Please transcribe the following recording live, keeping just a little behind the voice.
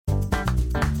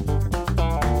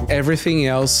everything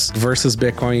else versus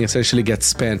Bitcoin essentially gets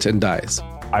spent and dies.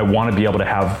 I want to be able to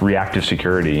have reactive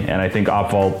security, and I think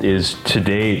OpVault is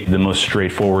today the most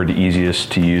straightforward,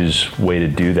 easiest to use way to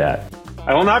do that.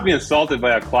 I will not be insulted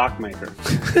by a clockmaker.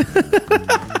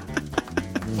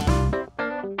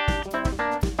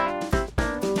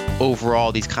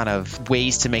 Overall, these kind of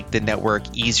ways to make the network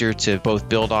easier to both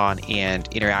build on and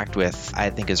interact with,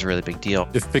 I think is a really big deal.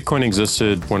 If Bitcoin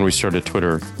existed when we started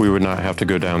Twitter, we would not have to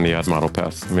go down the ad model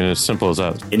path. I mean, it's simple as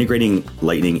that. Integrating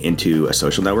Lightning into a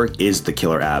social network is the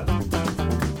killer app.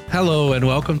 Hello, and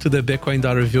welcome to the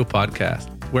Bitcoin.Review podcast,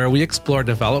 where we explore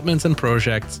developments and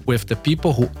projects with the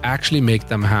people who actually make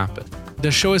them happen.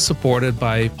 The show is supported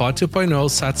by Pod 2.0,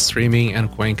 Sats Streaming, and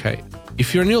CoinKite.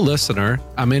 If you're a new listener,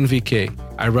 I'm NVK.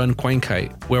 I run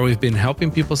CoinKite, where we've been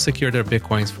helping people secure their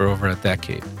Bitcoins for over a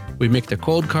decade. We make the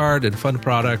cold card and fun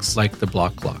products like the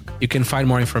block clock. You can find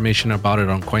more information about it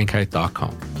on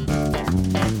coinkite.com.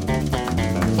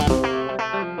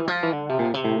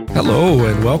 Hello,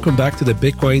 and welcome back to the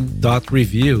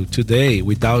Bitcoin.Review. Today,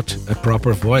 without a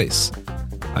proper voice.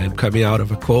 I am coming out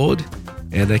of a cold,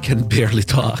 and I can barely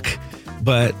talk.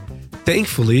 But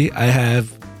thankfully, I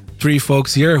have three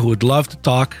folks here who would love to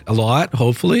talk a lot,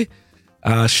 hopefully.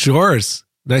 Sjors,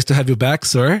 nice to have you back,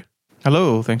 sir.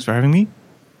 Hello, thanks for having me.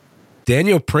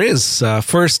 Daniel Prince,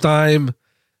 first time,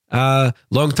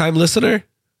 long time listener.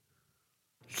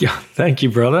 Yeah, thank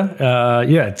you, brother.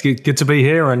 It's good to be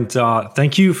here, and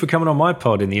thank you for coming on my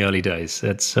pod in the early days.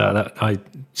 It's I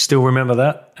still remember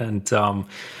that, and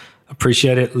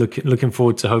appreciate it. Looking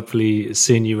forward to hopefully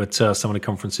seeing you at some of the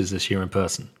conferences this year in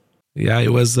person. Yeah,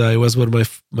 it was one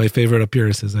of my favorite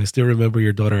appearances. I still remember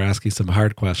your daughter asking some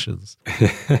hard questions.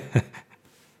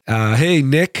 Hey,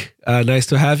 Nick, nice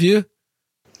to have you.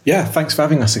 Yeah, thanks for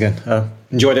having us again.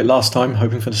 Enjoyed it last time,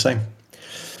 hoping for the same.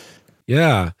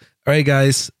 Yeah. All right,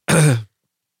 guys.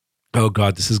 Oh,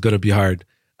 God, this is going to be hard.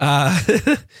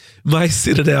 My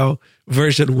Citadel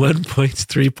version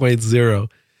 1.3.0.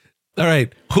 All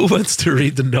right, who wants to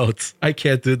read the notes? I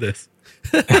can't do this.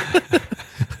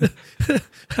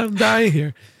 I'm dying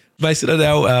here. My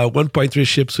Citadel 1.3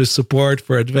 ships with support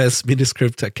for advanced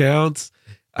miniscript accounts,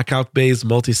 account-based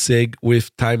multi-sig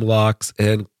with time locks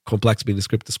and complex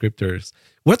miniscript descriptors.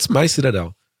 What's My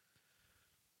Citadel?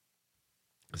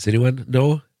 Does anyone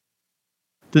know?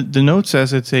 The note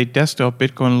says it's a desktop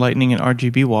Bitcoin Lightning and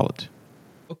RGB wallet.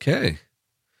 Okay.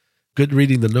 Good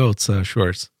reading the notes,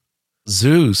 Sjors.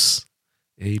 Zeus,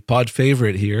 a pod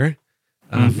favorite here.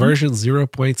 Version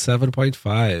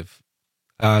 0.7.5.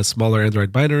 Smaller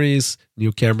Android binaries,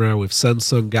 new camera with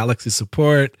Samsung Galaxy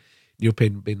support, new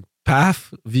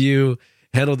path view,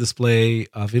 handle display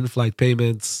of in-flight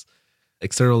payments,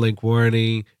 external link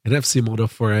warning, NFC model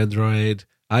for Android,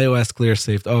 iOS clear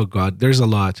safe. Oh God, there's a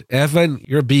lot. Evan,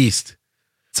 you're a beast.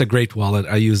 It's a great wallet.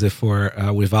 I use it for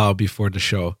with Al before the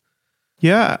show.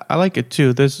 Yeah, I like it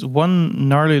too. There's one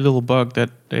gnarly little bug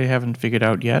that they haven't figured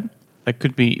out yet. That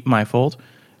could be my fault.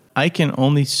 I can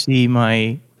only see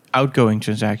my outgoing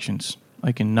transactions.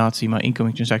 I cannot see my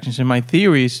incoming transactions. And my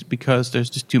theory is because there's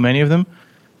just too many of them,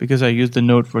 because I use the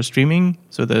node for streaming,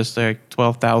 so there's like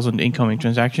 12,000 incoming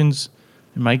transactions.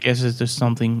 And my guess is there's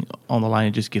something on the line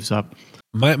it just gives up.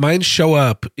 Mine show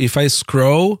up. If I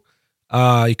scroll,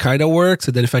 it kind of works,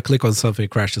 and then if I click on something,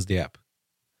 it crashes the app.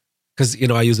 Because,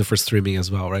 I use it for streaming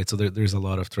as well, right? So there's a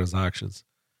lot of transactions.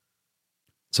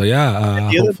 So yeah,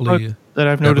 the hopefully... other that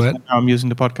I've noticed now I'm using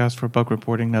the podcast for bug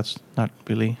reporting. That's not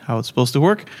really how it's supposed to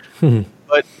work.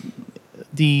 But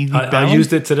I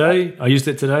used it today. I used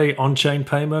it today, on-chain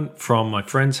payment from my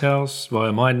friend's house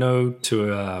via my node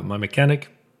to my mechanic.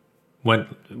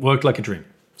 Worked like a dream.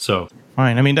 So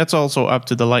fine. I mean, that's also up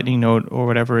to the Lightning node or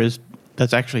whatever is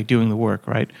that's actually doing the work,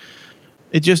 right?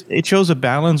 It shows a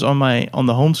balance on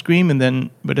the home screen,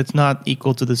 but it's not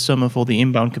equal to the sum of all the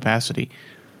inbound capacity.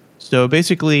 So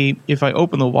basically, if I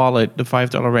open the wallet, the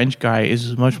 $5 wrench guy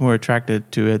is much more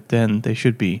attracted to it than they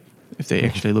should be if they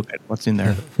actually look at what's in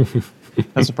there.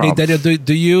 That's the problem. Hey, Daniel,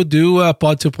 do you do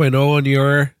Pod 2.0 on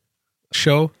your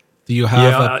show? Do you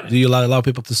have? Do you allow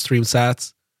people to stream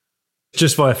sats?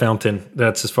 Just via Fountain.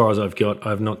 That's as far as I've got.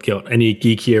 I've not got any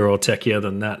geekier or techier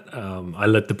than that. I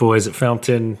let the boys at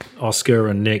Fountain, Oscar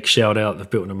and Nick, shout out. They've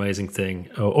built an amazing thing.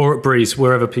 Or at Breeze,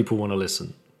 wherever people want to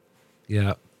listen.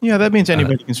 Yeah. Yeah, that means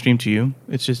anybody can stream to you.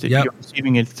 It's just that you're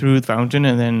receiving it through Fountain,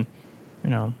 and then,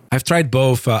 I've tried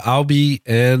both Albi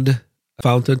and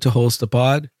Fountain to host the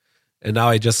pod, and now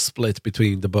I just split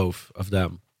between the both of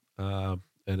them, and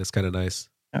it's kind of nice.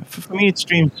 Yeah, for me, it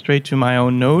streams straight to my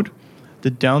own node.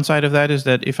 The downside of that is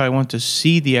that if I want to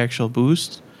see the actual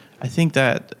boost, I think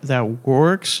that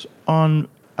works on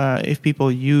if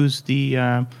people use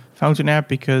the Fountain app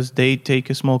because they take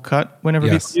a small cut whenever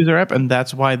people use their app, and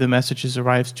that's why the messages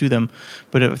arrives to them.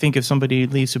 But I think if somebody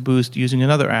leaves a boost using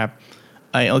another app,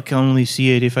 I can only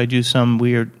see it if I do some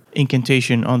weird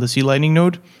incantation on the C Lightning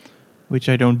node, which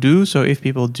I don't do. So if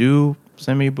people do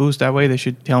send me a boost that way, they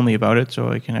should tell me about it so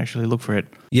I can actually look for it.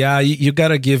 Yeah, you got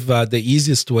to give the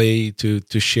easiest way to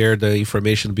share the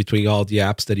information between all the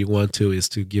apps that you want to is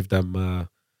to give them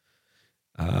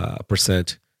a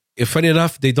percent. If funny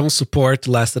enough, they don't support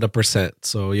less than 1%,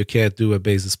 so you can't do a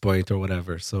basis point or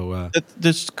whatever. So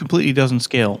this completely doesn't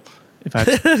scale.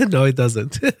 No, it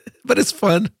doesn't. But it's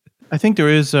fun. I think there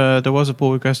was a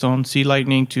pull request on C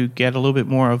Lightning to get a little bit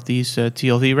more of these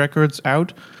TLV records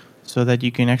out, so that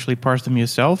you can actually parse them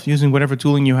yourself using whatever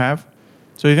tooling you have.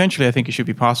 So eventually, I think it should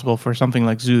be possible for something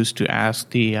like Zeus to ask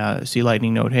the C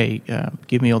Lightning node, "Hey,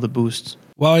 give me all the boosts."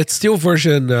 Well, it's still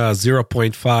version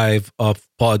 0.5 of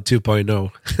Pod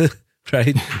 2.0,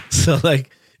 right? So,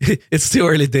 like, it's still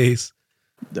early days.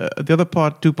 The other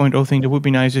Pod 2.0 thing that would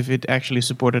be nice if it actually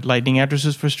supported Lightning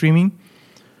addresses for streaming,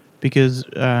 because,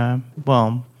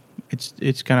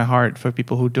 it's kind of hard for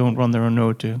people who don't run their own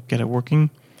node to get it working.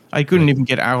 I couldn't even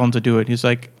get Aaron to do it. He's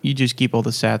like, "You just keep all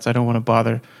the sats. I don't want to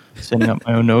bother setting up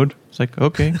my own node." It's like,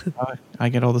 okay, I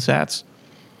get all the sats.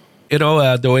 You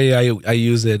know, the way I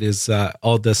use it is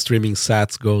all the streaming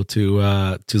sats go to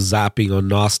zapping on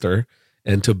Noster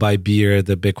and to buy beer at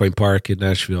the Bitcoin Park in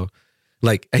Nashville.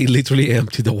 Like, I literally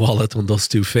empty the wallet on those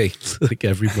two things like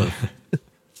every month.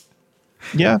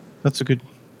 Yeah, that's a good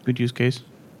use case.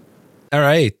 All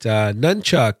right,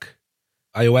 Nunchuk,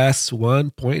 iOS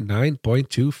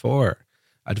 1.9.24,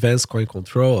 advanced coin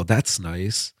control. That's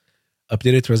nice.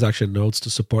 Updated transaction nodes to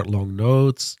support long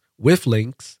nodes with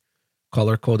links.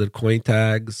 Color-coded coin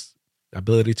tags,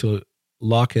 ability to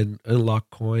lock and unlock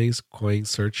coins, coin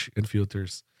search, and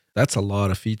filters. That's a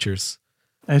lot of features.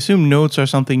 I assume notes are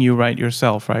something you write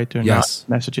yourself, right? They're not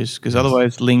messages, because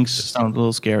otherwise links sound a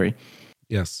little scary.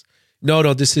 Yes.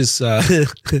 No, this is...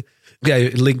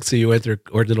 it links so you enter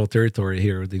ordinal territory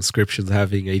here with the inscriptions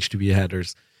having HTTP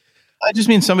headers. I just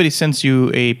mean somebody sends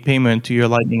you a payment to your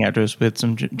Lightning address with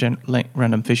some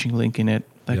random phishing link in it.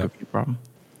 That could be a problem.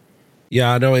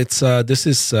 Yeah, no, it's this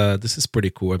is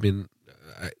pretty cool. I mean,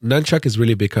 Nunchuk is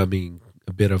really becoming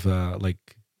a bit of a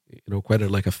quite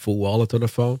like a full wallet on a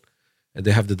phone, and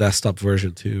they have the desktop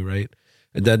version too, right?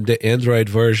 And then the Android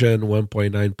version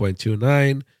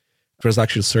 1.9.29,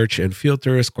 transaction search and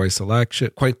filters, coin selection,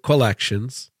 coin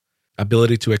collections,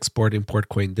 ability to export import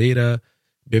coin data,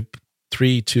 BIP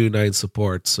 3.2.9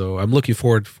 support. So I'm looking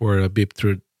forward for a BIP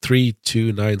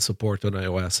 3.2.9 support on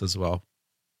iOS as well.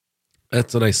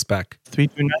 That's a nice spec.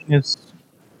 3.2.9 is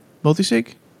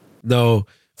multisig? No,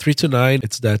 3.2.9,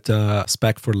 it's that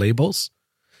spec for labels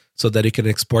so that you can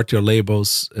export your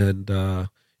labels and, for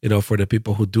the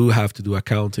people who do have to do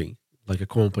accounting, like a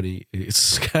company,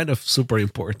 it's kind of super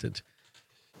important.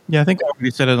 Yeah, I think I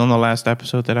already said it on the last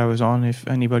episode that I was on. If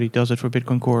anybody does it for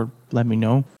Bitcoin Core, let me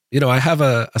know. I have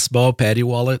a small Paddy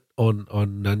wallet on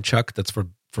Nunchuk that's for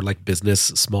like business,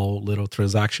 small little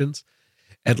transactions.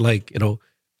 And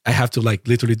I have to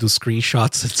literally do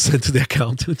screenshots and send to the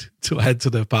accountant to add to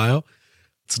the pile.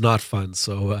 It's not fun.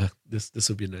 So this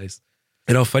would be nice.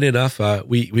 Funny enough,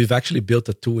 we've actually built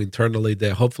a tool internally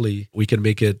that hopefully we can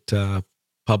make it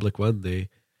public one day.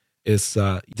 Is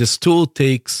this tool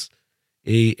takes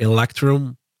a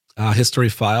Electrum history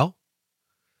file,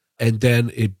 and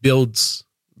then it builds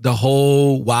the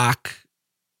whole WAC,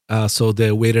 so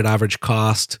the weighted average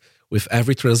cost with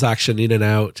every transaction in and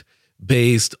out,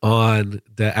 based on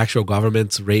the actual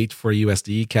government's rate for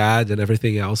USD, CAD, and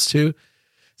everything else too.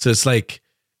 So it's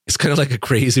kind of like a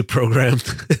crazy program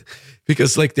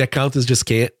because the accountants just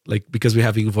can't, because we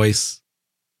have invoice,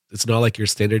 it's not like your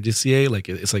standard DCA,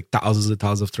 it's thousands and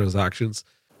thousands of transactions.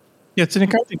 Yeah, it's an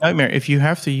accounting nightmare if you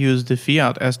have to use the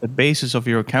fiat as the basis of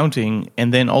your accounting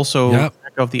and then also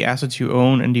track of the assets you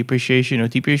own and depreciation or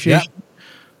depreciation. Yeah.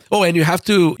 Oh, and you have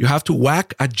to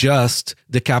WAC adjust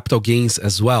the capital gains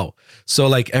as well.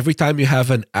 So every time you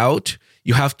have an out,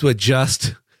 you have to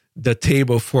adjust the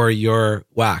table for your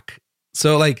WAC.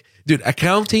 So dude,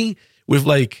 accounting with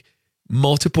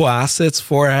multiple assets,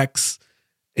 Forex,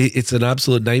 it's an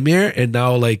absolute nightmare. And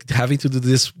now having to do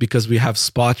this because we have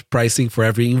spot pricing for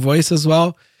every invoice as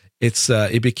well.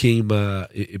 It became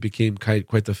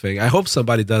quite the thing. I hope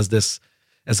somebody does this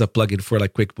as a plugin for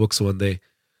QuickBooks one day.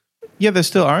 Yeah, there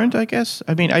still aren't, I guess.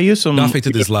 I mean, I use some... Nothing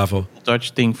to this level.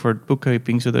 Dutch thing for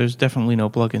bookkeeping, so there's definitely no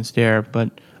plugins there.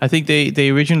 But I think they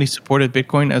originally supported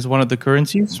Bitcoin as one of the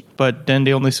currencies, but then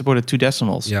they only supported 2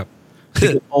 decimals. Yep.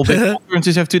 All Bitcoin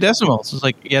currencies have 2 decimals. It's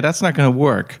that's not going to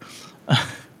work.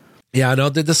 Yeah, no,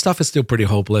 the stuff is still pretty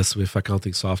hopeless with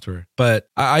accounting software. But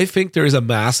I think there is a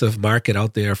massive market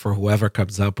out there for whoever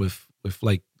comes up with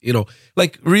like,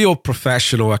 like real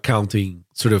professional accounting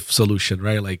sort of solution,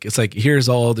 right? Like, it's like, here's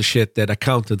all the shit that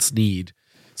accountants need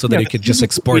so that you can just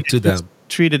export to them.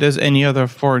 Treat it as any other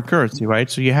foreign currency,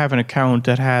 right? So you have an account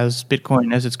that has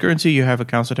Bitcoin as its currency. You have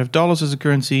accounts that have dollars as a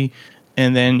currency.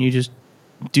 And then you just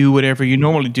do whatever you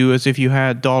normally do as if you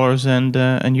had dollars and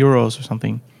euros or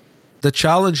something. The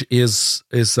challenge is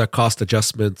cost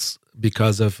adjustments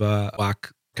because of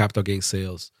whack capital gain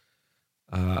sales.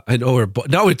 I know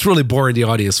now we're truly boring the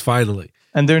audience finally.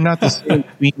 And they're not the same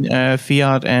between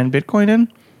fiat and Bitcoin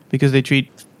then? Because they treat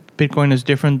Bitcoin as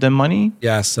different than money?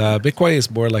 Yes, Bitcoin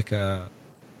is more like a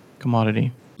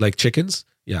commodity. Like chickens?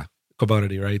 Yeah,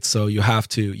 commodity, right? So you have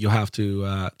to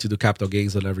do capital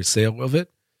gains on every sale of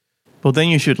it. Well, then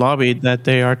you should lobby that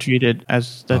they are treated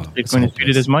as Bitcoin is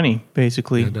treated as money,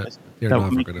 basically. That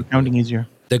would make accounting easier.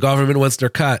 The government wants their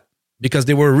cut because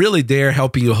they were really there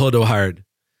helping you hodl hard.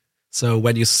 So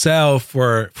when you sell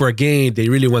for a gain, they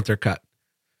really want their cut.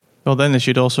 Well, then they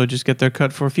should also just get their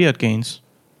cut for fiat gains.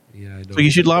 Yeah, I know. So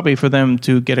you should lobby for them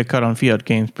to get a cut on fiat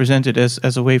gains, present it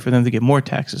as a way for them to get more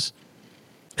taxes.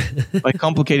 By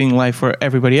complicating life for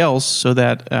everybody else so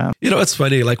that... it's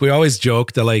funny. Like, we always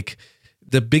joke that, like,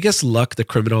 the biggest luck the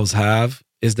criminals have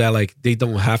is that, like, they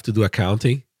don't have to do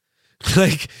accounting.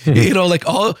 Like, as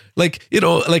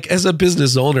a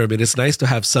business owner, I mean, it's nice to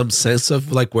have some sense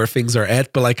of like where things are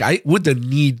at, but like I wouldn't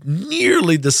need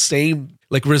nearly the same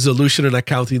like resolution and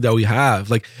accounting that we have.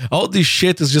 Like, all this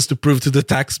shit is just to prove to the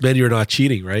tax man you're not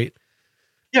cheating, right?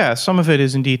 Yeah, some of it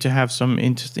is indeed to have some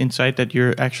insight that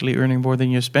you're actually earning more than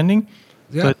you're spending.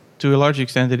 Yeah. But to a large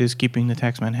extent, it is keeping the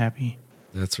tax man happy.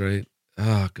 That's right.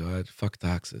 Oh, God. Fuck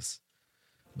taxes.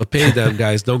 But pay them,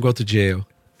 guys. Don't go to jail.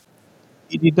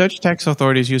 The Dutch tax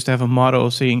authorities used to have a motto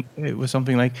saying it was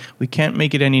something like, we can't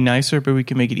make it any nicer, but we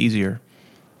can make it easier.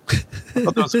 I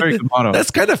thought that was a very good motto.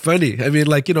 That's kind of funny. I mean,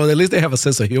 like, at least they have a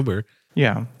sense of humor.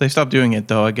 Yeah. They stopped doing it,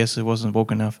 though. I guess it wasn't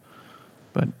woke enough.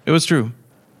 But it was true.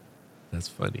 That's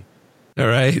funny. All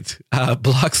right.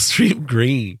 Blockstream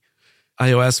Green.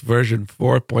 iOS version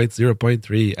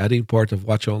 4.0.3. Add import of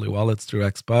watch-only wallets through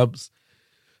Xpubs.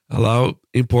 Allow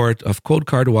import of code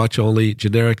card watch-only,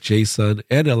 generic JSON,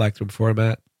 and Electrum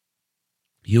format.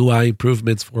 UI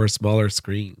improvements for smaller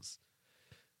screens.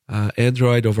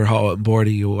 Android overhaul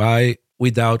onboarding UI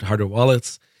without hardware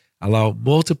wallets. Allow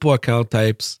multiple account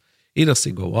types in a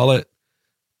single wallet.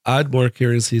 Add more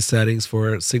currency settings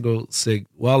for single sig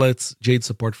wallets. Jade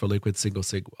support for liquid single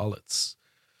sig wallets.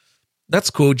 That's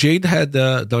cool.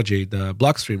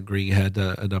 Blockstream Green had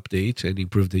an update and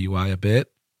improved the UI a bit.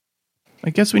 I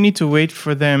guess we need to wait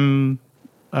for them,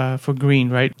 for Green,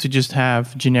 right? To just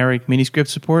have generic miniscript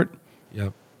support.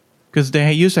 Yep. Because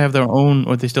they used to have their own,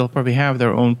 or they still probably have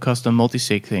their own custom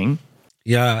multisig thing.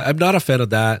 Yeah, I'm not a fan of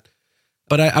that.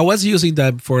 But I was using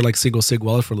them for like single sig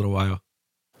wallet for a little while.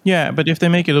 Yeah, but if they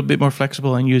make it a little bit more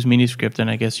flexible and use miniscript, then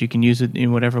I guess you can use it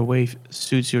in whatever way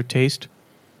suits your taste.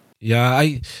 Yeah,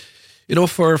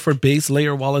 for base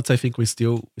layer wallets, I think we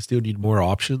still need more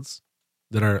options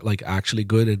that are like actually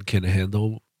good and can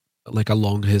handle like a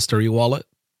long history wallet.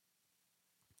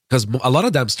 Because a lot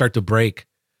of them start to break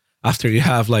after you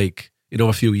have like,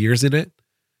 a few years in it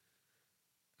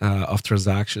of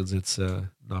transactions. It's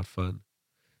not fun.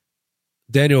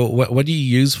 Daniel, what do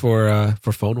you use for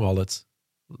phone wallets?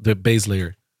 The base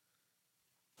layer?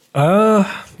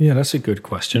 Yeah, that's a good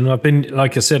question. I've been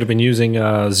using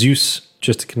Sjors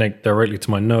just to connect directly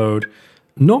to my node.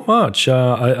 Not much.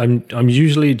 I'm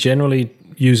usually generally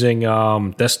using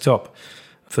desktop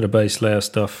for the base layer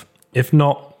stuff. If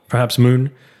not, perhaps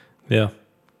Moon. Yeah,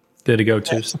 there to go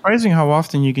to. It's surprising how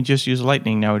often you can just use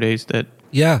Lightning nowadays. That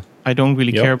I don't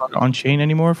really care about on-chain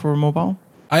anymore for mobile.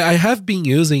 I have been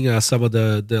using some of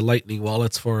the Lightning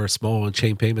wallets for small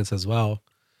on-chain payments as well.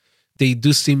 They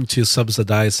do seem to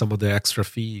subsidize some of the extra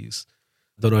fees.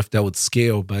 Don't know if that would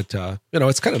scale, but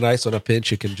it's kind of nice on a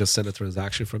pinch. You can just send a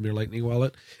transaction from your Lightning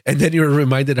wallet, and then you're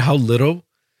reminded how little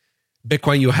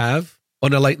Bitcoin you have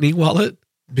on a Lightning wallet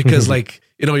because, like,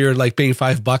 you're like paying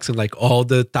 $5 and like all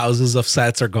the thousands of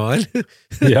sats are gone.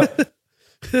 Yeah.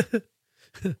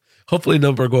 Hopefully,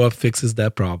 number go up fixes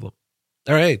that problem.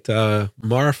 All right,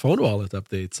 more phone wallet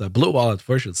updates. Blue Wallet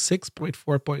version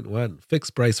 6.4.1,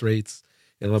 fixed price rates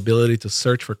and ability to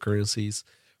search for currencies,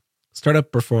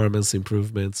 startup performance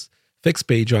improvements, fixed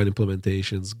page join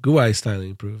implementations, GUI styling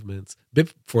improvements,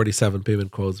 BIP47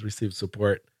 payment codes receive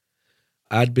support,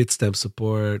 add Bitstamp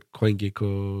support,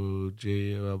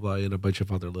 CoinGecko, blah, blah, and a bunch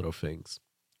of other little things.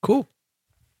 Cool.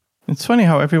 It's funny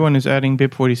how everyone is adding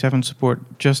BIP47 support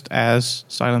just as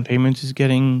silent payments is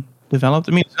getting developed.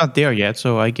 I mean, it's not there yet,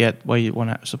 so I get why you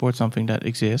want to support something that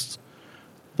exists.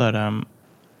 But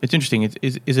it's interesting.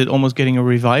 Is it almost getting a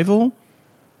revival?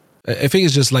 I think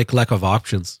it's just like lack of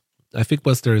options. I think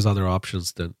once there is other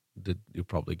options, then you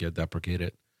probably get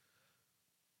deprecated.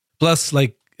 Plus,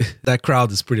 like that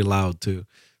crowd is pretty loud too.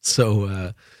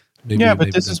 So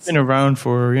maybe this has been around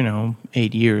for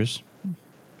 8 years,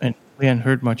 and we hadn't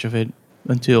heard much of it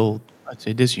until I'd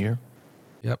say this year.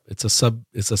 Yep, it's a sub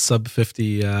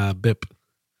 50 BIP.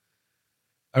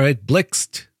 All right,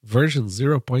 Blixt version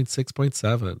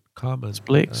 0.6.7 common. It's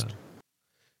Blixt.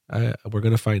 We're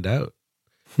gonna find out.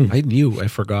 I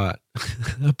forgot.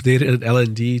 Updated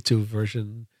LND to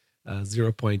version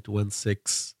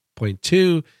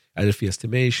 0.16.2. Added fee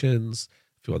estimations,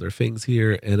 a few other things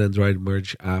here, and Android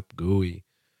merge app GUI.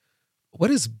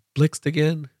 What is Blixt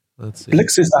again? Let's see.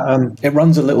 Blixt is that it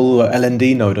runs a little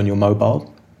LND node on your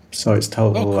mobile, so it's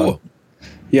total. Oh, cool.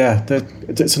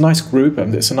 It's a nice group.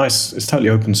 It's totally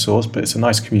open source, but it's a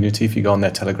nice community if you go on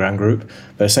their Telegram group.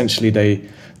 But essentially, they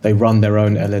run their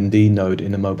own LND node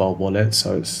in a mobile wallet,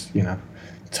 so it's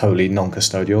totally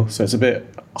non-custodial. So it's a bit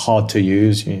hard to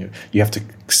use. You have to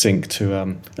sync to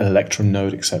an Electrum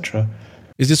node, etc.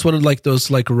 Is this one of like those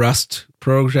like Rust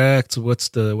projects? What's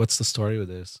the story with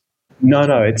this?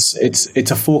 No, it's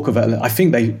a fork of I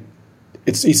think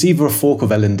it's either a fork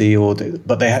of LND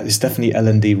it's definitely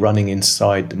LND running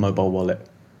inside the mobile wallet,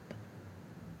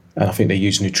 and I think they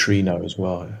use Neutrino as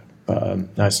well. But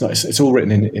no, it's not. It's all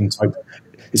written in type.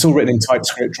 It's all written in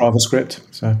TypeScript, JavaScript.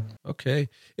 So okay,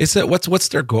 is that what's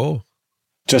their goal?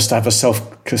 Just to have a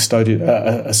self-custody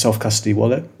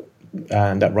wallet,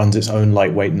 and that runs its own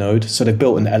lightweight node. So they've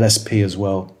built an LSP as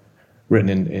well, written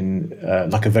in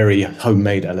like a very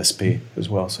homemade LSP as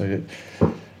well. So,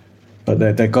 but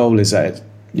their goal is that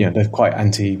they're quite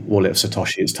anti-wallet of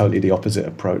Satoshi. It's totally the opposite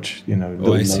approach.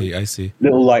 I see.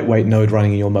 Little lightweight node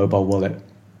running in your mobile wallet.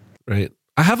 Right.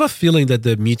 I have a feeling that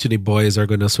the Mutiny boys are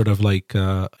going to sort of like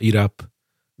eat up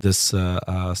this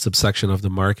subsection of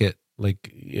the market,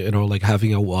 like like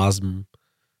having a WASM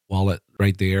wallet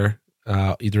right there,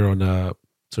 either on a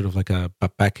sort of like a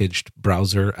packaged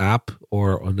browser app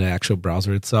or on the actual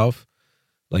browser itself.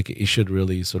 Like it should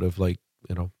really sort of like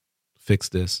fix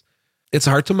this. It's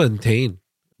hard to maintain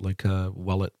like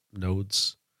wallet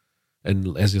nodes,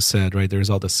 and as you said, right, there's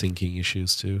all the syncing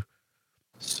issues too.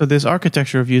 So this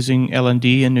architecture of using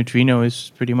LND and Neutrino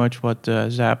is pretty much what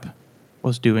Zap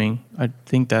was doing. I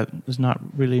think that is not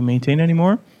really maintained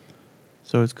anymore.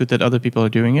 So it's good that other people are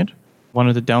doing it. One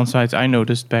of the downsides I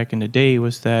noticed back in the day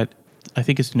was that I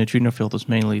think it's the neutrino filters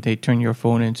mainly. They turn your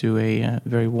phone into a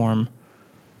very warm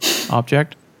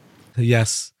object.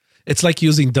 Yes. It's like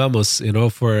using Dumbus,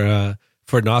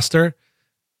 for Noster.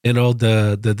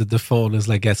 The phone is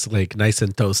gets nice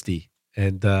and toasty,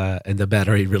 and the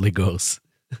battery really goes.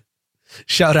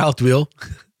 Shout out, Will.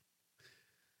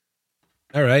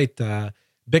 All right.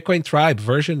 Bitcoin Tribe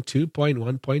version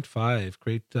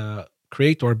 2.1.5.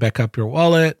 Create or backup your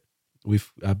wallet with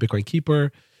Bitcoin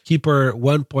Keeper. Keeper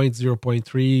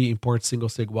 1.0.3, import single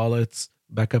sig wallets,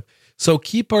 backup. So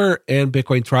Keeper and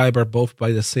Bitcoin Tribe are both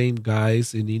by the same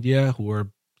guys in India who are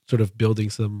sort of building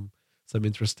some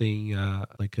interesting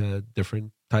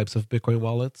different types of Bitcoin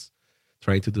wallets,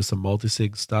 trying to do some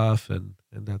multi-sig stuff and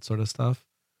that sort of stuff.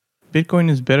 Bitcoin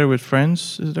is better with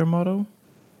friends is their motto.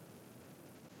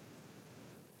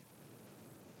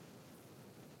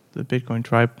 The Bitcoin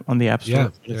Tribe on the App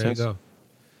Store. Yeah, there you go.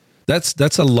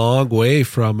 That's a long way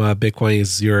from Bitcoin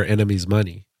is your enemy's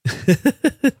money.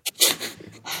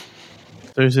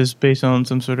 So is this based on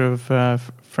some sort of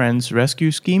friends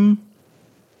rescue scheme?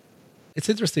 It's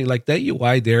interesting. Like that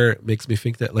UI there makes me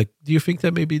think that, do you think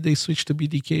that maybe they switched to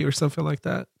BDK or something like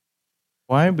that?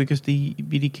 Why? Because the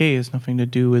BDK has nothing to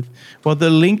do with... Well, the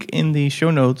link in the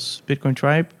show notes, Bitcoin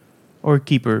Tribe or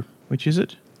Keeper, which is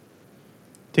it?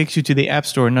 Takes you to the App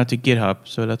Store, not to GitHub.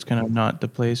 So that's kind of not the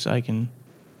place I can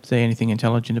say anything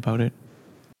intelligent about it.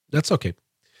 That's okay.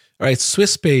 All right,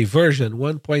 SwissPay version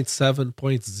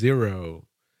 1.7.0.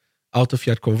 Auto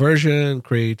fiat conversion,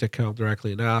 create account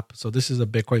directly in app. So this is a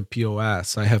Bitcoin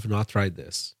POS. I have not tried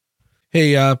this.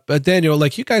 Hey, Daniel,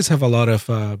 you guys have a lot of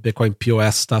Bitcoin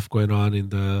POS stuff going on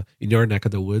in your neck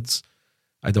of the woods.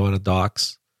 I don't want to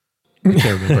dox. I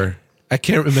can't remember. I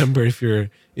can't remember if your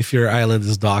island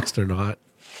is doxed or not.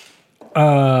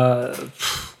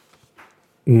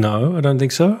 No, I don't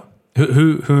think so.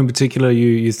 Who in particular are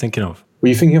you thinking of? Were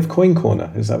you thinking of Coin Corner?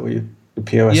 Is that what the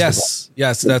POS?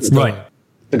 Yes, that's right.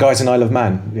 The guys in Isle of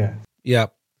Man, yeah. Yeah.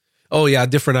 Oh, yeah,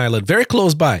 different island. Very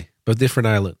close by, but different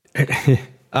island.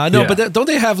 No, but don't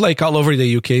they have like all over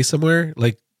the UK somewhere?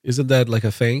 Like, isn't that like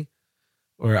a thing?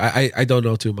 Or I don't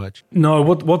know too much. No,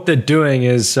 what they're doing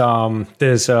is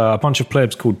there's a bunch of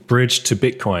plebs called Bridge to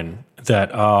Bitcoin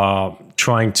that are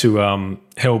trying to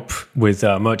help with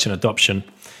merchant adoption.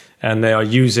 And they are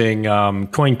using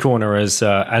Coin Corner as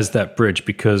that bridge,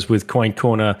 because with Coin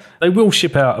Corner, they will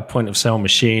ship out a point of sale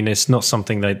machine. It's not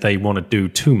something that they want to do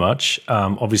too much.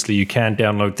 Obviously, you can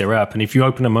download their app. And if you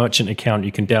open a merchant account,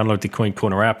 you can download the Coin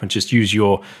Corner app and just use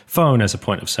your phone as a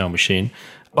point of sale machine.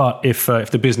 But if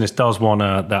the business does want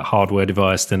that hardware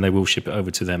device, then they will ship it over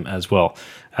to them as well,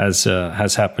 as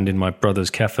has happened in my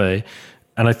brother's cafe.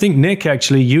 And I think, Nick,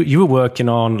 actually, you were working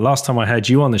on, last time I had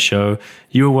you on the show,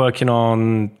 you were working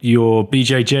on your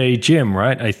BJJ gym,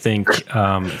 right? I think, if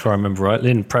I remember rightly,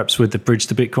 and perhaps with the Bridge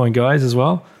to Bitcoin guys as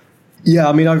well. Yeah,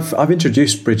 I mean, I've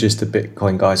introduced bridges to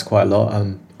Bitcoin guys quite a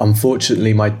lot.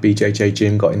 Unfortunately, my BJJ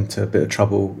gym got into a bit of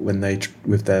trouble when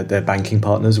with their banking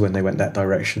partners when they went that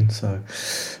direction. So,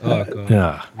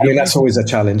 yeah, I mean, that's always a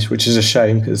challenge, which is a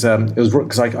shame because it was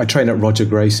because I train at Roger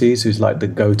Gracie's, who's like the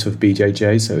goat of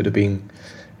BJJ. So it would have been.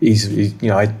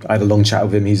 I had a long chat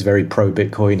with him. He's very pro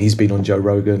Bitcoin. He's been on Joe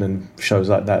Rogan and shows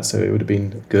like that, so it would have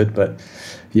been good. But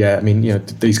yeah, I mean,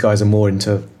 these guys are more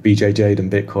into BJJ than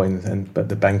Bitcoin, but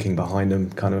the banking behind them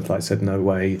kind of like said no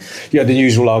way. Yeah, the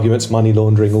usual arguments, money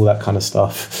laundering, all that kind of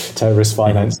stuff, terrorist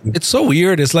financing. It's so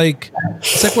weird. It's like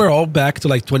we're all back to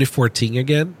like 2014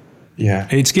 again. Yeah,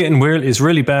 it's getting weird. It's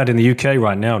really bad in the UK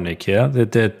right now, Nick. Yeah,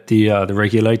 the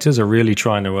regulators are really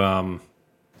trying to.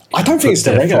 I don't think it's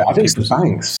the regulator. I think it's the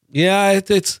banks. Yeah,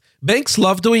 it's banks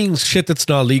love doing shit that's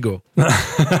not legal.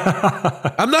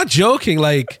 I'm not joking.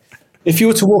 Like, if you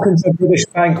were to walk into a British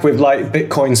bank with like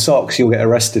Bitcoin socks, you'll get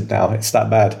arrested now. It's that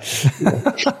bad.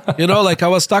 Like I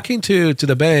was talking to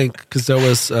the bank because I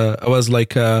was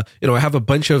like, I have a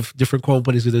bunch of different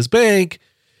companies with this bank,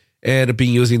 and I've been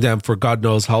using them for God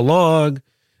knows how long.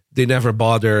 They never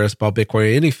bother us about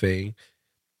Bitcoin or anything.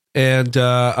 And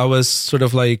I was sort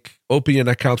of like opening an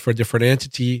account for a different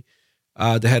entity.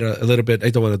 They had a little bit, I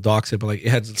don't want to dox it, but like it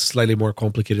had a slightly more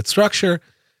complicated structure.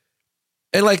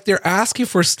 And like they're asking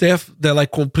for stuff that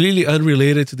like completely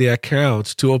unrelated to the account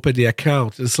to open the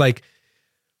account. It's like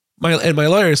my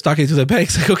lawyer is talking to the bank.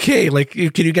 It's like, okay, like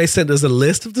can you guys send us a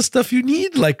list of the stuff you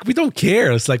need? Like we don't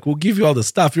care. It's like we'll give you all the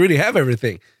stuff. You already have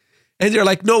everything. And they're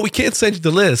like, no, we can't send you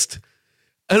the list.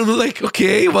 And I'm like,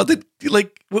 okay, well,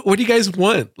 what do you guys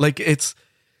want? Like, it's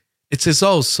just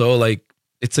also like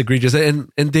it's egregious,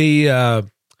 and they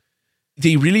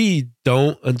really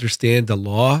don't understand the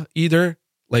law either,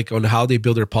 like on how they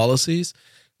build their policies.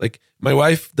 Like my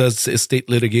wife does estate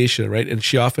litigation, right, and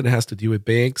she often has to deal with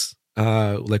banks,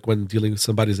 like when dealing with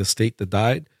somebody's estate that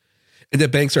died, and the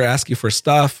banks are asking for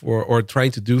stuff or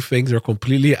trying to do things that are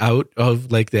completely out of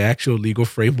like the actual legal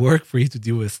framework for you to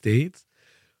deal with estates.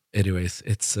 Anyways,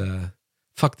 it's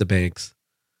fuck the banks.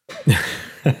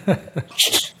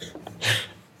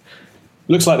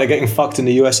 Looks like they're getting fucked in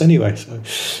the US anyway. So.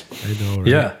 I know, right?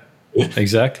 Yeah,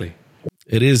 exactly.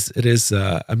 It is.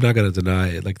 I'm not gonna deny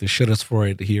it. Like the shit us for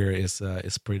it here is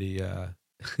pretty.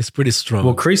 It's pretty strong.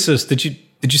 Well, Croesus, did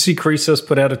you see Croesus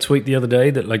put out a tweet the other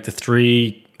day that like the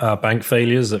 3 bank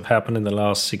failures that have happened in the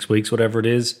last 6 weeks, whatever it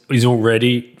is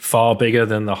already far bigger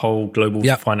than the whole global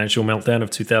financial meltdown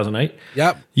of 2008.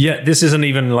 Yep. Yeah, this isn't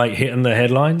even like hitting the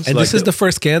headlines. And like this is the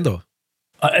first scandal.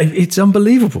 It's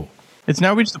unbelievable. It's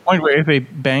now reached the point where if a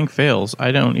bank fails,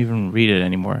 I don't even read it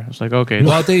anymore. It's like, okay.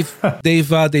 Well,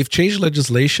 they've changed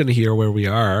legislation here where we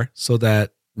are so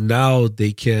that now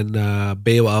they can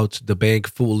bail out the bank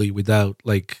fully without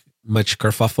like much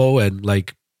kerfuffle and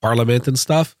like parliament and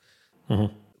stuff.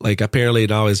 Mm-hmm. Like apparently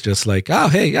now it's just like, oh,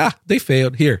 hey, yeah, they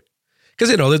failed here.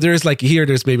 Because, there's like here,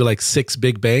 there's maybe like 6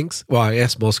 big banks. Well, I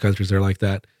guess most countries are like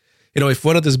that. If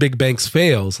one of those big banks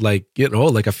fails, like,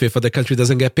 like a fifth of the country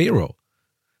doesn't get payroll.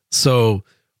 So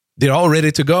they're all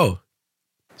ready to go.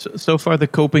 So far, the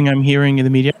coping I'm hearing in the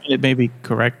media, it may be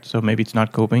correct, so maybe it's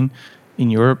not coping. In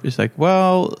Europe, it's like,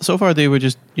 well, so far they were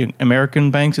just American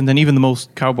banks, and then even the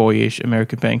most cowboy-ish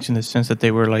American banks in the sense that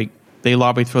they were like, they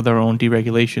lobbied for their own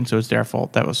deregulation, so it's their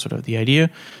fault. That was sort of the idea.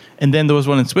 And then there was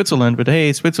one in Switzerland, but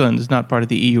hey, Switzerland is not part of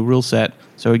the EU rule set,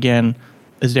 so again,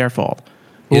 it's their fault.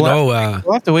 We'll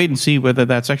have to wait and see whether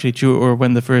that's actually true or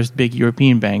when the first big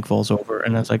European bank falls over.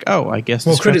 And it's like, oh, I guess...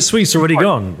 Well, Credit Suisse already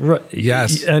gone. Right.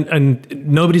 Yes. And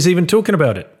nobody's even talking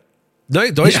about it.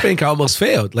 Deutsche Bank almost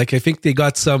failed. Like, I think they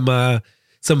got some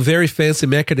very fancy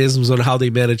mechanisms on how they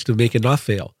managed to make it not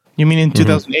fail. You mean in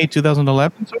 2008,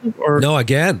 2011? Sort of, or? No,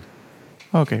 again.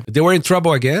 Okay. They were in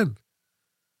trouble again.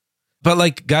 But,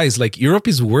 like, guys, like, Europe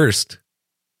is worst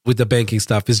with the banking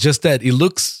stuff. It's just that it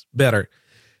looks better.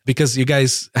 because you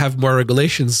guys have more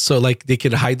regulations, so like they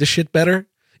can hide the shit better.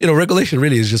 Regulation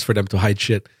really is just for them to hide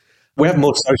shit. We have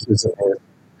more socialism here.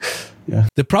 Yeah.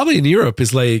 The problem in Europe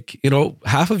is like,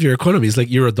 half of your economy is like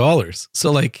euro dollars.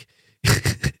 So like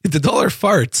the dollar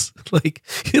farts. Like,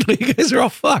 you guys are all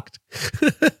fucked.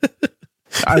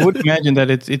 I would imagine that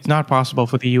it's not possible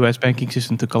for the US banking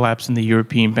system to collapse and the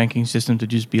European banking system to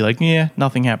just be like, yeah,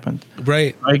 nothing happened.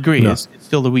 Right. I agree. No. It's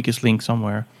still the weakest link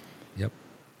somewhere. Yep.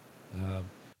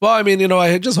 Well, I mean,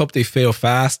 I just hope they fail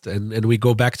fast and we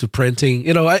go back to printing.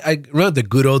 I remember the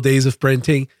good old days of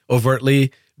printing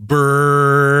overtly,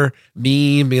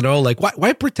 meme, like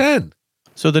why pretend?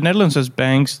 So the Netherlands has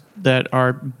banks that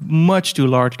are much too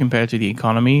large compared to the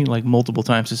economy, like multiple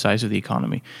times the size of the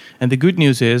economy. And the good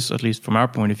news is, at least from our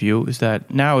point of view, is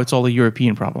that now it's all a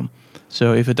European problem.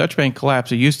 So if a Dutch bank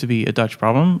collapses, it used to be a Dutch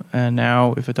problem. And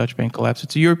now if a Dutch bank collapses,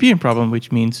 it's a European problem,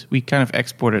 which means we kind of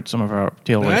exported some of our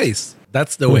tailwinds. Nice.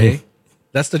 That's the way.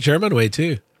 That's the German way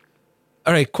too.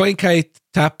 All right. CoinKite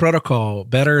tap protocol.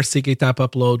 Better CK tap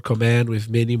upload command with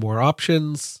many more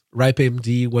options.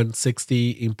 RIPE-MD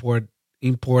 160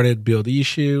 imported build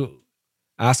issue.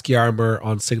 ASCII armor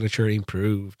on signature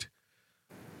improved.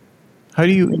 How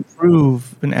do you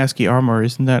improve an ASCII armor?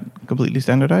 Isn't that completely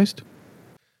standardized?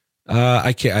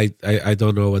 I can't. I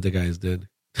don't know what the guys did.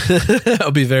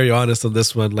 I'll be very honest on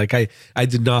this one. Like I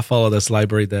did not follow this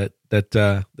library that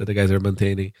the guys are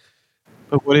maintaining.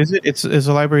 But what is it? It's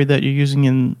a library that you're using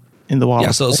in the wallet.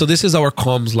 Yeah. So this is our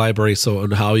comms library. So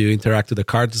on how you interact with the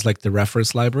cards is like the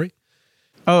reference library.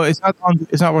 Oh, it's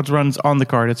not what runs on the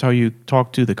card. It's how you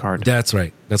talk to the card. That's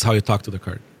right. That's how you talk to the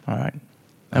card. All right.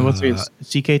 And what's it?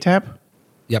 CK tap?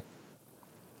 Yep.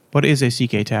 What is a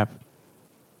CK tap?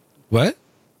 What?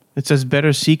 It says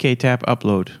better CK tap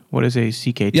upload. What is a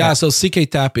CK tap? Yeah, so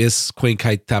CK tap is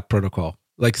CoinKite tap protocol.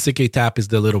 Like CK tap is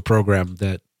the little program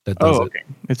that does it. Oh, okay.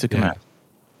 It's a command. Yeah.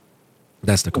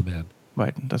 That's the command.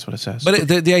 Right, that's what it says. But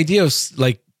the idea of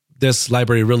like this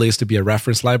library really is to be a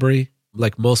reference library.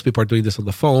 Like most people are doing this on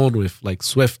the phone with like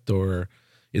Swift or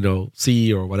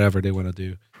C or whatever they want to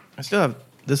do. I still have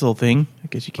this little thing. I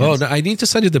guess you can. Oh, no, I need to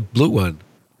send you the blue one.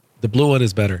 The blue one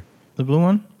is better. The blue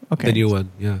one? Okay. The new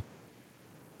one, yeah.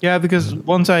 Yeah, because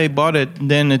once I bought it,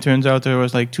 then it turns out there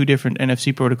was like two different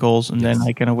NFC protocols, and then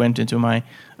I kind of went into my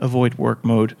avoid work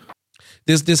mode.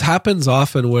 This happens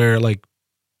often where like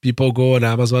people go on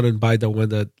Amazon and buy the one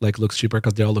that like looks cheaper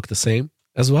because they all look the same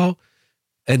as well,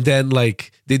 and then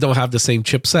like they don't have the same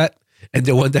chipset, and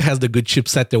the one that has the good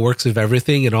chipset that works with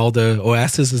everything and all the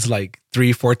OSs is like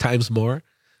 3-4 times more.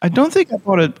 I don't think I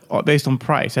bought it based on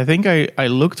price. I think I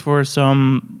looked for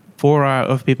some fora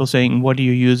of people saying, what do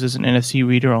you use as an NFC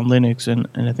reader on Linux? And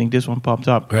I think this one popped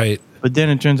up. Right. But then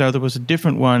it turns out there was a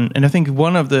different one. And I think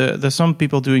one of there's some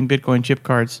people doing Bitcoin chip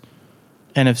cards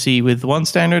NFC with one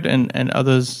standard and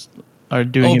others are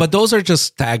doing but those are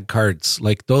just tag cards.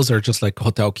 Like those are just like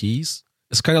hotel keys.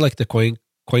 It's kind of like the coin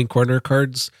corner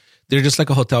cards. They're just like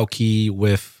a hotel key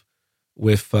with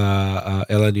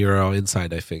LN Euro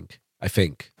inside, I think.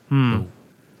 Don't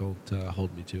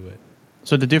hold me to it.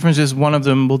 So the difference is one of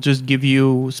them will just give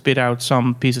you spit out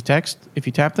some piece of text if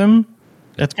you tap them.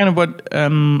 That's kind of what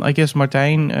I guess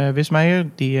Martijn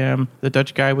Wismeijer, the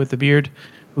Dutch guy with the beard,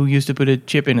 who used to put a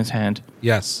chip in his hand.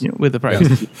 Yes, with the private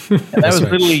key. And that was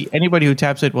literally anybody who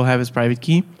taps it will have his private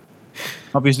key.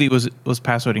 Obviously, it was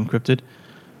password encrypted,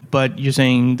 but you're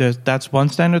saying that's one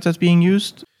standard that's being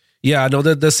used. Yeah, no,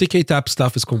 the CK tap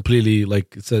stuff is completely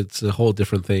like it's a whole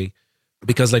different thing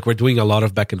because like we're doing a lot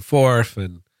of back and forth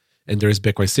and there's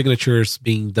Bitcoin signatures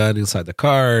being done inside the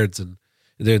cards, and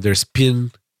there's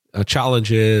PIN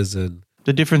challenges, and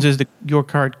the difference is that your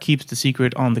card keeps the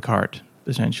secret on the card,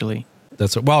 essentially.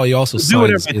 That's well, you also do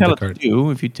whatever signs you in tell the it card. to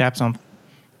do if you tap something,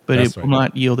 but That's it will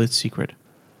not yield its secret.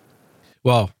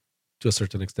 Well, to a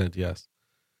certain extent, yes.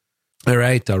 All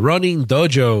right, running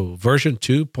Dojo version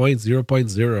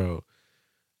 2.0.0.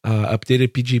 Updated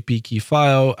PGP key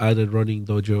file, added running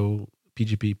Dojo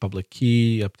PGP public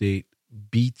key, update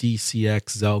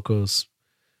BTCX Zelkos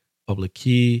public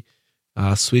key,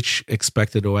 switch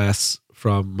expected OS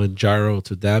from Manjaro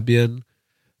to Debian,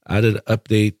 added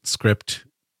update script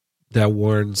that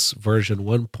warns version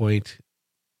 1.x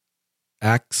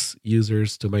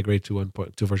users to migrate to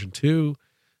version 2,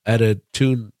 added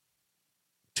tune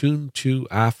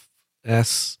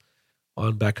 2FS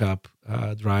on backup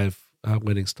drive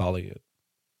when installing it.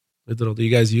 I don't know. Do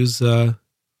you guys use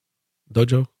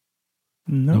Dojo?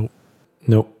 No.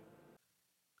 Nope.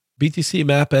 BTC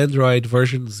map Android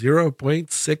version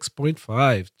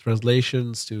 0.6.5.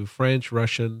 Translations to French,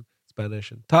 Russian, Spanish,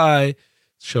 and Thai.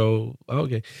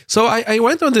 Okay. So I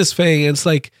went on this thing, and it's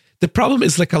like The problem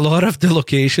is like a lot of the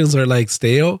locations are like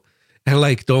stale and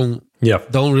like don't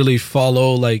really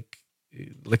follow like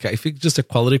I think just a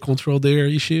quality control there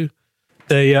issue.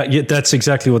 That's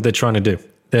exactly what they're trying to do.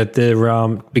 They're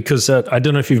because I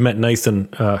don't know if you've met Nathan,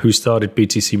 who started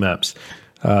BTC Maps.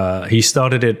 He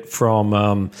started it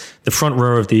from the front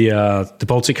row of the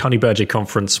Baltic Honey Badger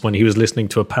conference when he was listening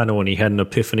to a panel and he had an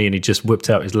epiphany and he just whipped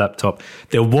out his laptop.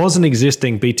 There was an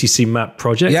existing BTC Map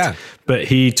project, but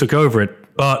he took over it.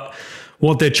 But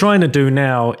what they're trying to do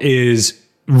now is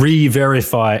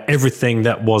re-verify everything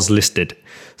that was listed.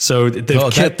 So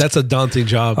that's a daunting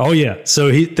job. Oh yeah. So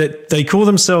they call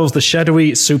themselves the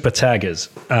shadowy super taggers.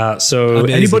 So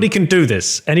Amazing. Anybody can do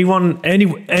this. Any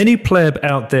pleb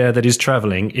out there that is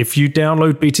traveling, if you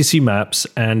download BTC Maps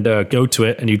and go to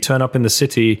it, and you turn up in the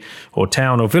city or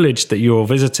town or village that you're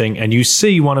visiting, and you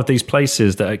see one of these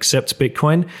places that accepts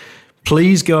Bitcoin,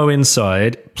 please go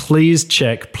inside, please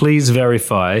check, please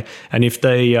verify. And if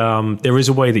there is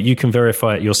a way that you can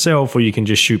verify it yourself, or you can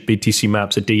just shoot BTC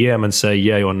Maps a DM and say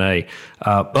yay or nay.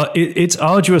 But it's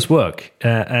arduous work,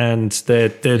 and they're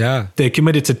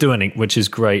committed to doing it, which is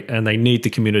great, and they need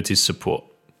the community's support.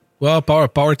 Well,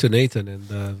 power to Nathan, and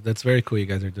that's very cool you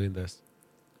guys are doing this.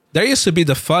 There used to be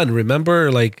the fun,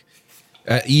 remember, like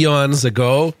eons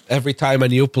ago, every time a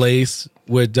new place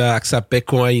would accept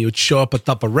Bitcoin, you would show up at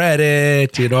top of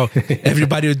Reddit,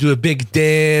 everybody would do a big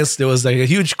dance. There was like a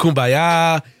huge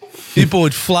kumbaya. People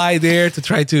would fly there to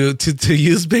try to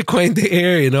use Bitcoin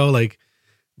there, like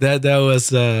that was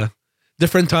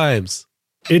different times.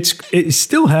 It's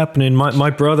still happening. My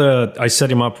brother, I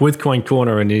set him up with Coin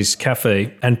Corner in his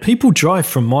cafe, and people drive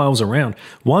from miles around.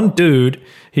 One dude,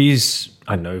 he's,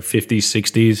 I don't know, 50s,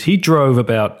 60s. He drove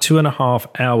about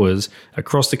 2.5 hours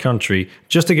across the country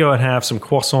just to go and have some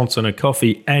croissants and a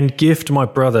coffee and gift my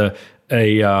brother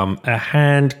a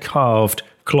hand-carved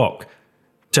clock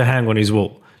to hang on his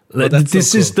wall.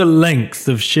 This is the length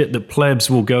of shit that plebs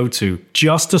will go to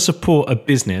just to support a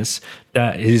business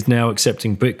that is now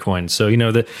accepting Bitcoin. So,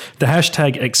 the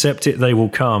hashtag accept it, they will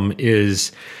come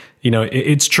is,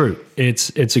 it's true.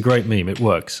 It's a great meme. It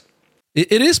works.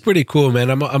 It is pretty cool, man.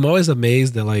 I'm always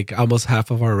amazed that like almost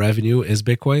half of our revenue is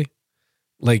Bitcoin.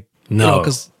 Like,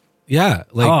 because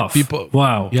people.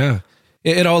 Wow. Yeah.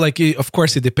 Of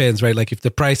course it depends, right? Like if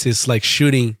the price is like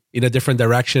shooting in a different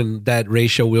direction, that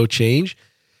ratio will change.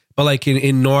 But like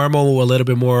in normal, a little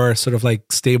bit more sort of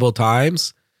like stable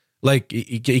times, like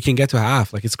it can get to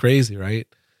half. Like it's crazy, right?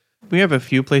 We have a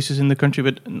few places in the country,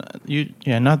 but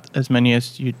not as many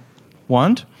as you'd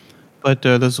want. But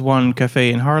there's one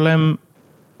cafe in Haarlem,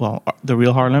 well, the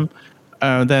real Haarlem,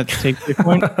 that takes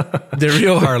Bitcoin. The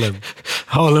real Haarlem.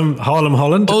 Haarlem,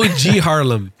 Holland. OG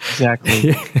Haarlem.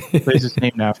 Exactly. The place is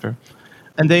named after.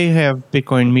 And they have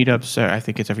Bitcoin meetups, I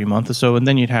think it's every month or so. And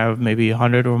then you'd have maybe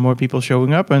 100 or more people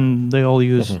showing up, and they all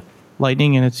use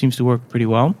Lightning, and it seems to work pretty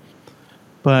well.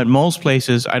 But most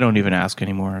places, I don't even ask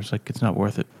anymore. It's like, it's not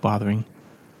worth it bothering.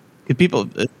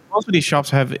 Most of these shops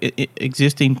have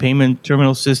existing payment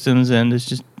terminal systems, and it's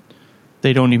just,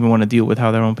 they don't even want to deal with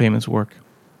how their own payments work.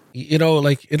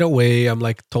 Like in a way, I'm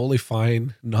like totally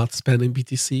fine not spending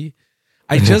BTC.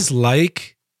 I just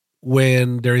like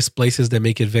when there is places that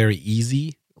make it very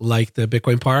easy, like the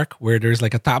Bitcoin Park, where there's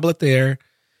like a tablet there.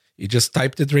 You just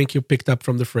type the drink you picked up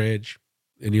from the fridge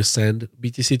and you send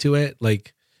BTC to it.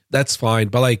 Like, that's fine.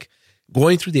 But like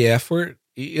going through the effort,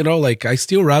 like I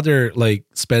still rather like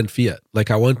spend fiat. Like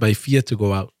I want my fiat to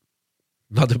go out,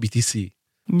 not the BTC.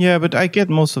 Yeah, but I get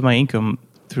most of my income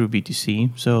through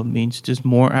BTC. So it means just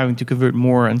more having to convert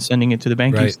more and sending it to the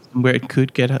banking system where it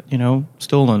could get,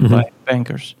 stolen by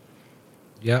bankers.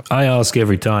 Yeah, I ask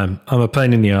every time. I'm a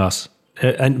pain in the ass.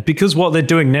 And because what they're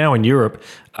doing now in Europe,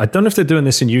 I don't know if they're doing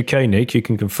this in UK, Nick, you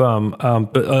can confirm,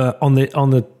 but on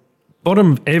the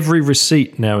bottom of every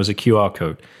receipt now is a QR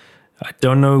code. I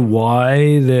don't know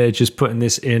why they're just putting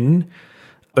this in,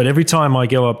 but every time I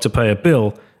go up to pay a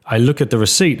bill, I look at the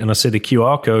receipt and I see the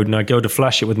QR code and I go to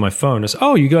flash it with my phone. I say,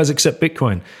 oh, you guys accept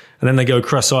Bitcoin. And then they go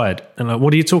cross-eyed. And like,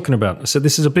 what are you talking about? I said,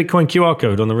 this is a Bitcoin QR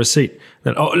code on the receipt.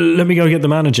 Then, oh, let me go get the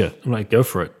manager. I'm like, go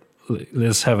for it.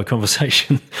 Let's have a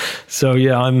conversation. So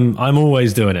yeah, I'm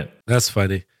always doing it. That's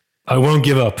funny. I won't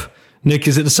give up. Nick,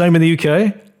 is it the same in the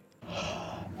UK?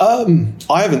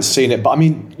 I haven't seen it, but I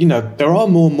mean, there are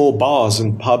more and more bars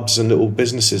and pubs and little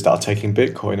businesses that are taking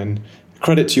Bitcoin. And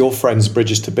credit to your friends,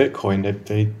 Bridges to Bitcoin.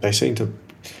 They seem to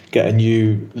get a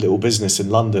new little business in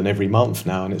London every month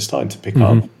now, and it's starting to pick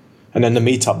up. And then the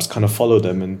meetups kind of follow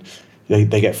them, and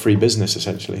they get free business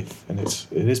essentially, and it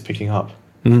is picking up.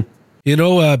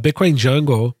 Bitcoin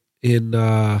Jungle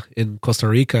in Costa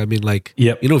Rica. I mean, like,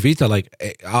 yep. Vita,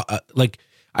 like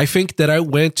I think that I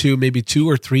went to maybe 2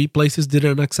 or 3 places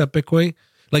didn't accept Bitcoin.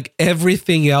 Like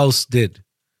everything else did.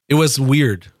 It was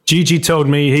weird. Gigi told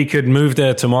me he could move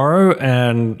there tomorrow,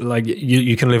 and like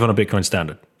you can live on a Bitcoin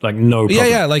standard, like no problem.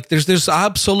 Yeah. Like there's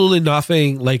absolutely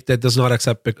nothing like that does not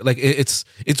accept Bitcoin. Like it's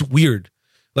weird.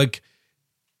 Like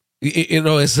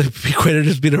as a Bitcoiner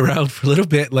has been around for a little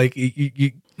bit, like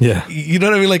you know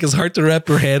what I mean? Like it's hard to wrap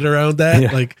your head around that.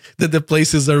 Yeah. Like that the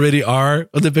places already are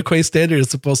on the Bitcoin standard.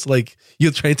 It's supposed to like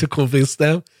you're trying to convince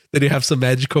them that you have some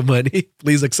magical money.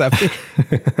 Please accept it.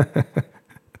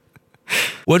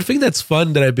 One thing that's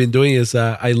fun that I've been doing is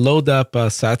I load up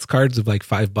Sats cards of like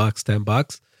 $5,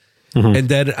 $10, and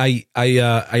then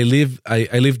I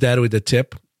leave that with a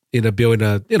tip in a bill in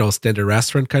a standard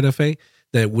restaurant kind of thing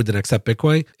that wouldn't accept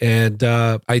Bitcoin, and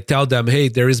I tell them, hey,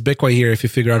 there is Bitcoin here if you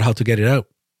figure out how to get it out,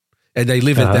 and I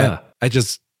leave it there.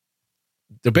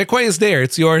 The Bitcoin is there;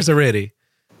 it's yours already,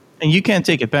 and you can't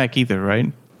take it back either, right?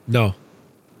 No.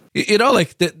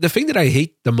 Like the thing that I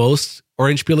hate the most,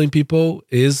 orange peeling people,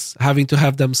 is having to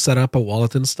have them set up a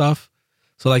wallet and stuff.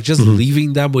 So like just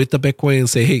leaving them with the Bitcoin and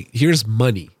say, hey, here's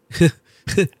money.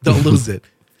 Don't lose it.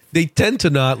 They tend to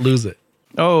not lose it.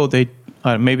 Oh,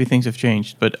 maybe things have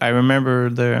changed. But I remember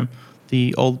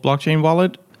the old blockchain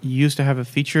wallet used to have a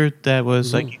feature that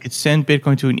was like you could send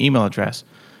Bitcoin to an email address.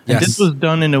 And this was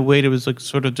done in a way that was like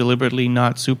sort of deliberately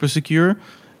not super secure.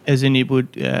 As in, it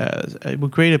would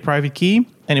create a private key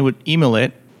and it would email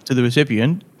it to the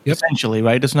recipient. Essentially,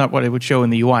 right? That's not what it would show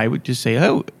in the UI. It would just say,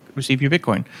 "Oh, receive your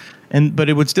Bitcoin," but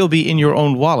it would still be in your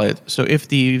own wallet. So if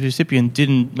the recipient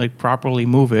didn't like properly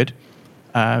move it,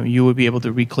 you would be able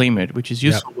to reclaim it, which is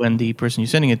useful when the person you're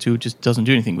sending it to just doesn't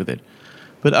do anything with it.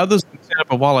 But others set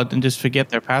up a wallet and just forget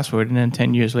their password, and then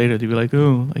 10 years later, they'd be like,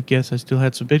 oh, I guess I still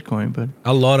had some Bitcoin. But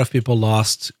a lot of people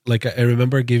lost. Like I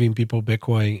remember giving people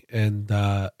Bitcoin, and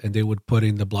they would put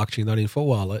in the blockchain.info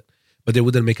wallet, but they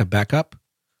wouldn't make a backup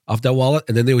of that wallet,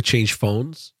 and then they would change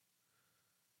phones.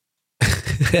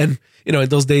 And in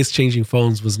those days, changing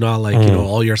phones was not like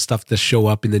all your stuff to show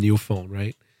up in the new phone,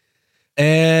 right?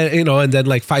 And and then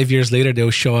like 5 years later, they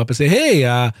would show up and say,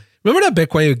 hey, remember that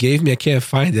Bitcoin you gave me? I can't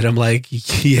find it. I'm like,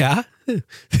 yeah.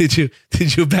 Did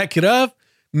you back it up?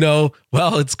 No.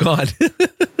 Well, it's gone.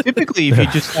 Typically, if you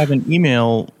just have an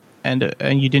email and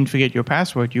you didn't forget your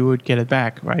password, you would get it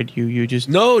back, right? You just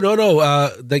no.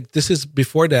 Like this is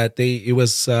before that.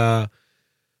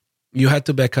 You had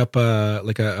to back up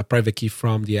a private key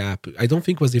from the app. I don't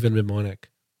think it was even Mnemonic.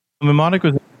 Mnemonic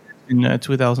was in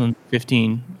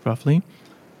 2015, roughly.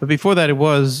 But before that,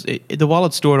 the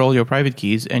wallet stored all your private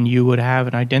keys, and you would have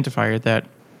an identifier that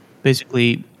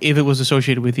basically, if it was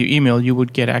associated with your email, you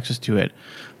would get access to it.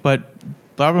 But the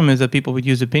problem is that people would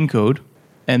use a PIN code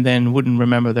and then wouldn't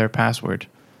remember their password.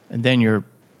 And then you're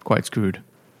quite screwed,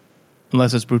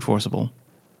 unless it's brute forceable.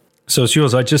 So it's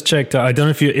yours. I just checked. I don't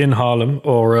know if you're in Harlem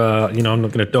or, I'm not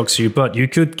going to dox you, but you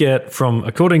could get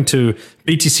according to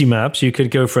BTC Maps, you could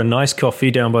go for a nice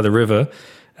coffee down by the river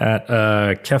at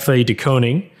Café de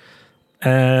Koning,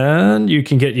 and you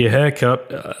can get your hair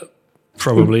cut.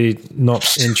 Probably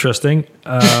not interesting.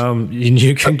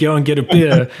 You can go and get a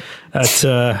beer at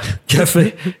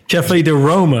Café de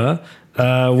Roma,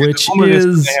 which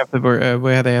is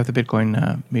where they have the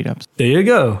Bitcoin meetups. There you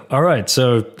go. All right.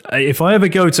 So if I ever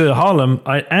go to Harlem,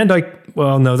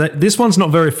 this one's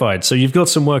not verified. So you've got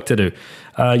some work to do.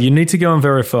 You need to go and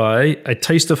verify a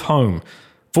Taste of Home.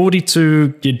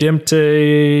 42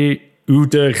 Gedempte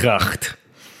Utrecht.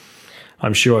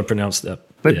 I'm sure I pronounced that.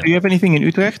 But do you have anything in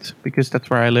Utrecht? Because that's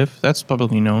where I live. That's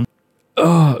publicly known.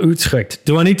 Oh, Utrecht.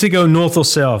 Do I need to go north or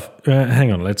south?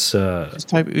 Hang on, let's... Just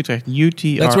type Utrecht.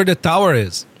 UTR. That's where the tower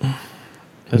is.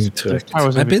 Utrecht.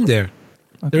 I've been there.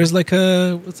 Okay. There's like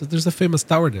there's a famous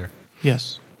tower there.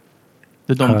 Yes.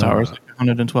 The Dome Tower is like a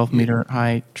 112-meter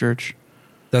high church.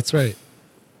 That's right.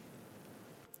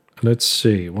 Let's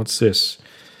see. What's this?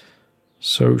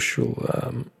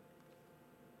 Social...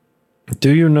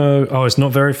 Do you know... Oh, it's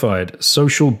not verified.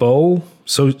 Social Bowl?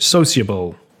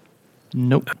 Sociable.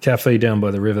 Nope. Cafe down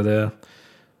by the river there.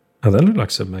 Oh, that looked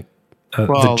like something.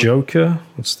 The Joker?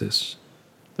 What's this?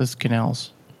 There's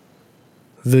canals.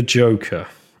 The Joker.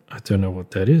 I don't know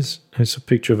what that is. It's a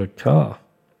picture of a car.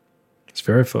 It's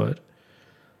verified.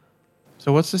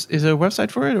 So what's this? Is there a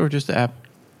website for it or just the app?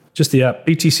 Just the app.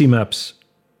 BTC Maps.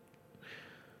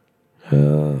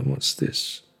 What's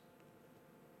this?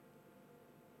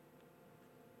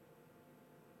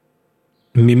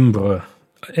 Mimbre.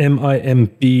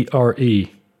 Mimbre.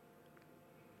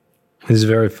 Is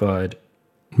verified.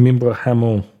 Mimbre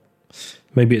Hamon.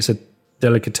 Maybe it's a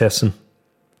delicatessen.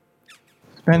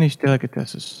 Spanish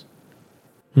delicatesses.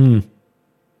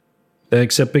 They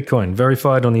accept Bitcoin.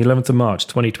 Verified on the 11th of March,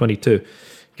 2022.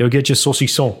 Go get your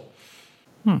saucisson.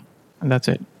 And that's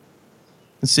it.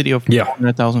 The city of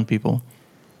 400,000 people.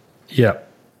 Yeah.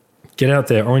 Get out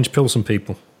there. Orange pill some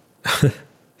people.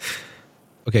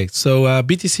 Okay, so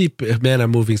BTC, man,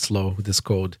 I'm moving slow with this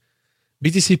code.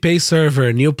 BTC Pay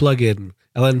Server, new plugin.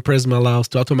 LN Prism allows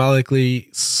to automatically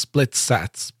split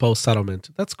sats post-settlement.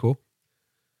 That's cool.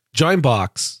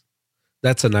 Joinbox.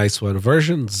 That's a nice one.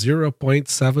 Version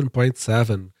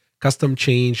 0.7.7. Custom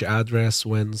change address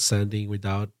when sending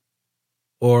without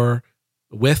or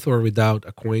with or without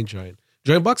a coin join.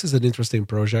 Joinbox is an interesting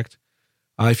project.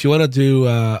 If you want to do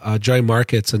join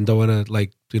markets and don't want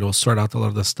to sort out a lot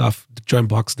of the stuff, the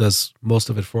Joinbox does most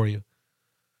of it for you.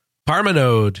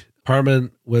 Parmanode.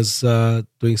 Parman was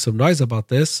doing some noise about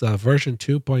this. Version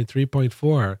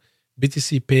 2.3.4.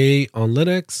 BTC Pay on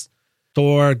Linux.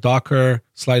 Tor, Docker,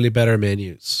 slightly better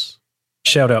menus.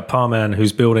 Shout out Parman,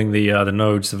 who's building the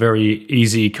nodes, a very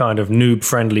easy kind of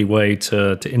noob-friendly way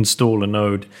to install a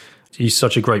node. He's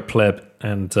such a great pleb,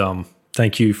 and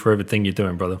thank you for everything you're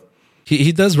doing, brother.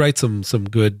 He does write some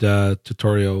good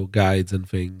tutorial guides and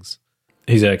things.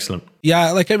 He's excellent.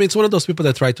 Yeah, it's one of those people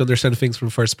that try to understand things from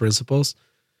first principles.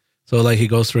 So he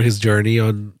goes through his journey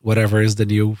on whatever is the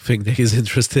new thing that he's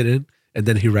interested in, and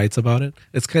then he writes about it.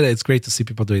 It's great to see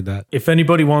people doing that. If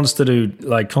anybody wants to do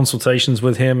consultations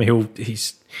with him,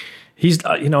 he's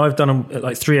I've done him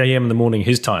at 3 a.m. in the morning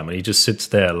his time, and he just sits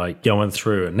there going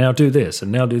through and now do this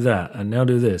and now do that and now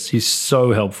do this. He's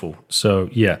so helpful. So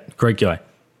yeah, great guy.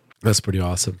 That's pretty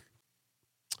awesome.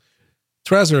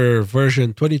 Trezor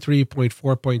version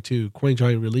 23.4.2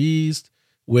 CoinJoin released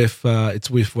with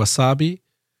Wasabi,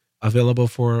 available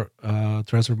for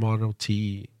Trezor Model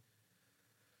T.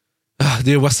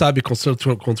 The Wasabi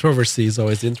controversy is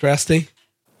always interesting.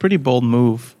 Pretty bold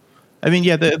move. I mean,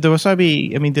 yeah, the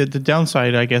Wasabi, the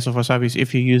downside, I guess, of Wasabi is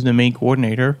if you use the main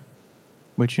coordinator,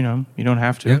 which, you don't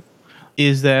have to,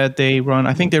 is that they run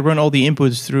all the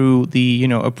inputs through the,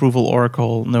 approval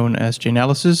oracle known as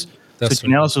Chainalysis. So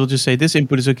Chainalysis will just say, this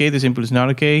input is okay, this input is not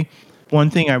okay. One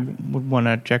thing I would want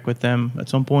to check with them at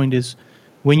some point is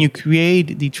when you create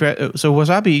so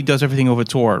Wasabi does everything over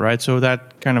Tor, right? So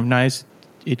that kind of nice,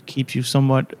 it keeps you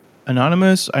somewhat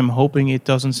anonymous. I'm hoping it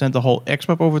doesn't send the whole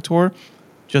XPub over Tor,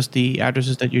 just the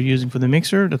addresses that you're using for the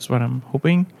mixer. That's what I'm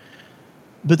hoping.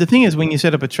 But the thing is, when you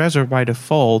set up a Trezor by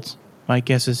default, my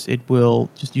guess is it will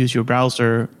just use your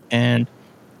browser and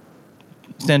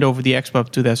send over the XPub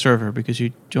to that server because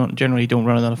you generally don't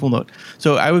run it on a full node.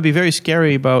 So I would be very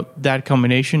scary about that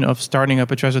combination of starting up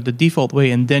a Trezor the default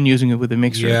way and then using it with a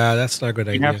mixer. Yeah, that's not a good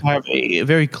idea. You have to have a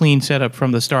very clean setup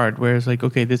from the start, where it's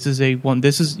okay, this is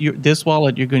this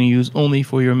wallet you're going to use only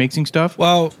for your mixing stuff.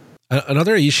 Well,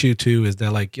 another issue too is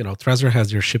that Trezor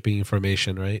has your shipping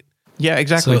information, right? Yeah,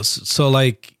 exactly. So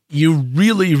you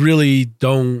really, really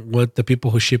don't want the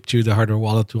people who ship you the hardware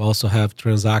wallet to also have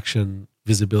transaction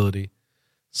visibility.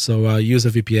 So use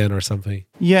a VPN or something.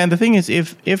 Yeah, and the thing is,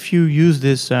 if you use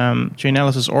this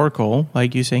Chainalysis oracle,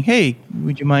 you're saying, hey,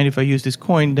 would you mind if I use this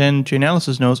coin? Then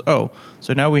Chainalysis knows,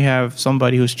 so now we have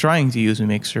somebody who's trying to use a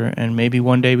mixer, and maybe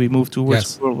one day we move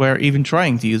towards where even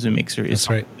trying to use a mixer is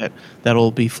something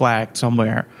that'll be flagged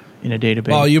somewhere in a database.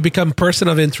 Well, you become person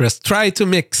of interest. Try to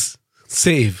mix,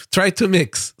 save. Try to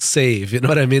mix, save. You know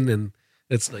what I mean? And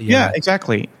yeah,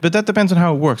 exactly. But that depends on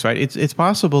how it works, right? It's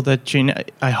possible that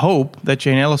I hope that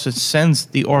Chainalysis sends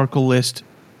the Oracle list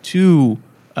to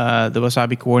the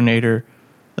Wasabi coordinator,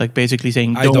 basically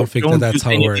saying, I don't think that's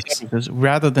how it works.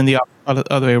 Rather than the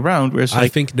other way around, where it's I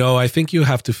think you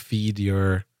have to feed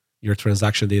your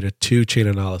transaction data to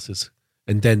Chainalysis,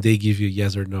 and then they give you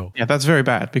yes or no. Yeah, that's very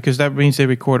bad because that means they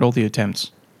record all the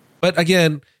attempts. But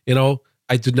again,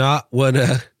 I do not want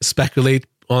to speculate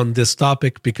on this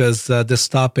topic because this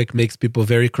topic makes people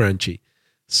very crunchy.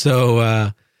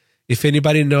 So if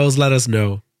anybody knows, let us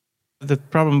know. The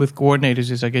problem with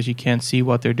coordinators is I guess you can't see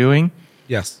what they're doing.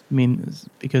 Yes.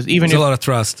 Because even there's a lot of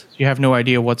trust. You have no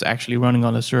idea what's actually running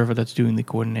on the server that's doing the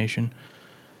coordination.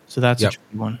 So that's a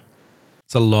tricky one.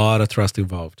 It's a lot of trust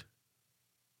involved.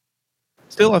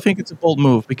 Still, I think it's a bold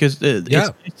move because it's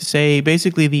nice to say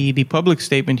basically the public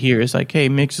statement here is hey,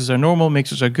 mixers are normal,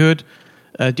 mixers are good.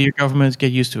 Dear governments,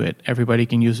 get used to it. Everybody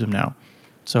can use them now.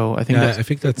 So I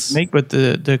think that's but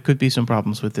there could be some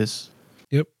problems with this.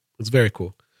 Yep, it's very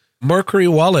cool. Mercury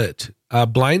Wallet,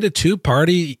 blinded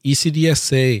two-party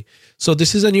ECDSA. So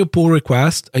this is a new pull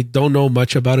request. I don't know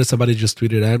much about it. Somebody just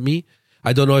tweeted at me.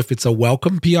 I don't know if it's a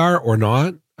welcome PR or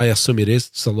not. I assume it is.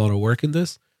 It's a lot of work in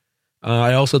this.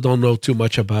 I also don't know too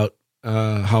much about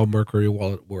how Mercury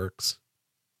Wallet works.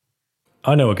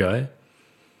 I know a guy.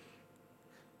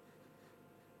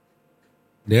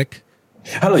 Nick?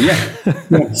 Hello, yeah.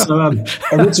 So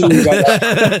originally,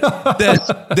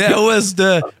 that was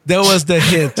the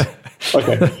hint.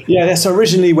 Okay. Yeah. So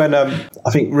originally, when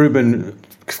I think Ruben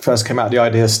first came out with the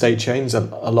idea of state chains, a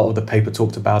lot of the paper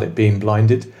talked about it being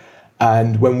blinded.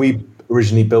 And when we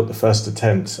originally built the first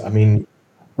attempt, I mean,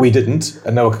 we didn't,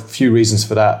 and there were a few reasons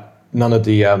for that. None of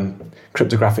the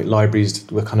cryptographic libraries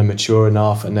were kind of mature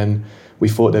enough, and then we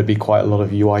thought there'd be quite a lot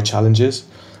of UI challenges.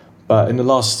 But in the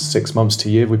last 6 months to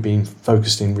a year, we've been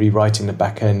focused in rewriting the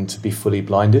backend to be fully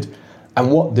blinded.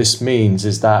 And what this means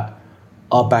is that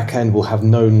our backend will have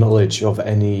no knowledge of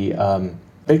any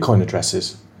Bitcoin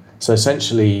addresses. So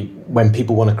essentially, when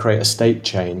people want to create a state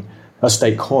chain, a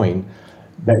state coin,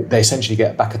 they essentially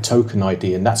get back a token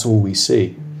ID, and that's all we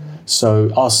see.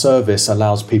 So our service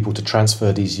allows people to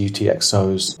transfer these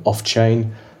UTXOs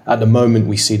off-chain. At the moment,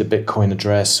 we see the Bitcoin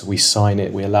address, we sign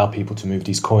it, we allow people to move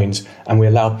these coins, and we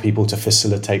allow people to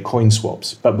facilitate coin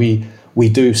swaps. But we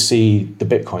do see the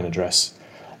Bitcoin address.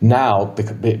 Now,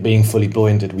 being fully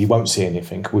blinded, we won't see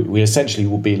anything. We essentially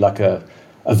will be like a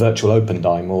virtual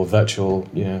OpenDime or virtual,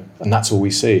 and that's all we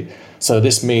see. So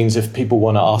this means if people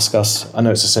want to ask us, I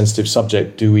know it's a sensitive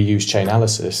subject, do we use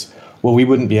Chainalysis? Well, we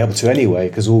wouldn't be able to anyway,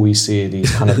 because all we see are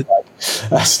these kind of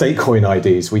like state coin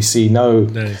IDs. We see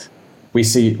Nice.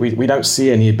 We don't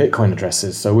see any Bitcoin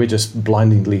addresses, so we're just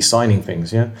blindly signing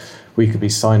things. Yeah, we could be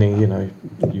signing,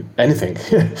 anything.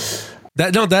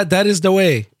 That is the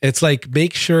way. It's like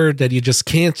make sure that you just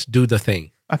can't do the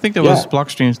thing. I think that was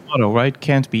Blockstream's motto, right?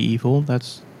 Can't be evil.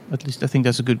 That's at least I think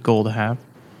that's a good goal to have.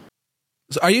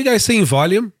 So are you guys seeing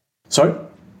volume? Sorry?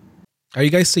 Are you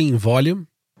guys seeing volume?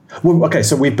 Well, okay,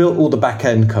 so we built all the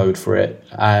back-end code for it,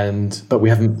 but we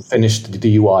haven't finished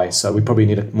the UI, so we probably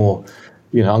need more.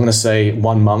 I'm going to say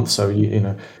 1 month. So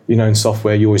in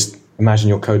software, you always imagine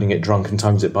you're coding it drunk and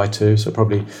times it by 2. So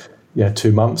probably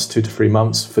 2 months, 2 to 3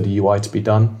 months for the UI to be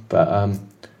done. But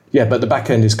but the back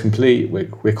end is complete.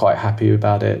 We're quite happy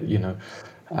about it.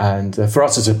 And for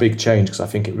us, it's a big change because I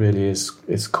think it really is.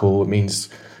 It's cool. It means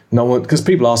no one, because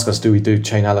people ask us, do we do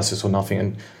Chainalysis or nothing?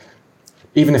 And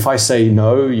even if I say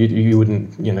no, you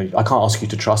wouldn't, I can't ask you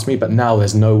to trust me, but now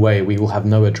there's no way we will have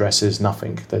no addresses,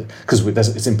 nothing, because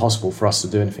it's impossible for us to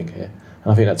do anything here.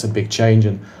 And I think that's a big change,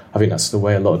 and I think that's the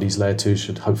way a lot of these layer 2s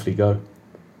should hopefully go.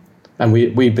 And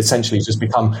we essentially just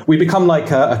become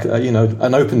like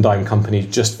an OpenDime company,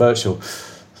 just virtual.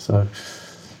 So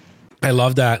I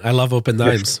love that. I love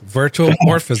OpenDimes, virtual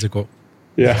or physical.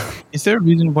 Yeah. Is there a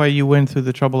reason why you went through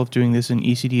the trouble of doing this in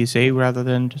ECDSA rather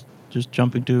than just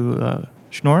jumping to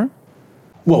Schnorr?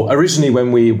 Well, originally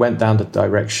when we went down the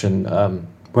direction,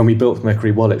 when we built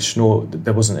Mercury Wallet, Schnorr,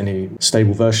 there wasn't any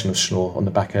stable version of Schnorr on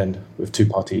the back end with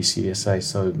two-party ECDSA,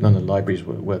 so none of the libraries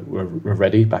were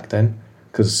ready back then,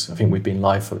 because I think we've been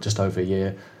live for just over a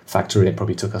year. Factory, it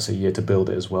probably took us a year to build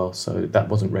it as well, so that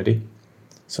wasn't ready.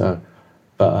 So,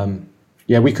 but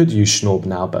we could use Schnorr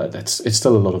now, but it's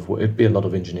still it'd be a lot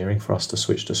of engineering for us to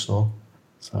switch to Schnorr.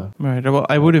 So. Right. Well,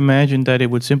 I would imagine that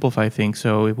it would simplify things,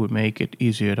 so it would make it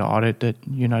easier to audit that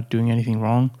you're not doing anything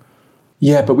wrong.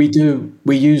 Yeah, but we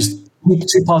use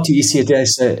two-party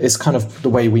ECDSA. It's kind of the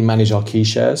way we manage our key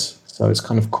shares, so it's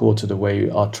kind of core to the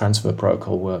way our transfer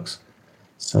protocol works.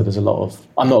 So there's a lot of.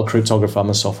 I'm not a cryptographer.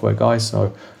 I'm a software guy.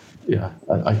 So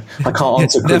I can't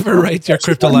answer. Never write your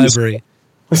crypto library.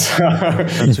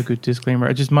 That's a good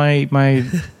disclaimer. Just my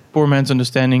poor man's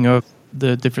understanding of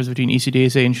the difference between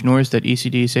ECDSA and Schnorr is that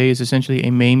ECDSA is essentially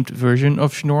a maimed version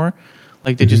of Schnorr.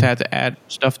 Like they just had to add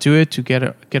stuff to it to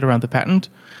get around the patent,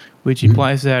 which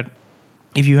implies that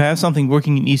if you have something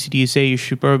working in ECDSA, you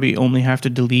should probably only have to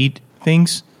delete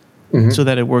things so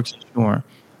that it works in Schnorr.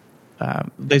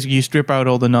 Basically, you strip out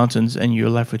all the nonsense and you're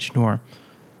left with Schnorr.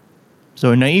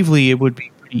 So naively, it would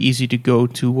be pretty easy to go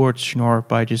towards Schnorr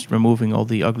by just removing all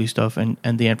the ugly stuff and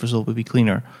the end result would be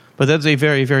cleaner. But that's a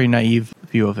very, very naive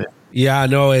view of it. Yeah,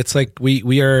 no, it's like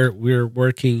we're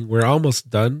working, we're almost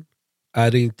done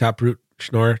adding Taproot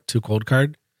Schnorr to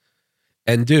Coldcard.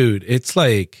 And dude, it's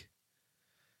like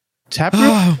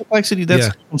Taproot complexity, that's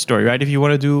a different story, right? If you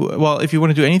want to do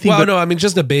anything. Well, no, I mean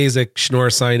just the basic Schnorr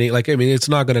signing. Like, I mean, it's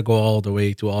not gonna go all the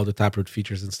way to all the Taproot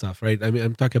features and stuff, right? I mean,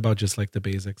 I'm talking about just like the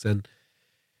basics, and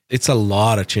it's a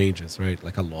lot of changes, right?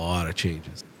 Like a lot of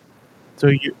changes. So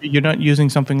you're not using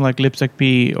something like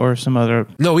libsecp or some other.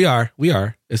 No, we are.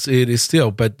 It is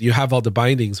still, but you have all the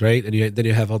bindings, right? And then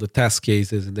you have all the test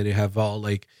cases, and then you have all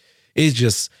like, it's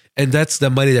just, and that's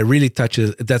the money that really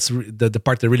touches. That's the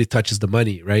part that really touches the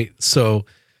money, right? So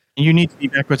you need to be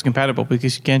backwards compatible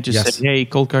because you can't just say, "Hey,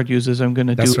 Coldcard users, I'm going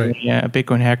to do a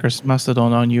Bitcoin hackers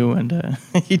mastodon on you," and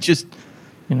you just,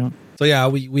 So yeah,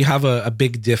 we have a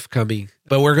big diff coming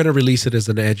but we're going to release it as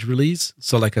an edge release.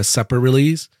 So like a separate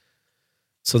release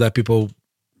so that people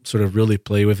sort of really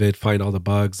play with it, find all the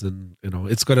bugs. And,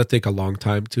 it's going to take a long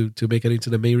time to make it into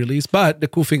the main release. But the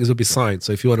cool thing is it'll be signed.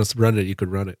 So if you want to run it, you could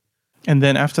run it. And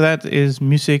then after that is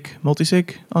music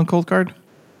multisig on Cold Card?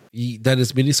 Then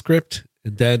is Miniscript,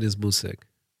 and then is Music.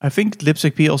 I think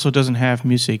Lipstick P also doesn't have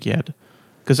music yet.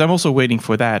 Because I'm also waiting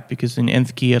for that, because in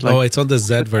Nth Key... it's on the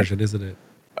Z version, isn't it?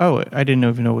 Oh, I didn't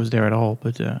even know it was there at all.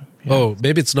 But yeah. Oh,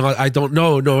 maybe it's not. I don't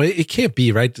know. No, it can't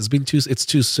be, right? It's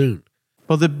too soon.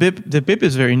 Well, the BIP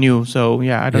is very new, so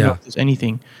yeah, I don't know if there's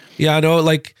anything. Yeah, I know.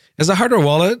 Like, as a hardware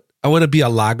wallet, I want to be a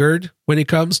laggard when it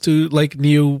comes to like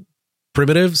new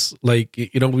primitives. Like,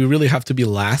 we really have to be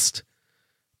last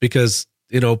because,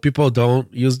 people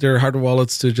don't use their hardware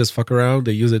wallets to just fuck around.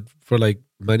 They use it for like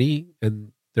money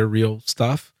and their real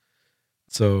stuff.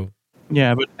 So...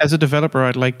 Yeah, but as a developer,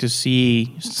 I'd like to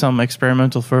see some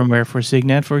experimental firmware for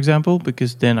Signet, for example,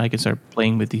 because then I can start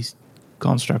playing with these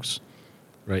constructs.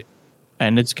 Right.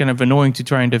 And it's kind of annoying to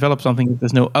try and develop something if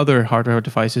there's no other hardware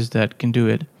devices that can do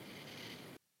it.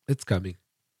 It's coming.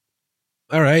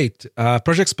 All right.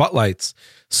 Project Spotlights.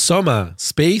 Soma,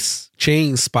 space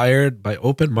chain inspired by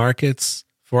open markets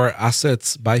for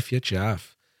assets by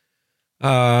FIATF.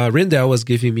 Rindell was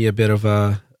giving me a bit of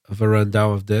a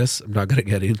rundown of this. I'm not going to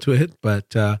get into it,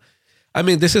 but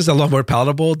this is a lot more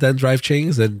palatable than drive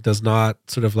chains and does not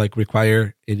sort of like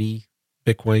require any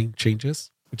Bitcoin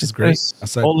changes, which is great.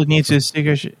 All it needs is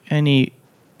any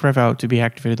prev out to be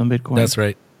activated on Bitcoin. That's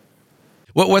right.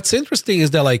 What's interesting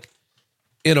is that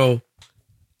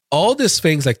all these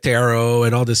things like Taro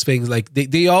and all these things, like they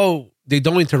don't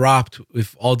interrupt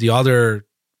with all the other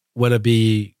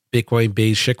wannabe Bitcoin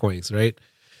based shitcoins, right?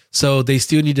 So they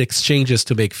still need exchanges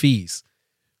to make fees.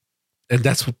 And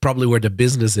that's probably where the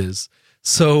business is.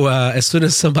 So as soon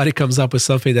as somebody comes up with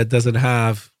something that doesn't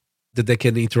have, that they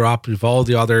can interrupt with all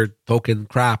the other token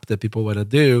crap that people want to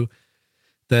do,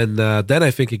 then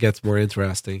I think it gets more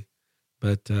interesting.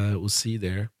 But we'll see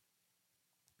there.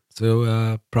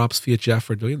 So props FIATF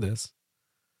for doing this.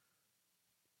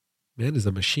 Man is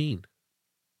a machine.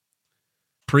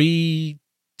 Preternio,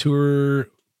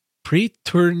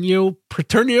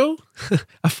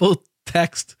 a full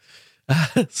text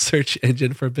search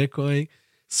engine for Bitcoin,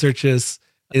 searches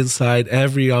inside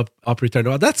every op return.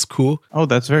 Oh, that's cool. Oh,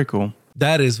 that's very cool.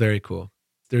 That is very cool.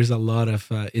 There's a lot of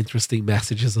interesting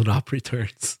messages on op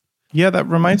returns. Yeah, that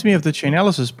reminds me of the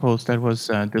Chainalysis post that was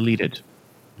deleted.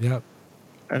 Yeah.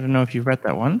 I don't know if you read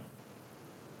that one.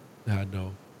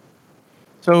 No.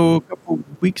 So a couple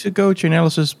weeks ago,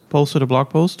 Chainalysis posted a blog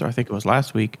post, or I think it was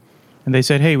last week, and they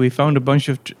said, hey, we found a bunch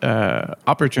of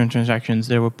op return transactions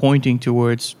that were pointing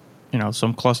towards,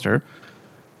 some cluster.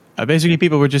 Basically,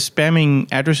 people were just spamming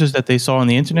addresses that they saw on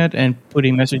the internet and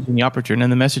putting message in the op return. And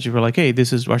the messages were like, hey,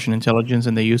 this is Russian intelligence,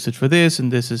 and they used it for this,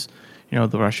 and this is,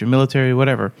 the Russian military,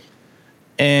 whatever.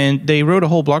 And they wrote a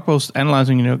whole blog post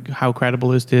analyzing, how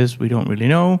credible is this? We don't really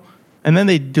know. And then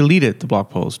they deleted the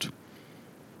blog post.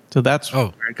 So that's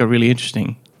where it got really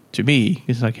interesting to me.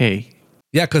 It's like, hey.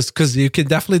 Yeah, because you can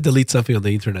definitely delete something on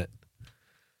the internet.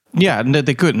 Yeah,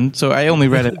 they couldn't. So I only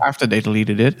read it after they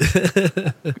deleted it.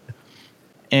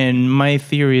 And my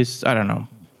theory is, I don't know.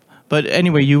 But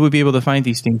anyway, you would be able to find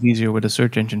these things easier with a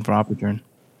search engine for op return.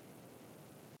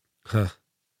 Huh.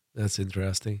 That's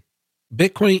interesting.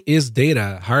 Bitcoin is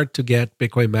data. Hard to get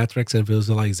Bitcoin metrics and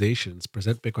visualizations.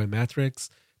 Present Bitcoin metrics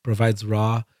provides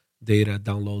raw data,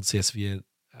 download CSV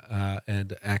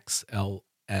and XLSX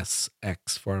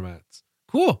formats.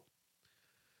 Cool.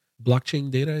 Blockchain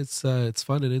data, it's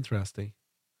fun and interesting.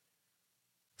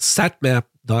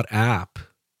 Satmap.app.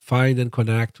 Find and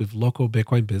connect with local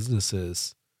Bitcoin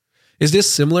businesses. Is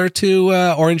this similar to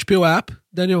Orange Pill app,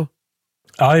 Daniel?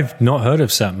 I've not heard of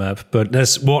SatMap, but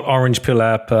that's what Orange Pill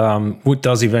app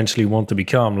does eventually want to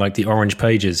become, like the orange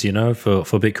pages,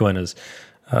 for Bitcoiners.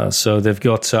 So they've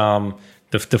got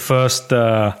the first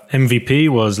MVP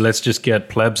was let's just get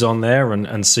plebs on there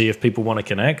and see if people want to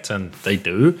connect, and they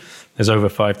do. There's over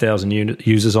 5,000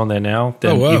 users on there now.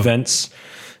 Then events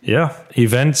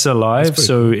are live.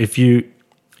 So cool. If you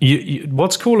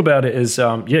what's cool about it is,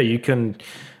 you can,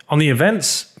 on the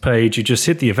events page, you just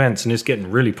hit the events and it's getting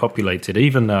really populated.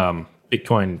 Even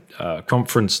Bitcoin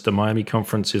conference, the Miami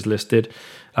conference is listed.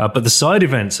 But the side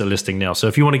events are listing now. So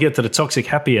if you want to get to the Toxic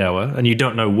Happy Hour and you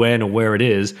don't know when or where it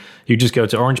is, you just go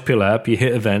to Orange Pill app, you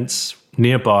hit events,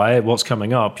 nearby, what's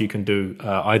coming up, you can do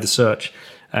either search.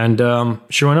 And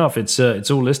sure enough, it's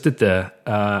all listed there.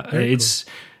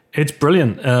 It's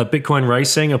brilliant. Bitcoin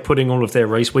Racing are putting all of their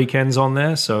race weekends on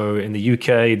there. So in the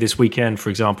UK this weekend, for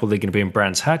example, they're going to be in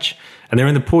Brands Hatch, and they're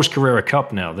in the Porsche Carrera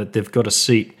Cup now. That they've got a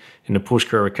seat in the Porsche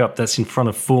Carrera Cup that's in front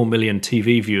of 4 million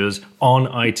TV viewers on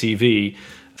ITV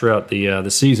throughout the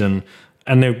season,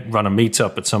 and they run a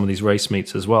meetup at some of these race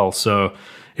meets as well. So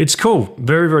it's cool,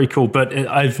 very, very cool. But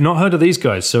I've not heard of these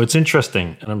guys, so it's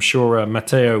interesting, and I'm sure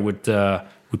Matteo would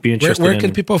be interested. Where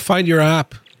can people find your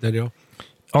app, Daniel?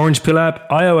 Orange Pill app,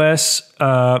 iOS,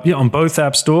 on both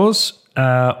app stores,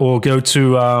 or go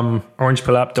to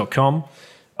orangepillapp.com.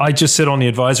 I just sit on the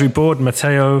advisory board.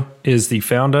 Matteo is the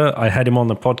founder. I had him on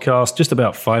the podcast just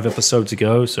about 5 episodes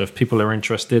ago. So if people are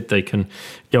interested, they can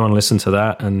go and listen to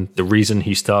that and the reason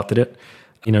he started it.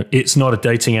 It's not a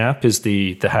dating app is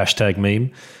the hashtag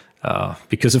meme.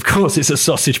 Because of course it's a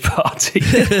sausage party.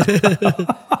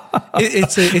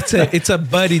 it's a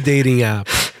buddy dating app.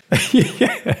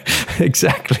 Yeah,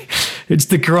 exactly. It's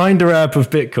the grinder app of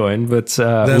Bitcoin, but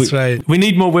that's right. We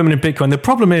need more women in Bitcoin. The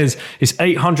problem is it's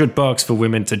 $800 for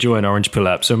women to join Orange Pill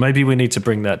app, so maybe we need to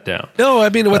bring that down. No, I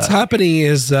mean what's happening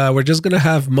is we're just going to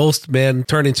have most men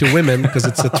turn into women because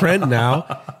it's a trend now,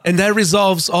 and that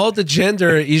resolves all the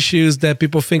gender issues that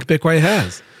people think Bitcoin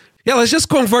has. Yeah, let's just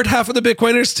convert half of the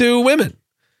Bitcoiners to women.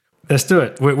 Let's do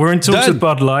it. We're in talks with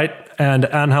Bud Light and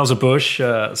Anheuser-Busch,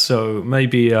 so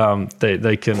maybe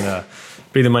they can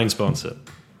be the main sponsor.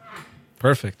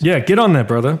 Perfect. Yeah, get on there,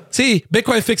 brother. See,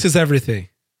 Bitcoin fixes everything.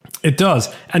 It does.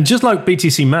 And just like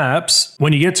BTC Maps,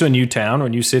 when you get to a new town or a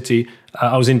new city,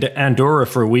 I was in Andorra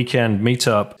for a weekend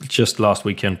meetup just last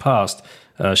weekend past.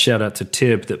 Shout out to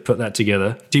Tib that put that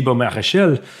together. Thibaut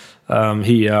Marechal,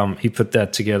 he put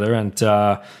that together, and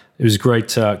it was a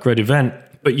great event.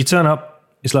 But you turn up,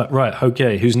 it's like, right,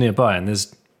 okay, who's nearby? And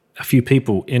there's a few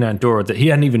people in Andorra that he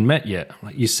hadn't even met yet. I'm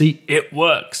like, you see, it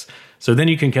works. So then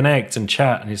you can connect and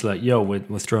chat, and he's like, yo,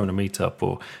 we're throwing a meetup,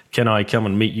 or can I come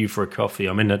and meet you for a coffee?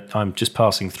 I'm just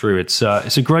passing through. It's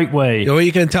a great way. Well,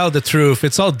 you can tell the truth.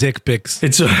 It's all dick pics.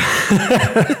 It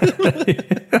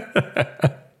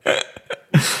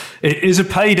is a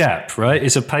paid app, right?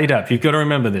 It's a paid app. You've got to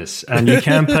remember this. And you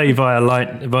can pay via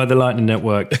the Lightning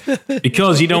Network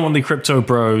because you don't want the crypto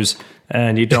bros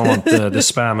and you don't want the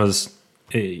spammers.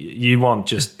 You want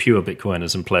just pure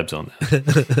Bitcoiners and plebs on there.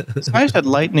 It's nice that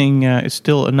Lightning is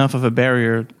still enough of a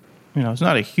barrier. It's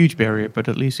not a huge barrier, but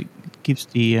at least it keeps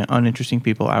the uninteresting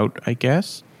people out, I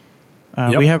guess.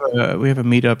 Yep. We have a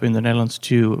meetup in the Netherlands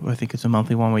too. I think it's a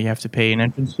monthly one where you have to pay an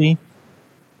entrance fee,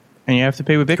 and you have to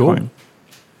pay with Bitcoin. Cool.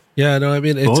 Yeah, no, I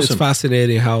mean it's Awesome. It's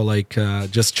fascinating how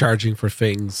just charging for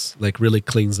things really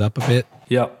cleans up a bit.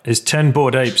 Yeah, it's 10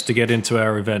 Bored Apes to get into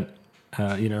our event.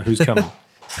 Who's coming?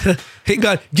 Hang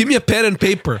on, give me a pen and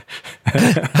paper.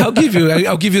 I'll give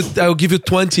you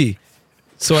 20,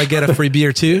 so I get a free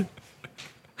beer too.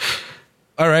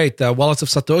 All right, Wallets of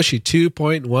Satoshi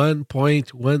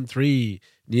 2.1.13,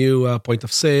 new point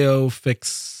of sale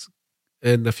fix,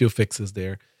 and a few fixes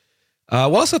there.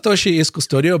 Wallet of Satoshi is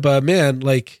custodial, but man,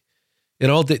 they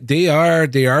are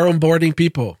onboarding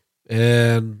people,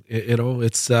 and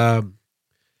it's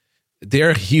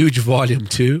they're huge volume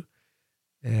too.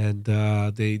 And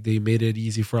they made it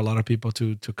easy for a lot of people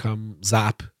to come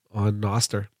zap on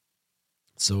Noster.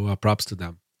 So props to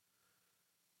them.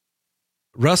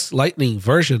 Rust Lightning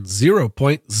version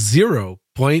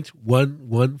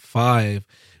 0.0.115.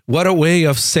 What a way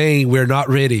of saying we're not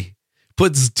ready.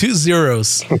 Puts 2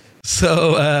 zeros.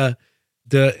 So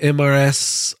the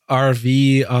MRS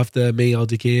RV of the main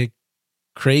LDK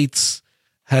crates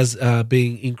has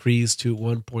been increased to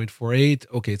 1.48.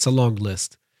 Okay, it's a long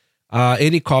list.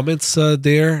 Any comments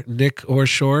there, Nick or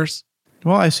Sjors?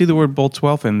 Well, I see the word Bolt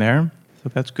 12 in there, so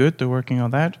that's good. They're working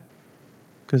on that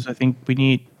because I think we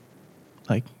need,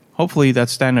 hopefully that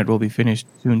standard will be finished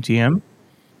soon. TM.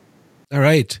 All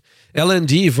right,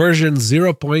 LND version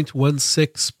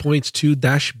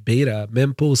 0.16.2-beta.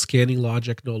 Mempool scanning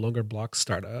logic no longer blocks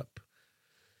startup.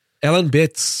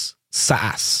 LNBits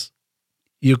SaaS.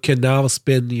 You can now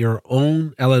spin your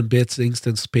own LNBits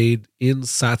instance paid in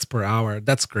sats per hour.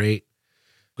 That's great.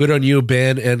 Good on you,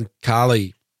 Ben and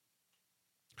Kali.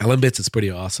 LNBits is a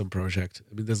pretty awesome project.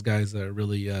 I mean, these guys are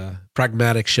really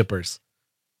pragmatic shippers.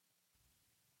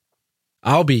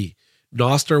 Albi,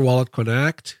 Noster Wallet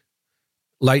Connect,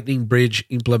 Lightning Bridge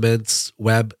implements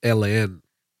WebLN.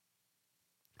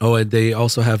 Oh, and they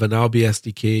also have an Albi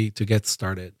SDK to get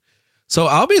started. So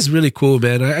Albi is really cool,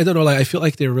 man. I don't know, I feel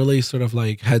like they're really sort of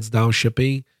heads down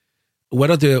shipping.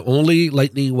 One of the only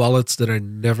Lightning wallets that are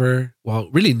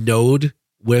really node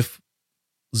with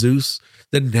Zeus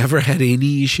that never had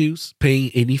any issues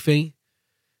paying anything.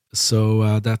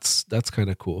 So that's kind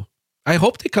of cool. I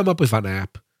hope they come up with an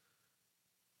app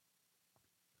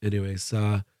Anyways,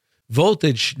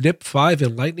 Voltage, NIP5,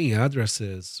 and Lightning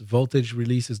addresses. Voltage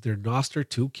releases their Noster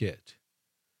toolkit.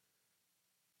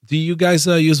 Do you guys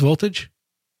use Voltage?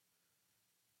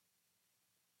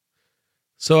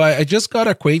 So I just got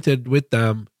acquainted with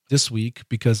them this week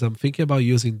because I'm thinking about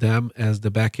using them as the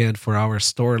backend for our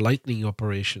store Lightning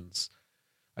operations.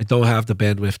 I don't have the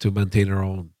bandwidth to maintain our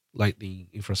own Lightning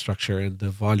infrastructure, and the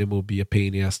volume will be a pain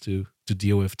in the ass to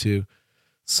deal with too.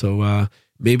 So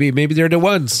maybe they're the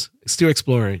ones. Still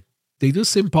exploring. They do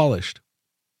seem polished,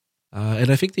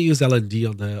 and I think they use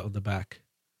LND on the back.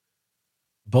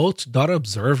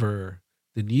 Bolt.observer,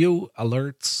 the new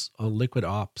alerts on Liquid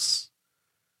Ops,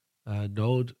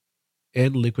 Node,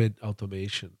 and Liquid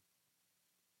Automation.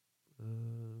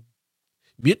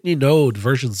 Mutiny Node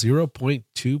version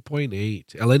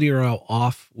 0.2.8. LNURL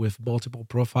off with multiple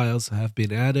profiles have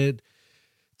been added.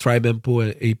 Try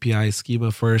mempool API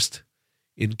schema first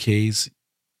in case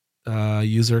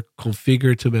user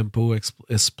configured to mempool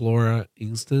Explorer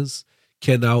instance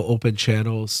can now open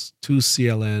channels to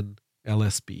CLN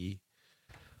LSB.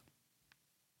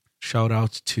 Shout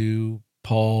out to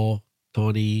Paul,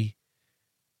 Tony,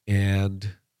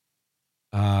 and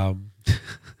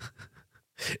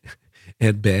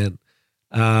and Ben.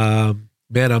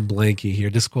 Ben, I'm blanking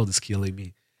here. This code is killing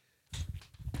me.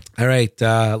 All right.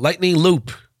 Lightning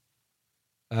Loop.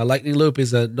 Lightning Loop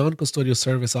is a non-custodial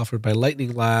service offered by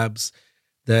Lightning Labs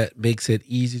that makes it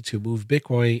easy to move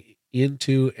Bitcoin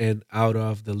into and out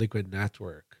of the Liquid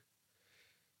network.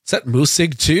 Set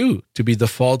Musig 2 to be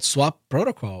default swap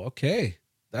protocol. Okay.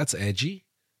 That's edgy.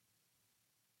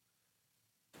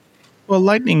 Well,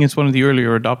 Lightning is one of the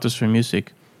earlier adopters for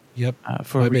music. Yep,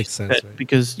 that makes sense. Right?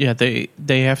 Because they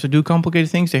have to do complicated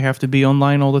things. They have to be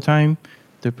online all the time.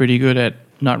 They're pretty good at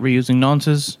not reusing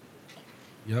nonces.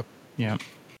 Yep. Yeah.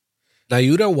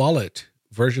 Nayuta Wallet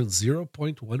version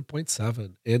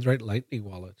 0.1.7 Android Lightning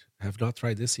Wallet. I have not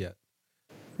tried this yet.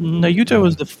 Nayuta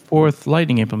was the fourth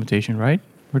Lightning implementation, right?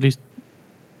 Or at least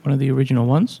one of the original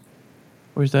ones?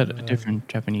 Or is that a different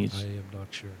Japanese? I am not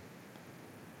sure.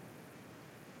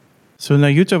 So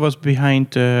Nayuta was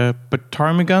behind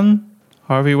Patarmigan,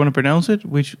 however you want to pronounce it,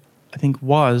 which I think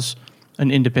was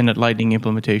an independent Lightning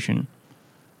implementation.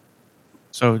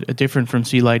 So different from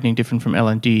C Lightning, different from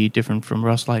LND, different from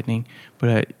Rust Lightning, but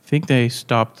I think they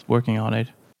stopped working on it.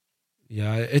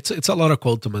 Yeah, it's a lot of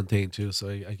code to maintain too, so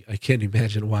I can't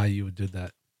imagine why you would do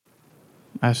that.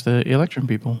 Ask the Electrum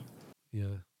people.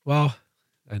 Yeah, well,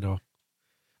 I know.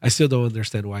 I still don't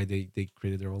understand why they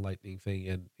created their own Lightning thing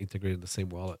and integrated the same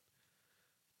wallet.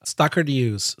 Stalker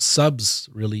News, subs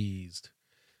released.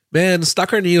 Man,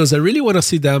 Stalker News, I really want to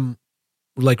see them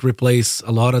like replace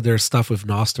a lot of their stuff with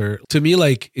Noster. To me,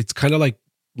 like it's kind of like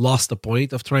lost the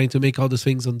point of trying to make all these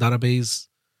things on database,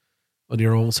 on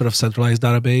your own sort of centralized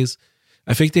database.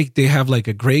 I think they have like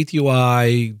a great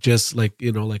UI, just like,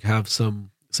 like have some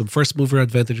first mover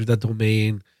advantage with that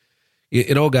domain.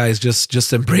 Guys,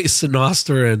 just embrace the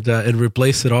Noster and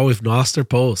replace it all with Noster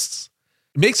posts.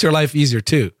 It makes your life easier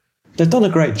too. They've done a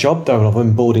great job, though, of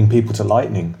onboarding people to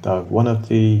Lightning, though. One of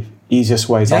the easiest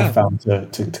ways I've found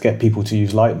to get people to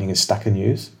use Lightning is Stacker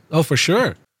News. Oh, for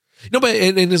sure. No, but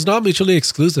and it's not mutually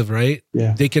exclusive, right?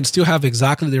 Yeah. They can still have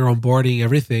exactly their onboarding,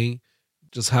 everything.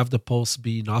 Just have the posts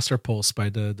be Noster posts by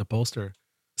the poster.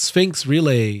 Sphinx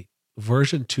Relay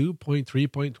version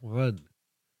 2.3.1.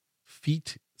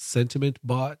 Feet Sentiment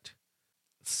Bot.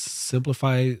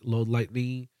 Simplify Load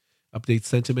Lightning. Update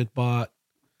Sentiment Bot.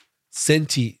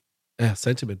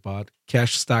 Sentiment Bot,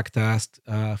 cache stack task,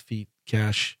 feed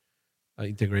cache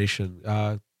integration.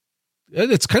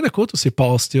 It's kind of cool to see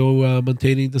Paul still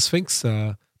maintaining the Sphinx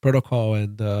protocol.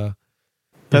 And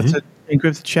that's an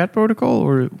encrypted chat protocol,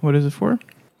 or what is it for?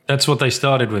 That's what they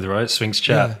started with, right? Sphinx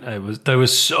chat. Yeah. They were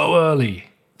so early,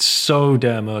 so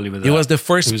damn early with that. It was the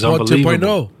first pod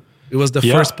 2.0. It was the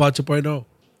first pod 2.0.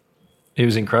 It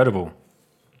was incredible.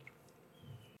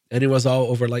 And it was all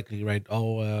over Lightning, right?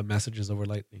 All messages over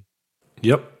Lightning.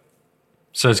 Yep.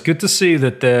 So it's good to see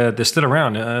that they're still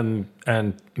around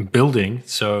and building.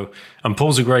 So, and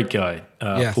Paul's a great guy,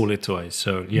 Paul Itoy.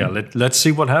 So let's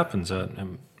see what happens.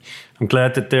 I'm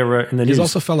glad that they're in the news. He's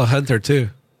also a fellow hunter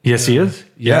too. Yes, he is.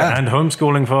 Yeah, and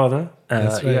homeschooling father.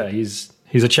 That's right. Yeah, he's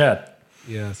a Chad.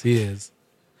 Yes, he is.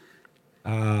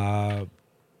 All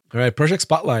right, Project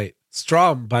Spotlight.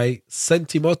 Strom by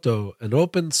Sentimoto, an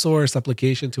open source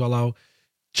application to allow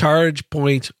charge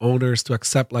point owners to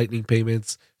accept Lightning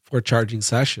payments for charging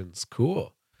sessions.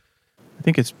 Cool. I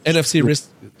think it's NFC risk.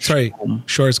 Sorry,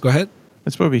 Sjors, go ahead.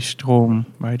 It's probably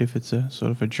Strom, right? If it's a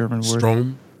sort of a German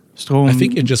word. Strom. I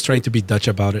think you're just trying to be Dutch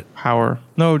about it. Power.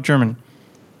 No, German.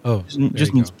 Oh,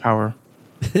 just means power.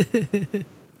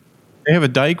 They have a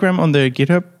diagram on their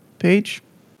GitHub page.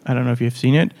 I don't know if you've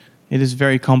seen it. It is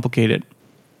very complicated.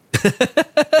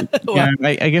 Yeah,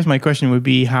 I guess my question would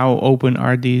be, how open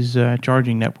are these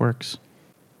charging networks?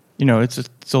 It's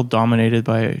still dominated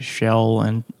by Shell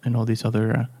and all these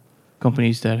other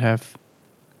companies that have...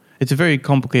 It's a very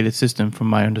complicated system from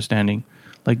my understanding.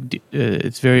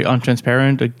 It's very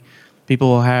untransparent. Like, people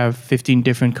will have 15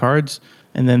 different cards,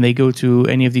 and then they go to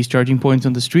any of these charging points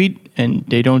on the street, and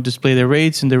they don't display their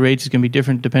rates, and the rates is going to be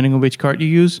different depending on which card you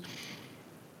use.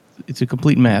 It's a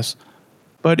complete mess.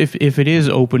 But if it is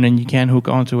open and you can hook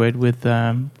onto it with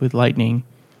Lightning,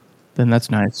 then that's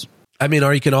nice. I mean,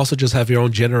 or you can also just have your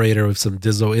own generator with some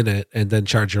Dizzo in it and then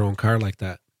charge your own car like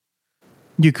that.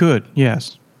 You could,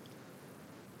 yes.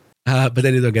 But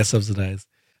then you don't get subsidized.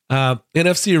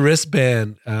 NFC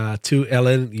wristband to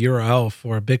Ellen URL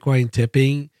for Bitcoin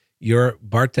tipping your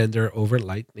bartender over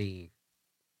Lightning.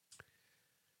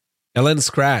 Ellen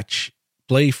Scratch.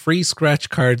 Play free scratch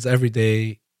cards every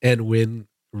day and win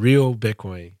real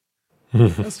Bitcoin.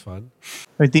 That's fun.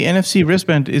 Like, the NFC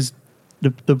wristband, is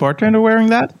the bartender wearing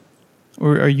that?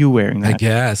 Or are you wearing that? I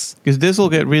guess. Because this will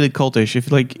get really cultish. If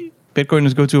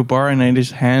Bitcoiners go to a bar and they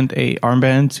just hand a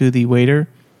armband to the waiter.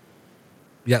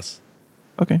 Yes.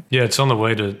 Okay. Yeah, it's on the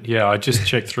way to... Yeah, I just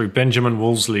checked through Benjamin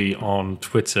Woolsey on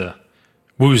Twitter.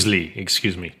 Woosley,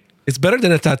 excuse me. It's better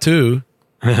than a tattoo.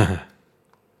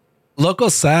 Local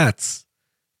sats.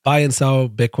 Buy and sell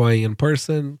Bitcoin in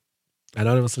person.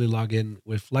 Anonymously log in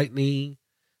with Lightning.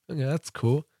 Okay, that's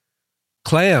cool.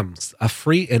 Clams, a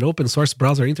free and open source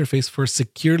browser interface for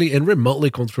securely and remotely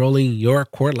controlling your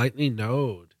core Lightning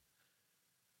node.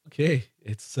 Okay,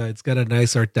 it's got a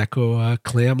nice Art Deco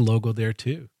Clam logo there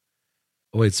too.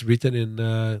 Oh, it's written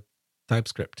in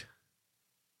TypeScript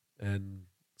and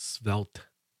Svelte.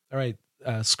 All right,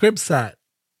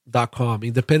 Scribsat.com,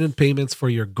 independent payments for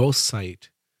your ghost site.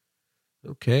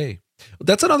 Okay.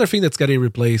 That's another thing that's getting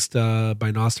replaced by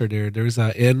Nostr there. There's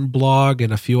a Nblog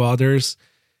and a few others.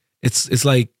 It's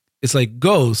like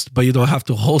Ghost, but you don't have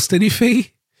to host anything.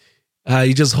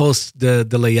 You just host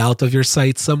the layout of your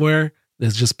site somewhere.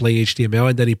 It's just plain HTML,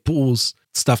 and then it pulls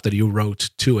stuff that you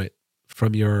wrote to it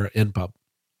from your npub.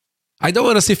 I don't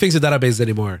want to see things in database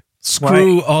anymore.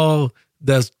 Screw all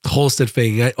the hosted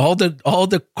thing. All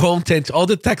the content, all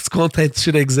the text content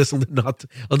should exist on the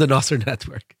Nostr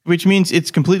network. Which means it's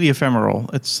completely ephemeral.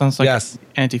 It sounds like an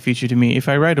anti-feature to me. If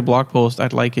I write a blog post,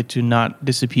 I'd like it to not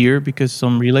disappear because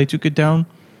some relay took it down.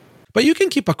 But you can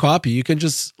keep a copy. You can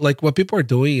just, like, what people are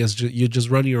doing is you just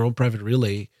run your own private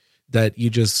relay that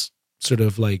you just sort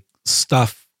of like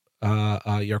stuff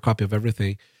your copy of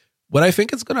everything. What I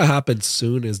think is going to happen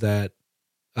soon is that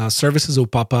services will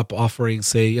pop up offering,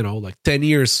 say, like 10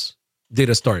 years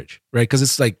data storage, right? Because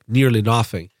it's like nearly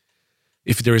nothing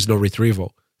if there is no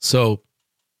retrieval. So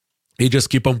you just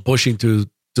keep on pushing to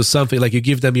something, like you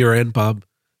give them your npub,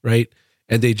 right?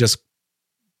 And they just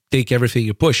take everything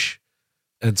you push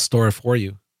and store it for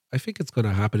you. I think it's going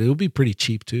to happen. It will be pretty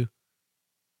cheap too.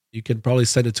 You can probably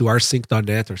send it to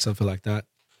rsync.net or something like that.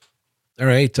 All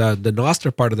right, the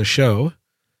Nostr part of the show.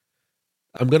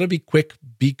 I'm going to be quick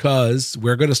because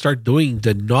we're going to start doing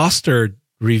the Nostr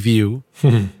review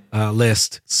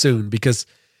list soon, because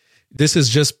this is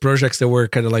just projects that were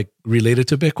kind of like related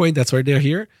to Bitcoin. That's why they're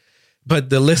here. But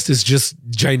the list is just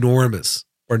ginormous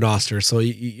for Nostr. So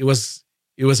it was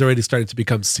already starting to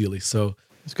become silly. So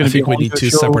I think we need 2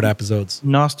 separate episodes.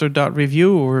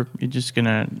 Nostr.review, or you're just going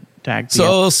to tag?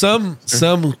 So some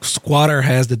squatter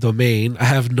has the domain. I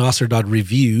have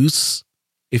Nostr.reviews.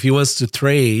 If he wants to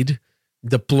trade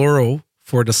the plural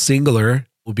for the singular,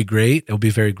 will be great. I'll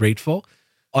be very grateful.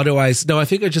 Otherwise, no, I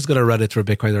think I'm just going to run it through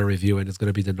Bitcoin review, and it's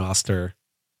going to be the Nostr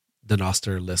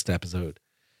list episode.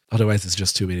 Otherwise, it's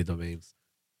just too many domains.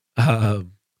 All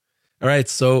right,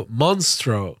 so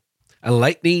Monstro, a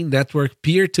Lightning Network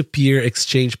peer-to-peer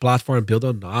exchange platform built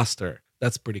on Nostr.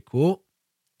 That's pretty cool.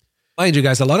 Mind you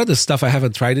guys, a lot of this stuff I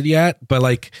haven't tried it yet, but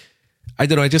like, I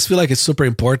don't know, I just feel like it's super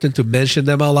important to mention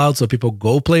them out loud so people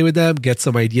go play with them, get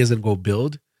some ideas, and go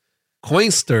build.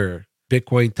 Coinster,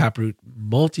 Bitcoin Taproot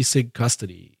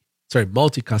multi-custody,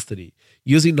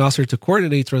 using Nostr to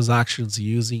coordinate transactions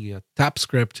using a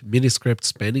TapScript, Miniscript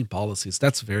spending policies.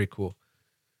 That's very cool.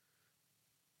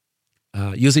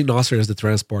 Using Nostr as the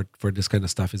transport for this kind of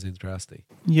stuff is interesting.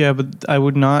 Yeah, but I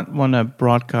would not want to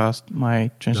broadcast my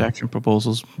transaction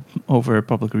proposals over a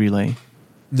public relay.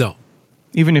 No.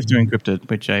 Even if they're encrypted,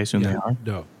 which I assume they are.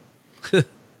 No.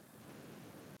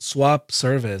 Swap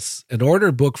service, an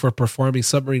order book for performing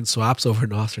submarine swaps over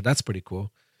Nostr. That's pretty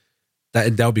cool.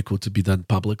 That would be cool to be done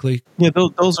publicly. Yeah,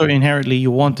 those are inherently,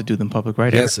 you want to do them public,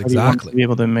 right? Yes, Everybody wants exactly. to be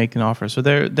able to make an offer. So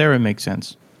there it makes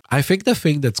sense. I think the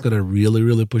thing that's going to really,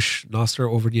 really push Nostr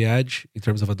over the edge in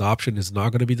terms of adoption is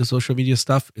not going to be the social media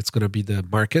stuff. It's going to be the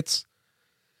markets.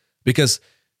 Because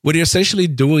what you're essentially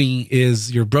doing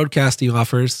is you're broadcasting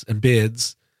offers and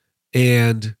bids,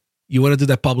 and you want to do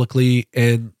that publicly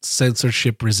and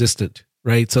censorship resistant,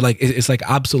 right? So like it's like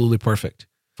absolutely perfect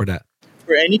for that.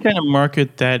 For any kind of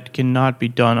market that cannot be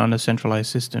done on a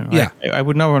centralized system, right? Yeah. I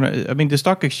would not want to. I mean, the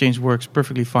stock exchange works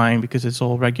perfectly fine because it's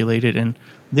all regulated, and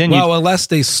then unless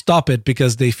they stop it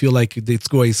because they feel like it's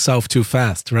going south too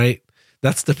fast, right?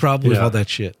 That's the problem with all that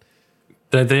shit.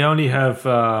 They only have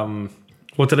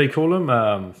what do they call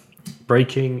them?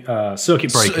 Breaking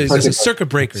circuit breakers. It's a circuit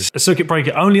breakers. A circuit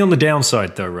breaker only on the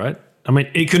downside, though, right? I mean,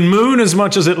 it can moon as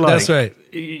much as it likes. That's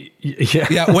right.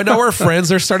 Yeah. When our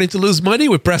friends are starting to lose money,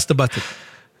 we press the button.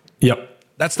 Yep.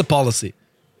 That's the policy.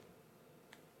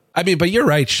 I mean, but you're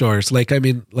right, Sjors. Like, I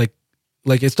mean, like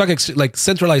it's talking like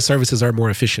centralized services are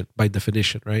more efficient by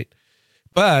definition, right?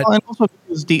 But and also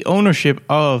because the ownership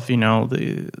of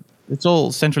it's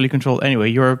all centrally controlled anyway.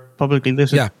 You're a publicly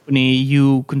listed company.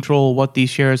 You control what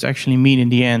these shares actually mean in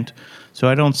the end. So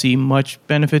I don't see much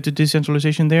benefit to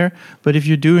decentralization there. But if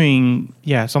you're doing,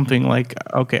 something like,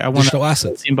 okay, I want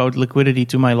to think about liquidity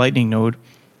to my Lightning node,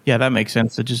 that makes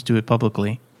sense to just do it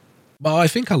publicly. Well, I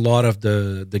think a lot of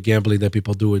the gambling that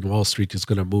people do in Wall Street is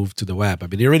going to move to the web. I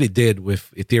mean, they already did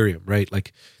with Ethereum, right?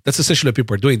 Like that's essentially what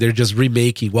people are doing. They're just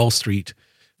remaking Wall Street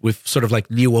with sort of like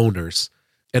new owners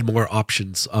and more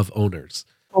options of owners.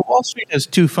 Well, Wall Street has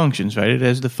two functions, right? It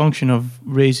has the function of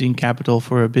raising capital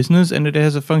for a business, and it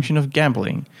has a function of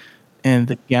gambling. And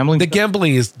the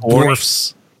gambling is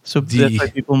dwarfs. So that's why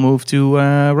people move to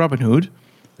Robinhood.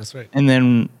 That's right. And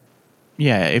then,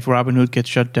 if Robinhood gets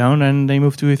shut down, then they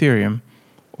move to Ethereum.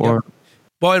 Or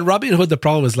well, in Robinhood, the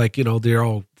problem is like they're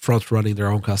all front running their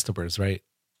own customers, right?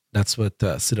 That's what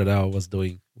Citadel was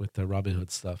doing with the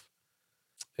Robinhood stuff.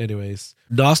 Anyways,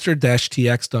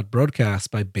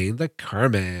 Nostr-TX.broadcast by Bane the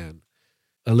Carman.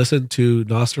 Listen to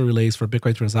Nostr relays for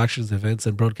Bitcoin transactions, events,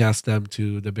 and broadcast them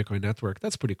to the Bitcoin network.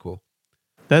 That's pretty cool.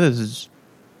 That is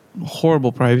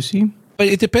horrible privacy. But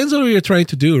it depends on what you're trying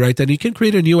to do, right? And you can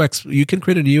create a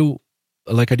new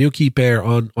like a new key pair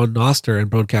on Nostr and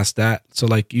broadcast that. So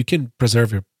like you can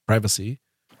preserve your privacy.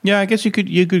 Yeah, I guess you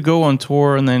could go on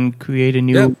Tor and then create a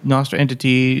new Nostr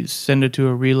entity, send it to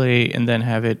a relay, and then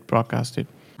have it broadcasted.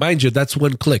 Mind you, that's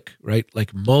one click, right?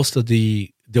 Like most of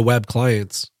the web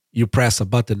clients, you press a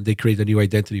button, they create a new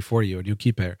identity for you, a new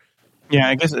key pair. Yeah,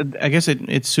 I guess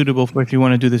it's suitable for if you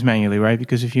want to do this manually, right?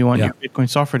 Because if you want your Bitcoin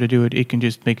software to do it, it can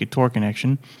just make a Tor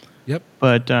connection. Yep.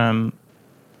 But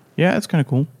it's kind of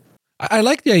cool. I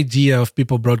like the idea of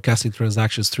people broadcasting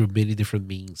transactions through many different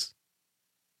means.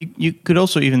 You could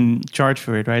also even charge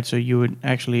for it, right? So you would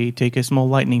actually take a small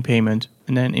Lightning payment,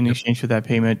 and then in exchange for that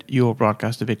payment, you will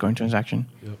broadcast a Bitcoin transaction.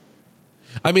 Yep.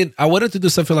 I mean, I wanted to do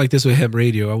something like this with Ham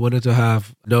Radio. I wanted to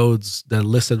have nodes that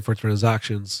listen for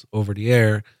transactions over the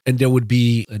air, and there would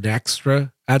be an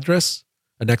extra address,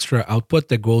 an extra output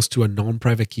that goes to a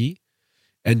non-private key,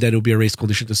 and then it will be a race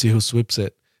condition to see who sweeps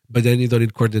it. But then you don't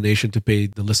need coordination to pay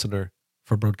the listener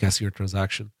for broadcasting your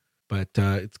transaction. But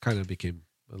it kind of became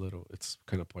it's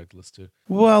kind of pointless too.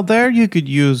 Well, there you could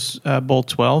use Bolt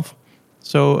 12.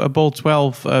 So a Bolt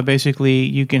 12, basically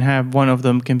you can have one of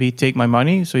them can be take my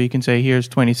money. So you can say, here's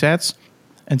 20 sats.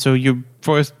 And so you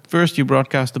first you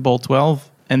broadcast the Bolt 12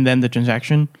 and then the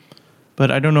transaction.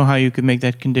 But I don't know how you could make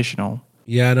that conditional.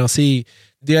 Yeah, now see,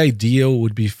 the ideal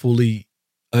would be fully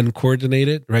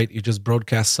uncoordinated, right? You just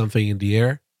broadcast something in the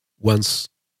air once,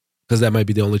 because that might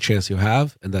be the only chance you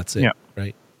have, and that's it,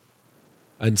 right?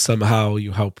 And somehow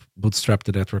you help bootstrap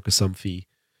the network with some fee.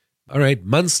 All right,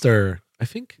 Munster. I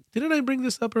think, didn't I bring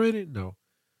this up already? No.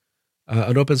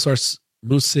 An open source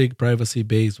Musig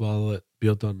privacy-based wallet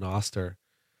built on Nostr.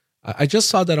 I just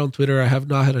saw that on Twitter. I have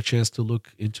not had a chance to look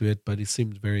into it, but it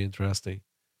seemed very interesting.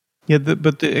 Yeah,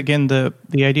 again, the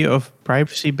idea of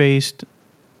privacy-based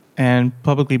and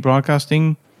publicly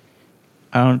broadcasting,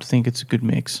 I don't think it's a good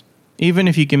mix. Even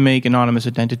if you can make anonymous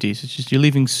identities, it's just you're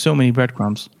leaving so many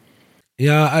breadcrumbs.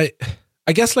 Yeah,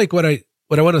 I guess like what I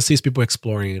want to see is people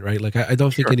exploring it, right? Like I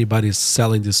don't think anybody's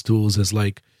selling these tools as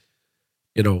like,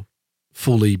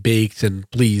 fully baked and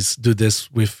please do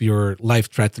this with your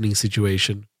life-threatening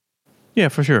situation. Yeah,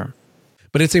 for sure.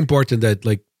 But it's important that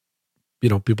like,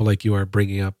 people like you are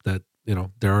bringing up that,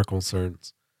 there are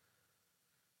concerns.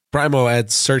 Primo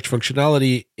adds search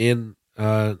functionality in,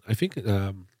 I think,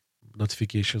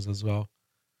 notifications as well.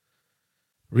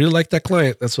 Really like that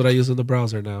client. That's what I use in the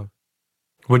browser now.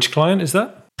 Which client is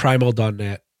that?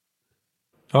 Primal.net.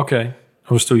 Okay.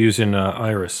 I'm still using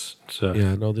Iris. So.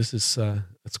 Yeah, no, this is,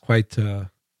 it's quite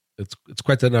It's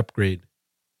quite an upgrade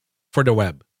for the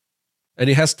web. And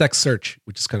it has text search,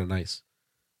 which is kind of nice.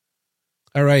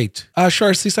 All right.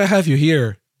 Sjors, since I have you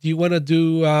here, do you want to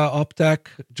do OpTech?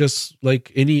 Just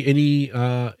like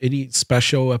any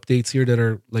special updates here that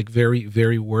are like very,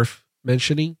 very worth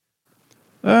mentioning?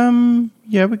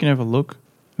 Yeah, we can have a look.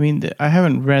 I mean, I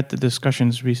haven't read the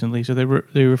discussions recently, so they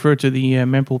refer to the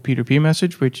mempool P2P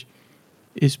message, which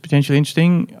is potentially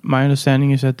interesting. My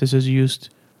understanding is that this is used.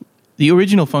 The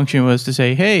original function was to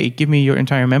say, "Hey, give me your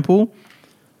entire mempool,"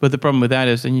 but the problem with that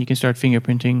is then you can start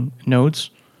fingerprinting nodes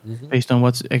based on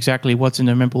what's in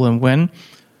the mempool and when.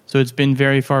 So it's been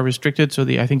very far restricted. So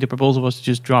I think the proposal was to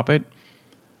just drop it,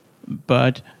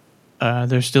 but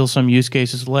there's still some use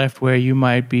cases left where you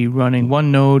might be running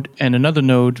one node and another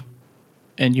node,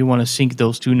 and you want to sync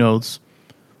those two nodes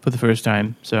for the first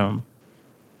time. So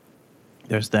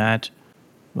there's that.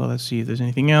 Well, let's see if there's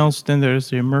anything else. Then there's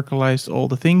the Merkleized all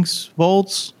the things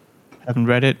vaults. Haven't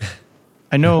read it.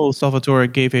 I know Salvatore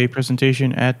gave a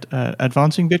presentation at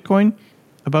Advancing Bitcoin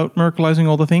about Merkleizing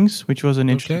all the things, which was an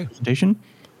interesting presentation.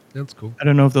 That's cool. I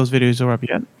don't know if those videos are up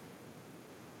yet.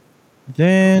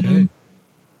 Then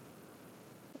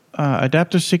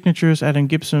adapter signatures, Adam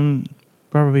Gibson,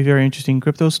 probably very interesting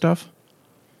crypto stuff.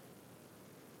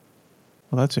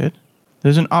 Well, that's it.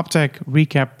 There's an OpTech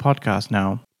recap podcast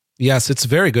now. Yes, it's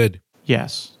very good.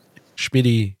 Yes.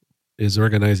 Schmitty is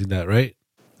organizing that, right?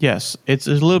 Yes. It's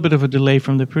a little bit of a delay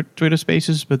from the Twitter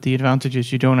Spaces, but the advantage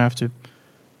is you don't have to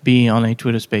be on a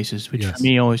Twitter Spaces, which for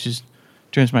me always just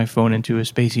turns my phone into a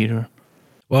space heater.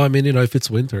 Well, I mean, if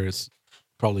it's winter, it's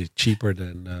probably cheaper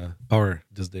than power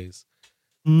these days.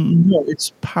 No,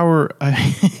 it's power.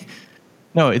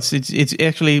 No, it's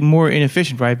actually more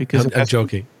inefficient, right? Because I'm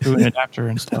joking. Through an adapter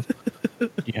and stuff.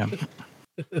 Yeah.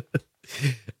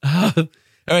 All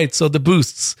right, so the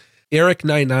boosts.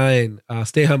 Eric99,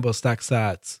 Stay Humble, Stack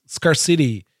Sats,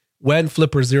 Scarcity, When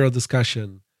Flipper Zero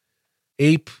Discussion,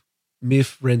 Ape,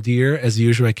 Myth Rendier, as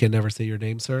usual, I can never say your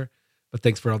name, sir, but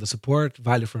thanks for all the support.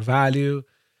 Value for Value,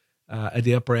 at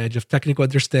the upper edge of technical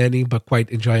understanding, but quite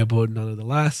enjoyable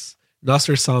nonetheless.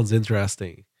 Nasser sounds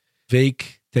interesting.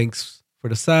 Vake, thanks for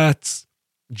the sats.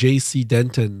 JC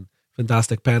Denton,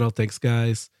 fantastic panel, thanks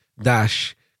guys.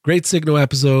 Dash, great signal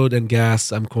episode, and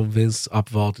Gas, I'm convinced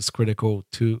Upvault is critical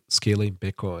to scaling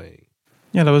Bitcoin.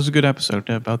 Yeah, that was a good episode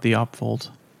about the Upvault.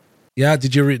 Yeah,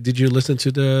 did you listen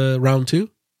to the round 2?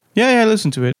 Yeah, I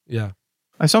listened to it. Yeah.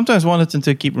 I sometimes wanted them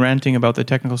to keep ranting about the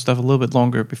technical stuff a little bit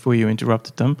longer before you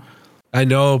interrupted them. I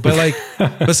know, but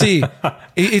but see,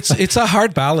 it's a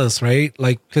hard balance, right?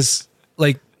 Like, because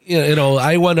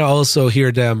I want to also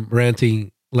hear them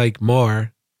ranting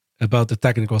more about the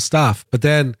technical stuff, but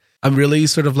then I'm really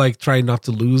sort of trying not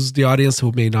to lose the audience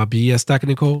who may not be as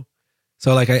technical.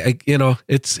 So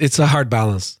it's a hard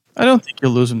balance. I don't think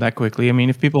you'll lose them that quickly. I mean,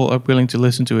 if people are willing to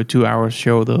listen to a 2-hour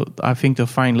show, I think they'll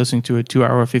find listening to a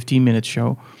 2-hour, 15-minute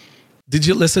show. Did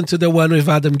you listen to the one with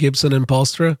Adam Gibson and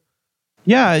Polstra?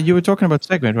 Yeah, you were talking about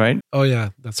segment, right? Oh, yeah,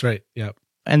 that's right. Yeah.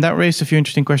 And that raised a few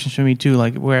interesting questions for me, too,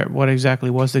 like what exactly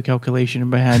was the calculation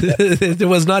behind that? It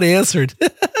was not answered.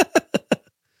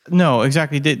 No,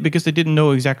 exactly, because they didn't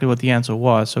know exactly what the answer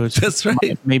was. So it's that's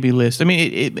right. Maybe list. I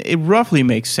mean, it roughly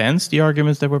makes sense, the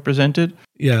arguments that were presented.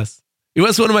 Yes. It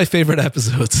was one of my favorite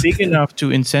episodes. Big enough to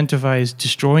incentivize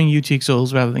destroying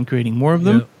UTXOs rather than creating more of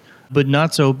them, but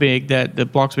not so big that the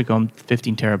blocks become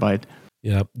 15 terabyte.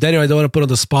 Yeah. Daniel, I don't want to put on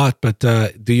the spot, but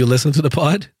do you listen to the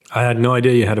pod? I had no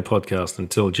idea you had a podcast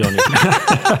until Johnny.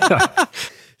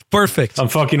 Perfect. I'm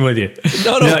fucking with you.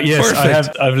 No, yes,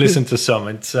 perfect. I've listened to some.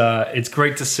 It's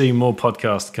great to see more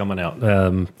podcasts coming out.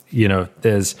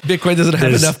 There's Bitcoin doesn't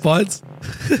have enough pods.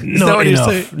 Not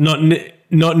enough.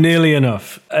 Not nearly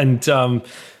enough. And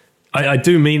I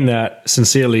do mean that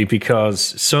sincerely because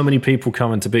so many people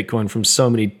come into Bitcoin from so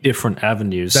many different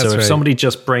avenues. That's so if right. somebody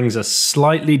just brings a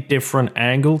slightly different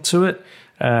angle to it,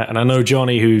 and I know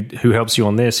Johnny, who helps you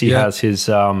on this, he has his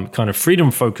kind of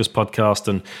freedom-focused podcast,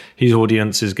 and his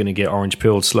audience is going to get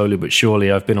orange-pilled slowly but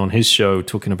surely. I've been on his show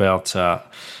talking about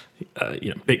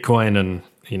Bitcoin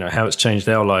and how it's changed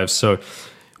our lives. So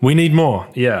we need more.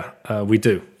 Yeah, we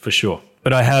do, for sure.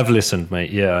 But I have listened,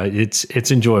 mate. Yeah,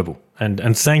 it's enjoyable.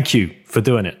 And thank you for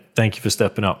doing it. Thank you for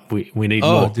stepping up. We need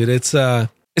more. Oh, dude,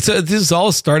 this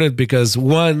all started because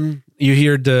one, you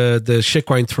hear the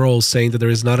shitcoin trolls saying that there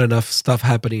is not enough stuff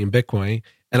happening in Bitcoin,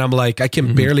 and I'm like, I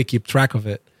can barely keep track of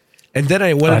it. And then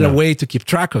I wanted a way to keep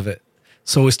track of it,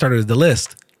 so we started the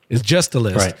list. It's just a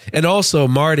list, right. And also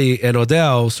Marty and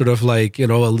Odell sort of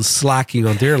slacking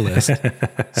on their list.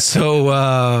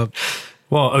 So,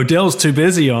 Well, Odell's too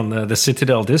busy on the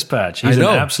Citadel Dispatch. He's an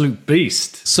absolute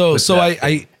beast. So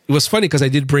it was funny because I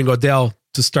did bring Odell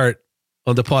to start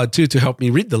on the pod too to help me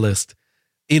read the list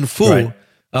in full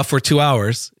for 2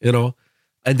 hours,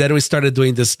 and then we started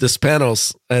doing this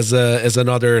panels as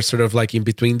another sort of like in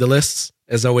between the lists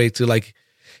as a way to like,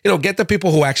 get the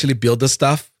people who actually build the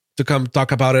stuff to come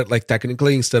talk about it like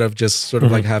technically instead of just sort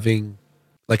of like having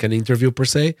like an interview per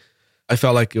se. I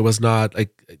felt like it was not like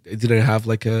it didn't have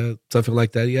like something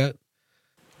like that yet.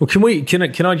 Well, can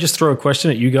I just throw a question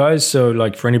at you guys? So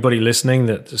like for anybody listening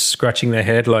that's scratching their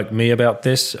head like me about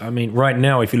this, I mean, right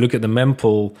now, if you look at the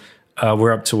mempool,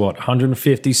 we're up to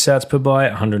 150 sats per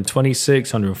byte,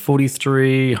 126,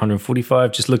 143,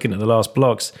 145, just looking at the last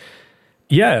blocks.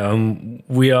 Yeah,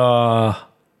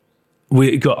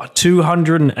 we got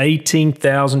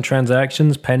 218,000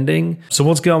 transactions pending. So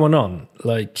what's going on?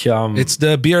 Like, it's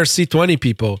the BRC-20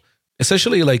 people.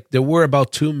 Essentially, like there were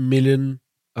about 2 million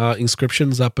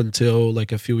inscriptions up until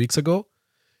like a few weeks ago.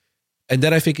 And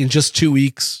then I think in just 2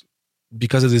 weeks,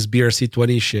 because of this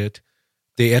BRC-20 shit,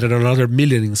 they added another 1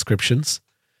 million inscriptions.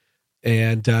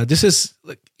 And this is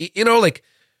like, like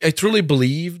I truly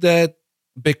believe that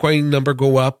Bitcoin number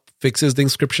go up fixes the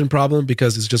inscription problem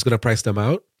because it's just going to price them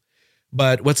out.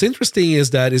 But what's interesting is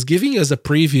that it's giving us a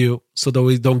preview so that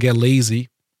we don't get lazy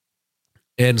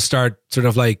and start sort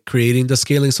of like creating the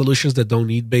scaling solutions that don't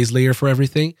need base layer for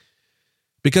everything.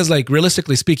 Because like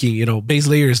realistically speaking, base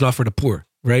layer is not for the poor,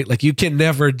 right? Like you can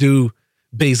never do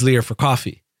base layer for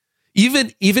coffee.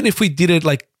 Even if we did it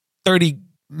like 30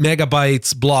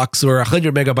 megabytes blocks or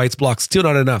 100 megabytes blocks, still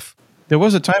not enough. There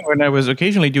was a time when I was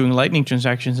occasionally doing Lightning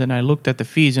transactions and I looked at the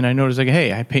fees and I noticed like,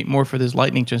 hey, I paid more for this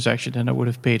Lightning transaction than I would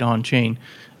have paid on chain.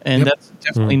 And that's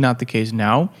definitely not the case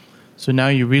now. So now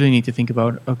you really need to think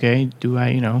about, okay, do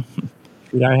I,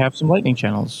 should I have some Lightning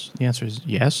channels? The answer is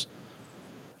yes.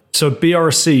 So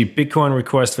BRC, Bitcoin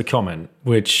request for comment,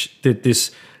 which did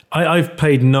this. I've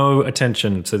paid no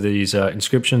attention to these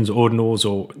inscriptions, ordinals,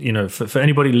 or, for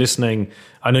anybody listening,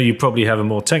 I know you probably have a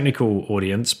more technical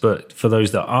audience, but for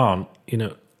those that aren't,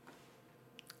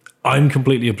 I'm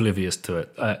completely oblivious to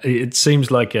it. It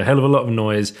seems like a hell of a lot of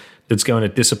noise that's going to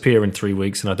disappear in 3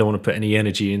 weeks, and I don't want to put any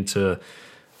energy into,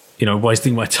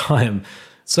 wasting my time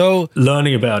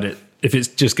learning about it if it's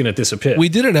just going to disappear. We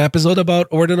did an episode about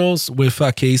ordinals with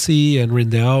Casey and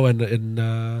Rindell and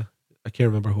I can't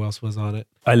remember who else was on it.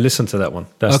 I listened to that one.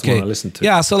 That's the one I listened to.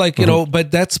 Yeah, so like,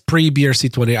 but that's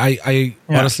pre-BRC-20. I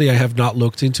honestly, I have not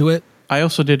looked into it. I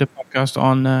also did a podcast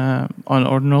on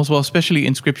ordinals, well, especially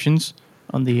inscriptions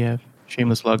on the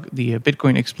shameless plug, the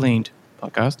Bitcoin Explained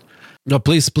podcast. No,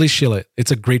 please shill it. It's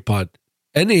a great pod.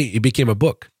 And it became a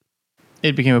book.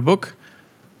 It became a book,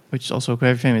 which is also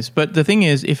very famous. But the thing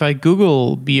is, if I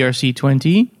Google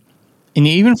BRC-20, and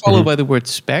even followed by the word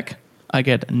spec, I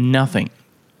get nothing.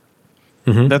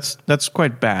 That's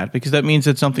quite bad because that means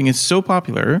that something is so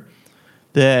popular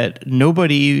that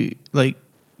nobody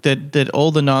that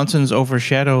all the nonsense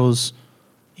overshadows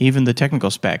even the technical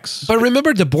specs. But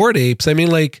remember the Bored Apes. I mean,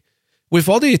 like with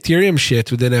all the Ethereum shit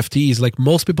with NFTs, like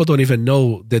most people don't even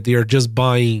know that they are just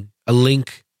buying a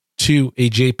link to a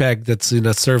JPEG that's in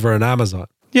a server on Amazon.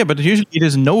 Yeah, but usually it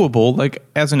is knowable. Like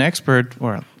as an expert,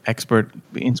 or expert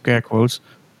in scare quotes,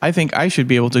 I think I should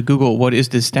be able to Google what is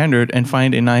this standard and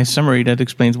find a nice summary that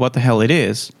explains what the hell it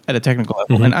is at a technical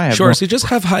level. And I have so you just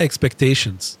have high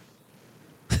expectations.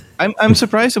 I'm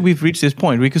surprised that we've reached this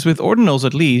point because with ordinals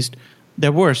at least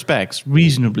there were specs,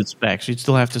 reasonable specs. You'd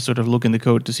still have to sort of look in the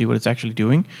code to see what it's actually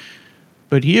doing.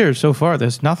 But here so far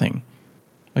there's nothing.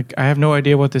 Like I have no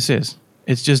idea what this is.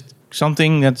 It's just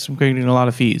something that's creating a lot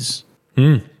of fees.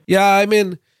 Yeah, I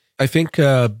mean, I think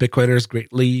Bitcoiners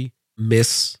greatly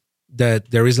miss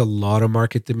that there is a lot of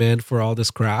market demand for all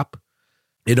this crap.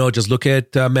 Just look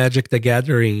at Magic the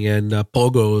Gathering and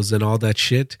Pogos and all that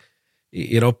shit.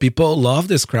 People love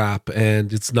this crap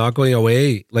and it's not going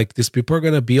away. Like these people are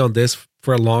going to be on this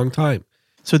for a long time.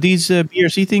 So these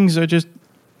BRC things are just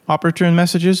opportune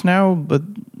messages now, but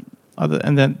other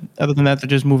than that, they're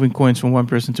just moving coins from one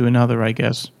person to another, I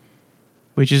guess,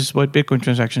 which is what Bitcoin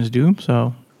transactions do.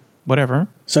 So whatever.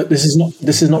 So this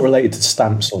is not related to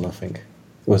stamps or nothing.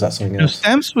 Or was that something else? No,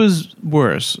 Stamps was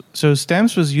worse. So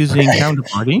Stamps was using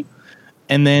Counterparty,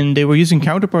 and then they were using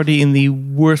Counterparty in the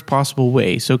worst possible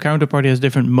way. So Counterparty has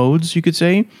different modes, you could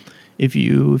say. If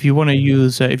you want to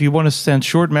use if you want to send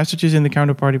short messages in the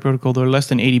Counterparty protocol that are less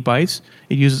than 80 bytes,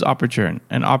 it uses opportune,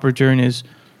 and opportune is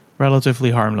relatively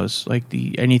harmless. Like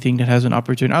anything that has an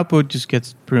opportune output just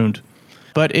gets pruned.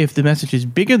 But if the message is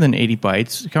bigger than 80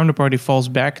 bytes, Counterparty falls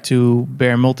back to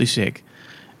bare multisig.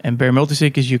 And bare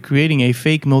multisig is you're creating a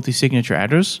fake multi-signature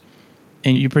address,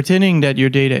 and you're pretending that your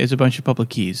data is a bunch of public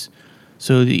keys.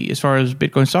 So as far as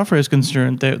Bitcoin software is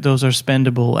concerned, those are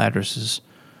spendable addresses.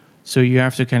 So you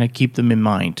have to kind of keep them in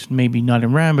mind. Maybe not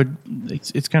in RAM, but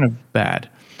it's kind of bad.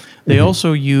 They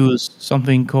also use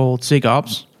something called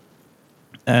SIGOPS,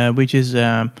 which is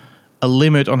a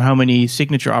limit on how many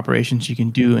signature operations you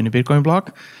can do in a Bitcoin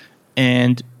block.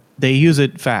 And they use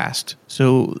it fast.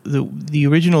 So the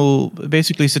original,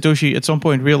 basically Satoshi at some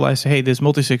point realized, hey, this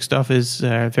multisig stuff is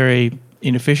very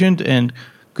inefficient and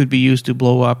could be used to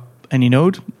blow up any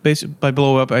node. By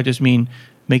blow up, I just mean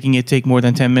making it take more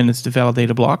than 10 minutes to validate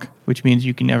a block, which means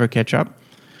you can never catch up.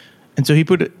 And so he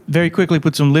very quickly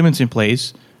put some limits in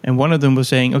place. And one of them was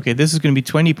saying, okay, this is going to be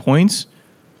 20 points.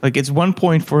 Like it's 1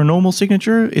 point for a normal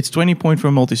signature. It's 20 points for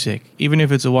a multisig. Even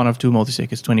if it's a one of two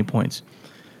multisig, it's 20 points.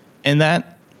 And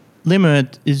that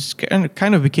limit is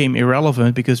kind of became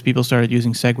irrelevant because people started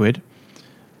using SegWit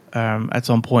at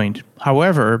some point.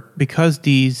 However, because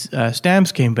these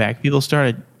stamps came back, people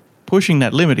started pushing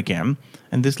that limit again,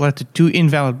 and this led to 2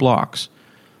 invalid blocks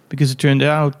because it turned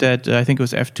out that I think it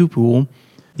was F2 pool,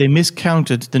 they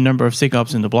miscounted the number of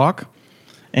SIGOPS in the block,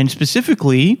 and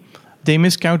specifically, they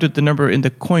miscounted the number in the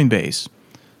Coinbase.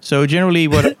 So generally,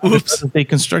 what they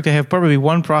have probably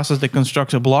one process that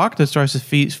constructs a block that tries to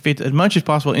fit as much as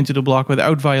possible into the block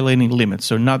without violating limits.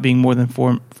 So not being more than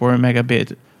 4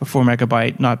 megabit or 4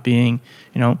 megabyte, not being,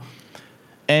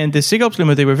 And the SIGOPS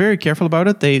limit, they were very careful about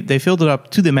it. They filled it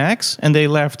up to the max, and they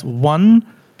left 1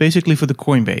 basically for the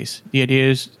Coinbase. The idea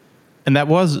is, and that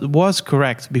was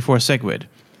correct before SegWit.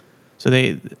 So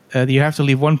you have to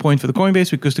leave 1 point for the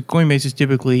Coinbase because the Coinbase is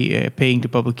typically paying the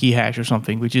public key hash or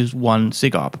something, which is 1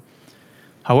 SIGOP.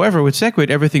 However, with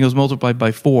SegWit, everything is multiplied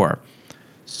by 4.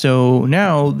 So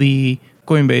now the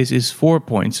Coinbase is 4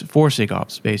 points, 4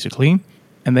 SIGOPs basically,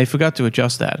 and they forgot to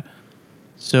adjust that.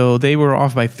 So they were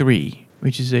off by 3,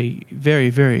 which is a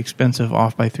very, very expensive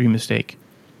off by 3 mistake.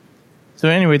 So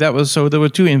anyway, there were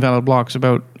 2 invalid blocks,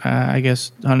 about I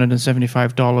guess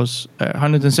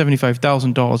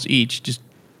 $175,000 each, just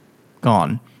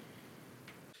gone.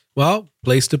 Well,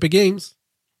 play stupid games,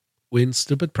 win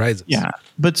stupid prizes. Yeah,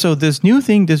 but so this new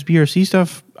thing, this BRC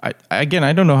stuff, I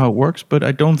don't know how it works, but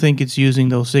I don't think it's using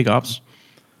those SIGOPs.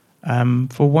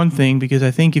 For one thing, because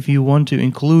I think if you want to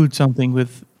include something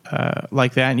with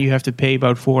like that, you have to pay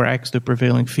about 4x the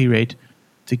prevailing fee rate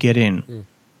to get in.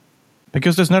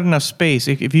 Because there's not enough space.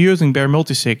 If you're using bare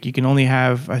multisig, you can only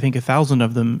have, I think, 1,000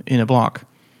 of them in a block.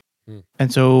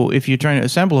 And so if you're trying to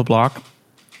assemble a block,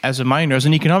 as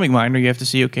an economic miner, you have to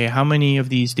see, okay, how many of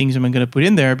these things am I going to put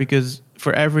in there? Because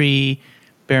for every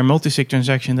bare multisig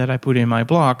transaction that I put in my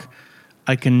block,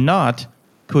 I cannot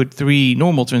put 3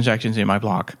 normal transactions in my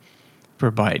block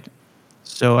per byte.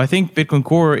 So I think Bitcoin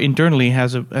Core internally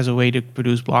has a way to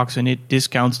produce blocks, and it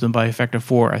discounts them by a factor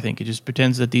 4. I think it just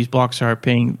pretends that these blocks are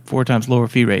paying 4 times lower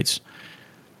fee rates.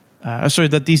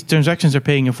 That these transactions are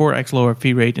paying a 4x lower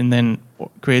fee rate, and then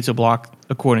creates a block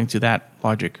according to that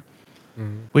logic.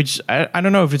 Which I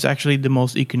don't know if it's actually the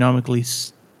most economically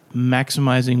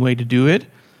maximizing way to do it,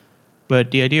 but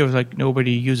the idea was like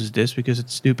nobody uses this because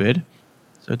it's stupid,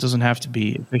 so it doesn't have to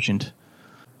be efficient.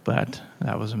 But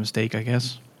that was a mistake, I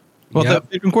guess. Well, the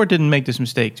Bitcoin Core didn't make this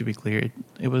mistake, to be clear.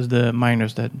 It was the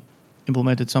miners that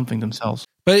implemented something themselves.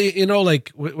 But,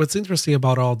 what's interesting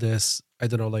about all this, I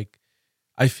don't know,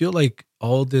 I feel like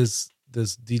all this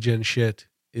degen shit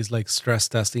is like stress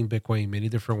testing Bitcoin in many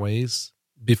different ways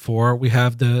before we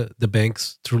have the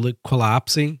banks truly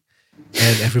collapsing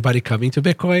and everybody coming to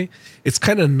Bitcoin. It's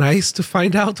kind of nice to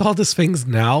find out all these things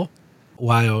now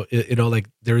while,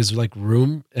 there is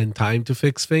room and time to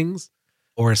fix things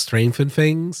or strengthen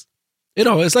things.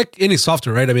 It's like any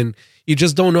software, right? I mean, you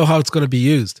just don't know how it's going to be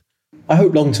used. I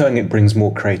hope long term it brings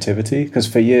more creativity, because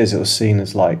for years it was seen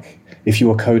as like, if you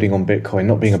were coding on Bitcoin,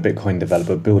 not being a Bitcoin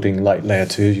developer, building like layer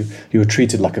 2, you were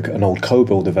treated like an old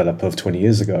COBOL developer of 20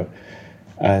 years ago.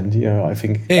 And, I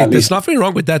think... Hey, there's nothing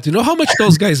wrong with that. Do you know how much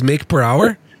those guys make per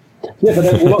hour? Yeah, but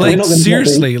then we're not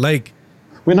seriously,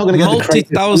 we're not going to get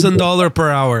multi-$1,000 per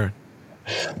hour.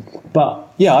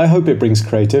 But yeah, I hope it brings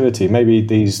creativity. Maybe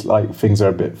these things are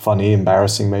a bit funny,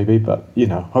 embarrassing maybe, but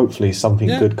hopefully something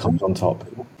good comes on top.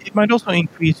 It might also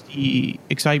increase the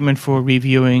excitement for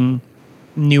reviewing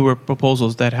newer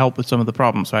proposals that help with some of the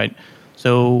problems, right?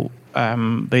 So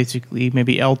basically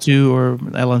maybe L2 or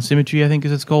LN symmetry, I think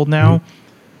is it's called now.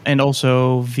 And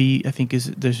also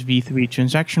there's V3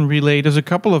 transaction relay. There's a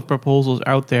couple of proposals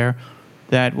out there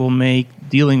that will make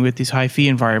dealing with these high fee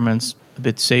environments a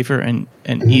bit safer and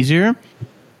easier.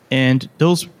 And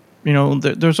those,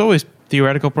 there's always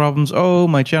theoretical problems. Oh,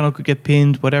 my channel could get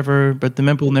pinned, whatever, but the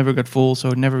mempool never got full, so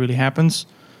it never really happens.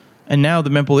 And now the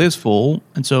mempool is full,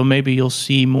 and so maybe you'll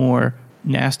see more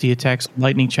nasty attacks on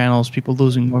Lightning channels, people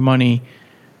losing more money,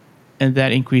 and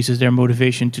that increases their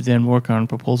motivation to then work on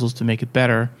proposals to make it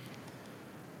better.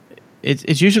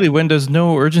 It's usually when there's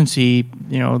no urgency,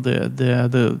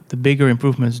 the bigger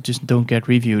improvements just don't get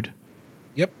reviewed.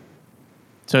 Yep.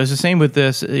 So it's the same with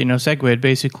this. SegWit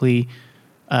basically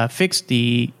fixed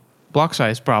the block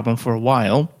size problem for a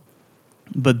while,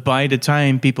 but by the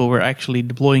time people were actually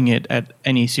deploying it at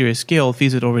any serious scale,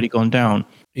 fees had already gone down.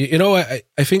 I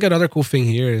think another cool thing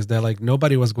here is that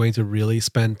nobody was going to really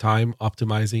spend time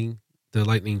optimizing the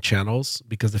Lightning channels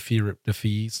because the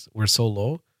fees were so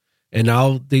low. And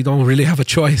now they don't really have a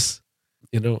choice,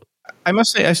 I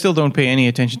must say I still don't pay any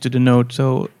attention to the node.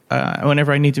 So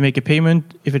whenever I need to make a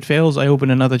payment, if it fails, I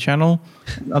open another channel.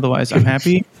 Otherwise, I'm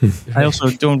happy. I also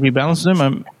don't rebalance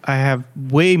them. I have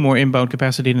way more inbound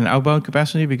capacity than outbound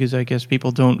capacity because I guess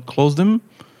people don't close them.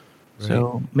 Right.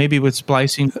 So maybe with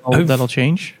splicing, that'll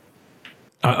change.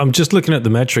 I'm just looking at the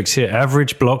metrics here.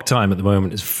 Average block time at the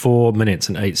moment is 4 minutes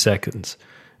and 8 seconds.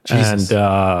 Jesus.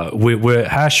 And we're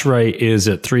hash rate is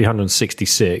at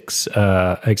 366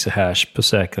 exahash per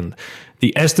second.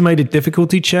 The estimated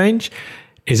difficulty change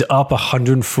is up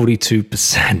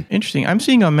 142%. Interesting. I'm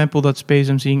seeing on mempool.space,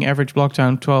 I'm seeing average block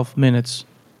time 12 minutes.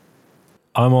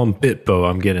 I'm on Bitbo.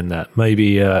 I'm getting that.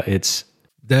 Maybe it's...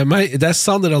 That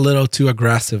sounded a little too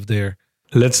aggressive there.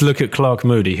 Let's look at Clark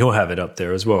Moody. He'll have it up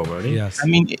there as well, won't he? Yes. I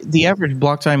mean, the average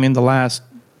block time in the last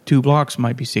 2 blocks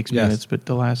might be 6 minutes, but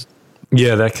the last...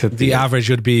 Yeah, that could be. The average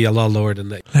would be a lot lower than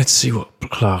that. Let's see what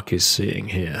Clark is seeing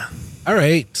here. All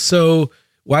right. So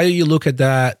while you look at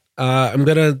that, I'm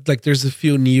going to, there's a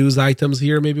few news items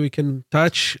here maybe we can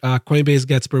touch. Coinbase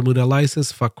gets Bermuda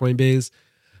license. Fuck Coinbase.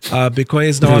 Bitcoin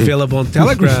is now available on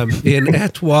Telegram in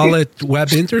 @wallet web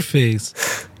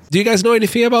interface. Do you guys know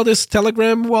anything about this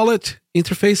Telegram wallet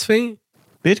interface thing?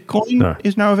 Bitcoin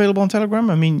is now available on Telegram?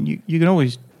 I mean, you can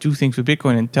always do things with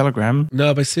Bitcoin and Telegram.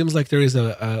 No, but it seems like there is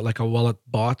a wallet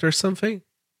bot or something.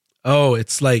 Oh,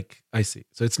 it's I see.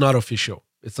 So it's not official.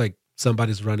 It's like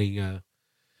somebody's running.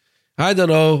 I don't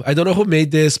know. I don't know who made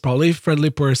this. Probably a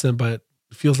friendly person, but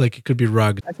it feels like it could be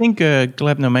rugged. I think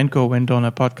Gleb Nomenko went on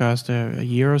a podcast a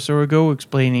year or so ago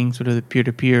explaining sort of the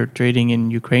peer-to-peer trading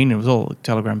in Ukraine. It was all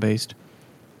Telegram based.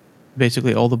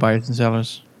 Basically, all the buyers and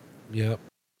sellers. Yep.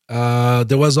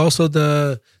 There was also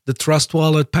the Trust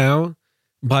Wallet Pound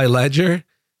by Ledger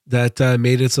that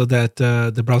made it so that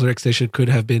the browser extension could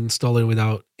have been stolen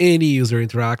without any user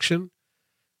interaction.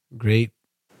 Great.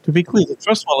 To be clear, the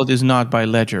Trust Wallet is not by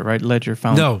Ledger, right? Ledger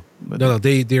found it. No.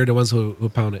 They're the ones who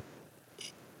pound it.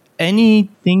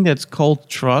 Anything that's called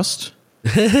Trust,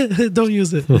 don't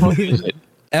use it. Don't use it.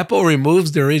 Apple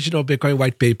removes the original Bitcoin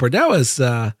white paper. That was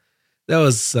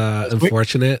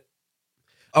unfortunate.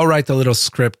 I'll write a little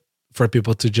script for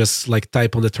people to just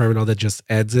type on the terminal that just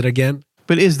adds it again.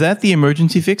 But is that the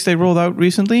emergency fix they rolled out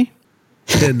recently?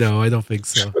 No, I don't think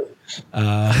so.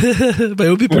 But it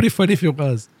would be pretty funny if it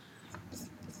was.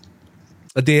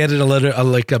 They added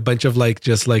a bunch of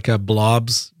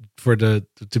blobs for to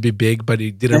be big, but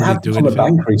it didn't really do anything. They have become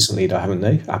a bank recently, though, haven't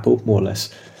they? Apple, more or less,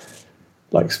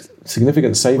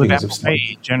 significant savings of stuff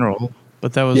in general.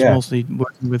 But that was mostly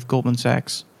working with Goldman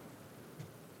Sachs.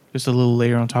 Just a little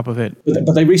layer on top of it.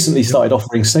 But they recently started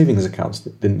offering savings accounts,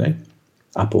 didn't they?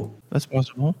 Apple. That's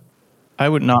possible. I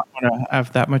would not want to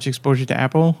have that much exposure to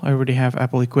Apple. I already have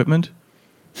Apple equipment.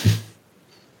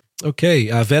 Okay,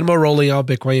 Venmo rolling out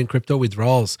Bitcoin and crypto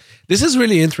withdrawals. This is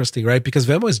really interesting, right? Because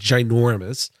Venmo is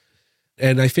ginormous.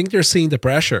 And I think they're seeing the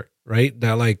pressure, right?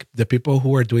 That the people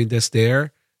who are doing this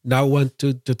there now want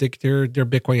to take their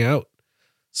Bitcoin out.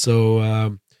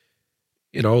 So,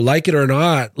 like it or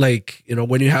not,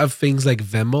 when you have things like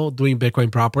Venmo doing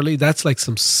Bitcoin properly, that's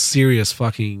some serious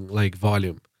fucking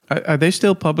volume. Are they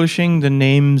still publishing the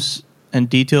names and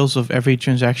details of every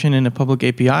transaction in a public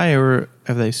API, or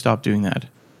have they stopped doing that?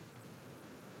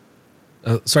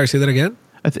 Sorry, say that again?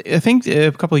 I think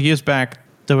a couple of years back,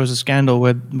 there was a scandal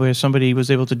where somebody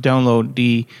was able to download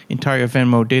the entire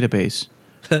Venmo database.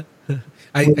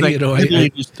 I'd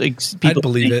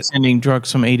believe it. Sending drugs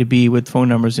from A to B with phone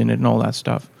numbers in it and all that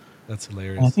stuff. That's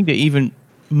hilarious. And I think they even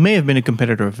may have been a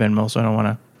competitor of Venmo, so I don't want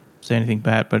to say anything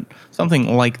bad, but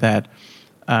something like that.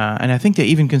 And I think they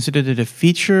even considered it a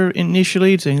feature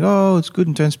initially, saying, "Oh, it's good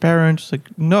and transparent." It's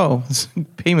no, it's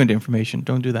payment information.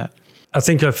 Don't do that. I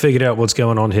think I figured out what's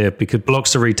going on here because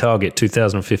blocks to retarget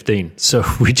 2015. So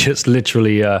we just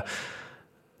literally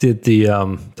did the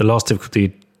last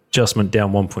difficulty adjustment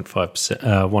down 1.5%,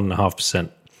 1.5%.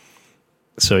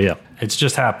 So yeah, it's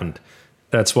just happened.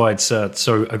 That's why it's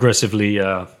so aggressively.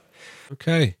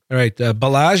 Okay, all right.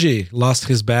 Balaji lost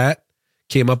his bat.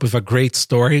 Came up with a great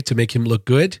story to make him look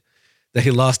good. that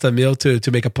he lost a mil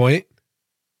to make a point.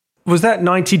 Was that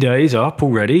 90 days up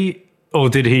already? Or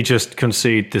did he just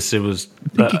concede this? It was.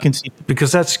 I think he conceded.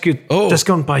 Because that's good. Oh. That's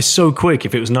gone by so quick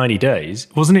if it was 90 days.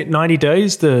 Wasn't it 90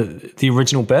 days, the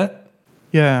original bet?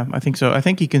 Yeah, I think so. I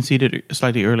think he conceded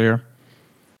slightly earlier.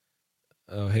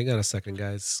 Oh, hang on a second,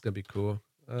 guys. It's going to be cool.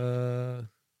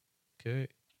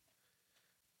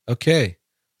 Okay.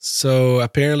 So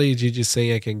apparently Gigi's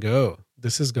saying I can go.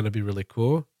 This is going to be really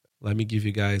cool. Let me give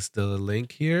you guys the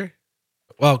link here.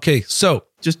 Well, okay, so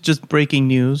just breaking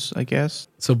news, I guess.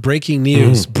 So breaking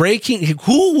news.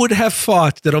 Who would have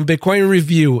thought that on Bitcoin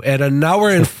Review at an hour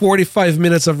and 45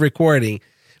 minutes of recording,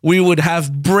 we would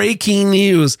have breaking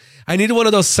news? I need one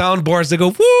of those soundboards that go,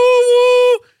 woo,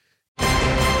 woo.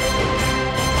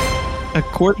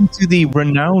 According to the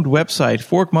renowned website,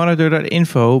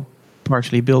 forkmonitor.info,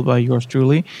 partially built by yours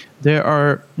truly, there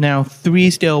are now 3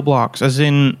 stale blocks, as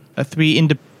in 3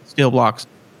 independent stale blocks.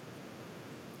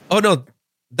 Oh, no.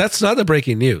 That's not the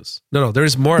breaking news. No,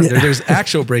 there's more. There's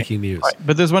actual breaking news. Right,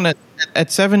 but there's one at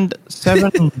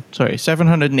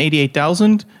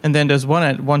 788,000, and then there's one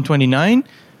at 129,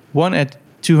 one at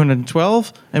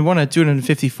 212, and one at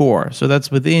 254. So that's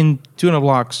within 200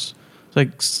 blocks. It's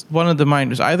like one of the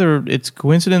miners, either it's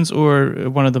coincidence or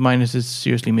one of the miners is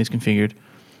seriously misconfigured,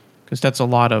 because that's a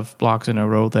lot of blocks in a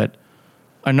row that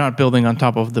are not building on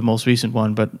top of the most recent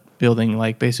one, but building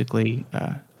like basically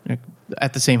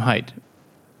at the same height.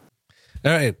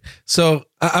 All right. So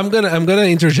I'm gonna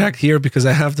interject here because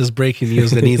I have this breaking news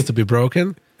that needs to be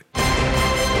broken.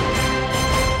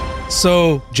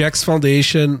 So Jack's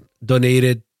Foundation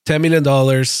donated $10 million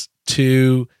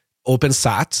to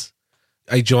OpenSats.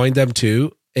 I joined them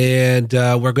too. And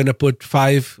we're going to put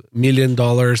 $5 million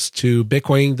to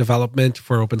Bitcoin development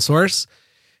for open source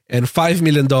and $5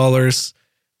 million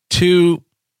to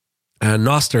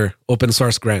Nostr open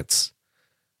source grants.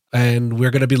 And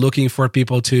we're going to be looking for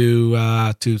people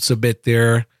to submit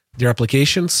their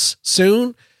applications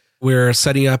soon. We're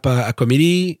setting up a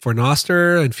committee for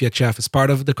Nostr, and Fiat Chef is part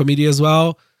of the committee as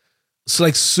well. So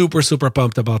like super, super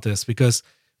pumped about this because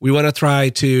we want to try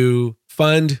to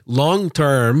fund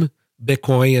long-term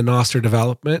Bitcoin and Nostr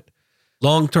development,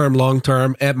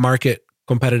 long-term at market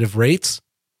competitive rates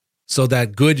so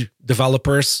that good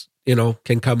developers,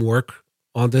 can come work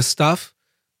on this stuff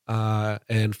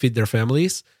and feed their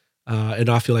families. And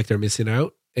not feel like they're missing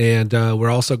out. And we're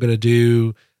also going to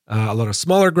do a lot of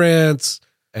smaller grants.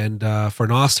 And for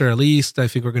Nostr, at least, I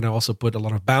think we're going to also put a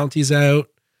lot of bounties out.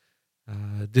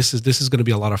 This is going to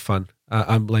be a lot of fun.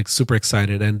 I'm like super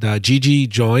excited. And Gigi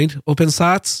joined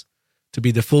OpenSats to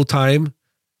be the full-time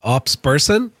ops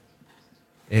person.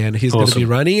 And he's going to be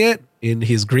running it in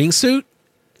his green suit.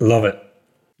 Love it.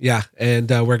 Yeah. And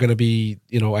we're going to be,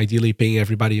 ideally paying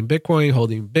everybody in Bitcoin,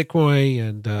 holding Bitcoin.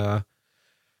 And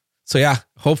so yeah,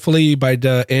 hopefully by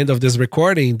the end of this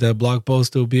recording, the blog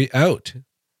post will be out.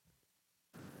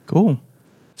 Cool.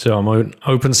 So I'm on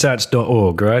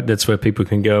opensats.org, right? That's where people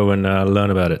can go and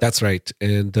learn about it. That's right.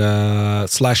 And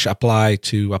 /apply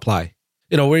to apply.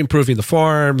 We're improving the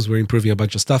forms, we're improving a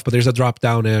bunch of stuff, but there's a drop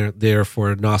down there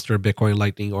for Nostr, Bitcoin,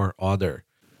 Lightning, or other.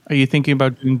 Are you thinking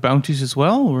about doing bounties as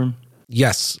well? Or?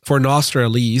 Yes, for Nostr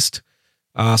at least.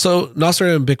 So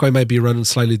Nostr and Bitcoin might be running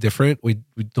slightly different. We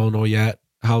don't know yet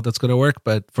how that's going to work,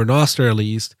 but for Nostr at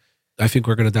least, I think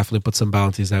we're going to definitely put some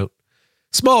bounties out.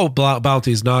 Small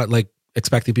bounties, not like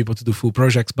expecting people to do full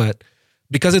projects, but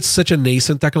because it's such a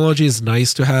nascent technology, it's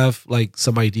nice to have like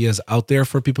some ideas out there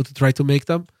for people to try to make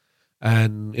them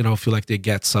and, feel like they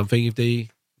get something if they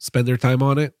spend their time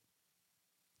on it.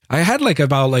 I had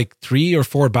about 3 or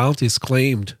 4 bounties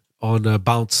claimed on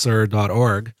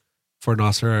bouncer.org for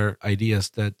Nostr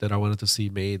ideas that I wanted to see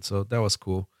made. So that was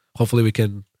cool. Hopefully we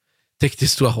can take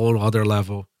this to a whole other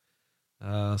level.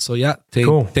 So yeah,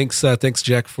 cool. Thanks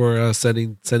Jack for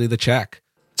sending the check.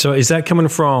 So is that coming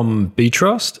from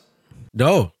Btrust?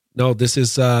 No, this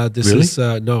is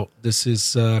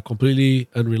completely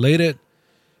unrelated.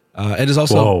 And it's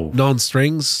also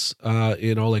non-strings.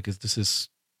 This is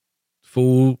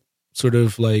full sort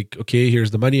of like, okay,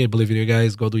 here's the money. I believe in you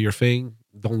guys. Go do your thing.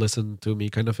 Don't listen to me,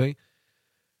 kind of thing.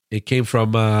 It came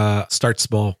from Start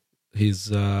Small.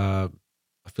 He's a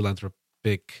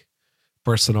philanthropic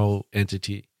personal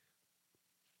entity.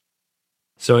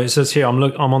 So it says here, I'm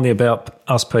on the About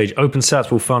Us page. OpenSats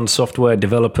will fund software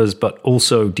developers, but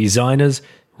also designers,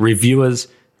 reviewers,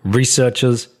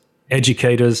 researchers,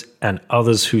 educators, and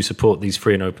others who support these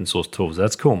free and open source tools.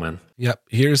 That's cool, man. Yep.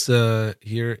 Here is the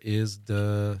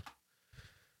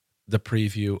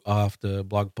preview of the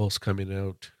blog post coming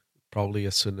out probably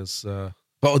as soon as.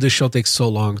 This show takes so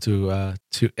long to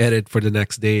edit for the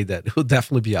next day that it will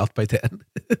definitely be out by then.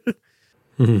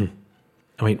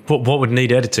 I mean, what would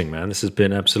need editing, man? This has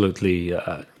been absolutely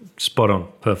spot on,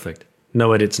 perfect.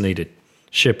 No edits needed.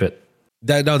 Ship it.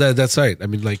 That's right. I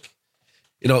mean, like,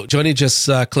 Johnny just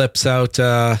clips out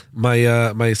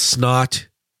my snot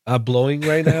blowing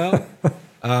right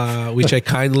now, which I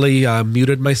kindly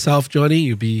muted myself, Johnny.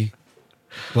 You'd be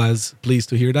pleased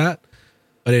to hear that.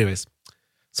 But anyways,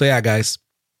 so yeah, guys,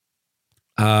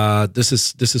 this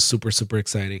is super, super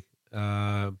exciting.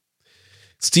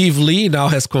 Steve Lee now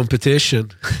has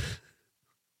competition.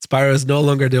 Spyro is no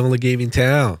longer the only game in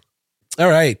town. All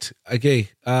right. Okay.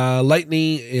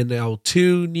 Lightning in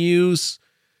L2 news.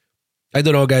 I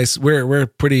don't know, guys. We're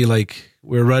pretty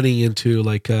we're running into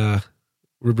we're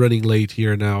running late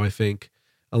here now, I think.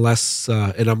 Unless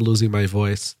and I'm losing my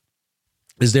voice.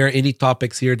 Is there any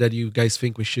topics here that you guys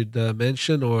think we should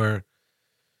mention, or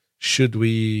should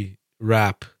we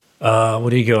wrap? What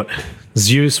do you got?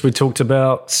 Sjors, we talked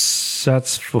about.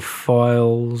 Sats for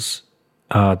files.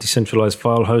 Decentralized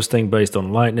file hosting based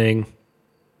on Lightning.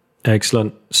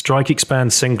 Excellent. Strike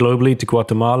expands Send globally to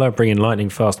Guatemala, bringing lightning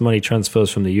fast money transfers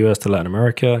from the US to Latin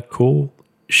America. Cool.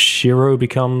 Shiro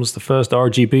becomes the first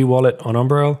RGB wallet on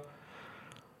Umbrel.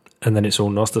 And then it's all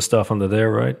Nostr stuff under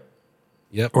there, right?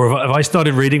 Yep. Or have I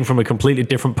started reading from a completely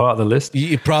different part of the list?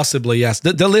 Possibly, yes.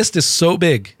 The list is so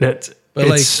big.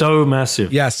 It's so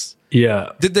massive. Yes. Yeah.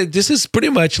 This is pretty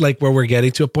much like where we're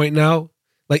getting to a point now.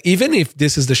 Like, even if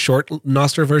this is the short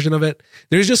Nostr version of it,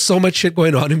 there's just so much shit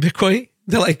going on in Bitcoin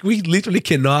that we literally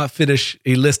cannot finish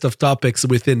a list of topics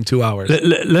within 2 hours.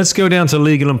 Let's go down to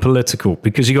legal and political,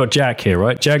 because you got Jack here,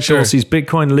 right? Jack Dorsey's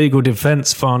Bitcoin Legal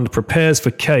Defense Fund prepares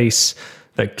for case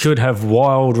that could have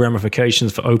wild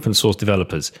ramifications for open source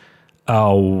developers.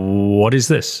 What is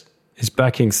this? It's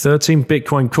backing 13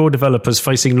 Bitcoin core developers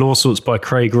facing lawsuits by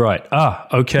Craig Wright.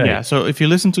 Okay. Yeah, so if you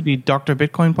listen to the Dr.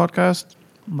 Bitcoin podcast,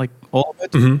 like all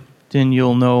of it, then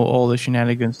you'll know all the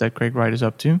shenanigans that Craig Wright is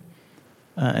up to.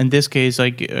 In this case,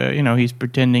 he's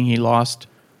pretending he lost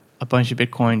a bunch of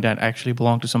Bitcoin that actually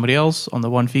belonged to somebody else on the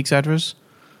one Feeks address.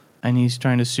 And he's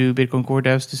trying to sue Bitcoin core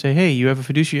devs to say, hey, you have a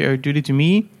fiduciary duty to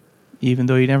me, even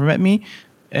though you never met me.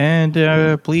 And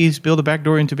please build a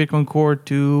backdoor into Bitcoin core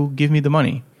to give me the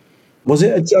money. Was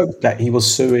it a joke that he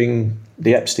was suing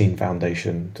the Epstein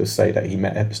Foundation to say that he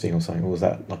met Epstein or something? Or was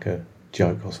that like a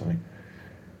joke or something?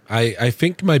 I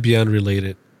think it might be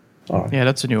unrelated. All right. Yeah,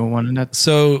 that's a new one. And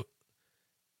so,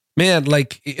 man,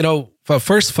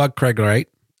 first, fuck Craig Wright.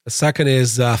 The second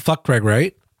is fuck Craig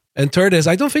Wright. And third is,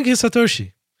 I don't think he's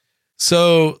Satoshi.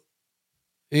 So,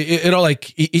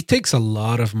 it takes a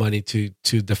lot of money to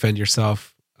defend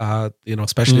yourself,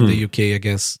 especially in the UK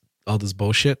against all this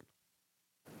bullshit.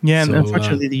 Yeah, and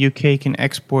unfortunately, the UK can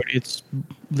export its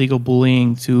legal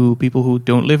bullying to people who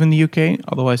don't live in the UK.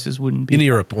 Otherwise, this wouldn't be in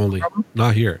Europe only,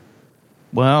 not here.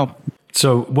 Well,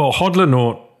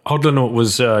 Hodlernaut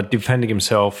was defending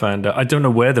himself, and I don't know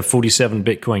where the 47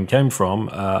 Bitcoin came from.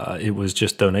 It was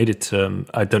just donated to.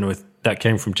 I don't know if that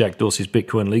came from Jack Dorsey's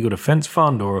Bitcoin Legal Defense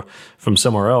Fund or from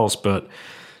somewhere else. But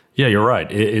yeah, you're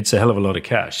right. It's a hell of a lot of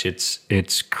cash.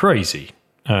 It's crazy.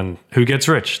 And who gets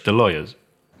rich? The lawyers.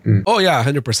 Oh yeah,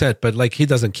 100%. But he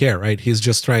doesn't care, right? He's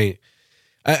just trying.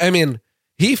 I mean,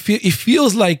 he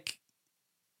feels like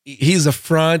he's a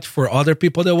front for other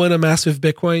people that want to mess with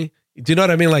Bitcoin. Do you know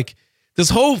what I mean? This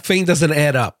whole thing doesn't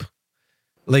add up.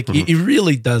 It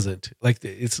really doesn't.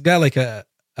 It's got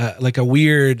a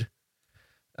weird.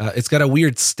 It's got a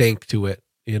weird stink to it,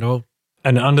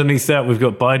 And underneath that, we've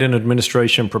got Biden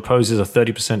administration proposes a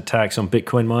 30% tax on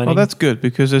Bitcoin mining. Well, that's good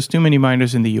because there's too many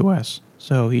miners in the U.S.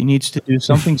 So he needs to do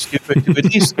something stupid to at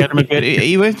least get him a bit.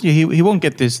 He won't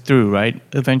get this through, right?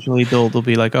 Eventually, they'll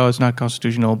be like, oh, it's not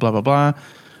constitutional, blah, blah, blah.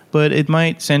 But it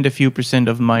might send a few %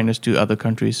 of miners to other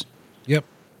countries. Yep.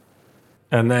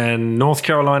 And then North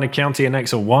Carolina County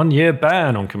enacts a 1-year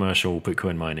ban on commercial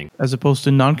Bitcoin mining. As opposed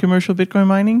to non-commercial Bitcoin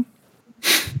mining?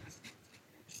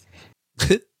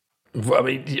 I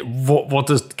mean, what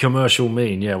does commercial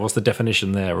mean? Yeah, what's the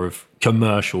definition there of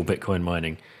commercial Bitcoin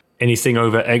mining? Anything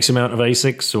over X amount of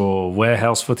ASICs or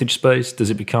warehouse footage space, does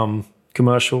it become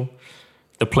commercial?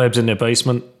 The plebs in their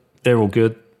basement, they're all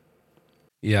good.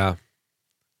 Yeah.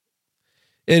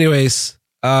 Anyways,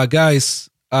 guys,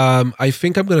 I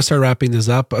think I'm going to start wrapping this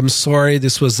up. I'm sorry,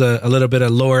 this was a little bit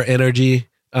of lower energy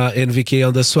NVK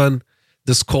on this one.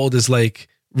 This cold is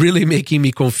really making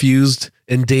me confused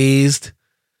and dazed.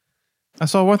 I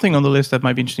saw one thing on the list that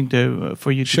might be interesting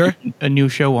for you to do a new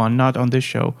show on, not on this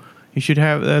show. You should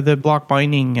have the block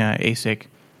mining ASIC.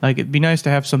 It'd be nice to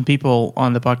have some people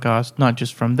on the podcast, not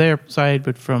just from their side,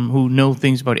 but from who know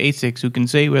things about ASICs, who can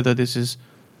say whether this is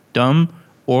dumb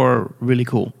or really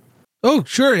cool. Oh,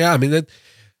 sure. Yeah. I mean,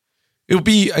 it would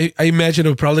be, I imagine it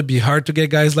would probably be hard to get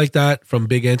guys like that from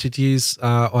big entities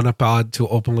on a pod to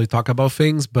openly talk about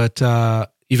things. But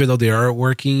even though they are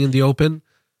working in the open,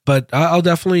 but I'll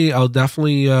definitely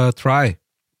try.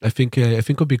 I think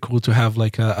it would be cool to have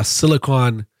like a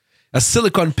silicon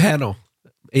panel,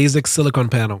 ASIC silicon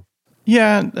panel.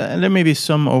 Yeah, there may be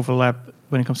some overlap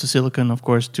when it comes to silicon, of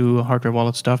course, to hardware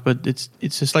wallet stuff, but it's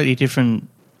a slightly different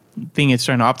thing it's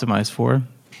trying to optimize for.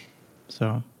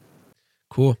 So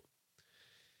cool.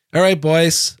 All right,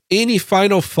 boys. Any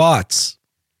final thoughts?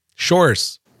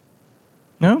 Sjors.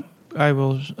 No, I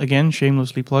will again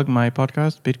shamelessly plug my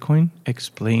podcast, Bitcoin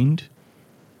Explained.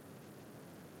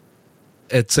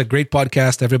 It's a great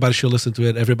podcast. Everybody should listen to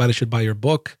it. Everybody should buy your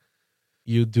book.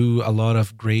 You do a lot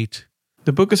of great.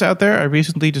 The book is out there. I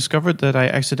recently discovered that I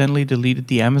accidentally deleted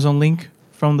the Amazon link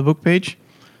from the book page.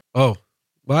 Oh,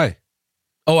 why?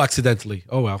 Oh, accidentally.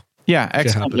 Oh, well. Yeah,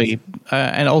 accidentally.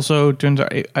 And also, turns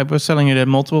out I was selling it at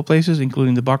multiple places,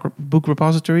 including the book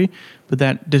repository, but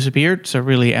that disappeared. So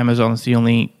really, Amazon is the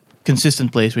only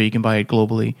consistent place where you can buy it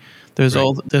globally. There's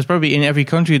probably in every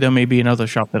country there may be another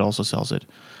shop that also sells it.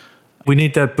 We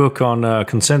need that book on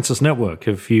Consensus Network.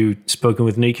 Have you spoken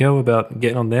with Nico about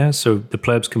getting on there so the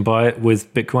plebs can buy it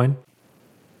with Bitcoin?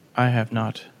 I have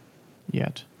not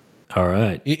yet. All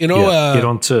right. You know, get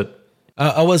on to it.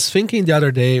 I was thinking the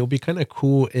other day, it would be kind of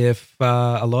cool if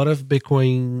a lot of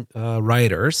Bitcoin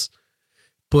writers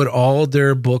put all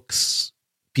their books,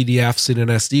 PDFs in an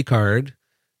SD card,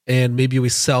 and maybe we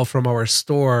sell from our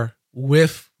store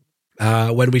with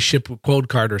when we ship a code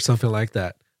card or something like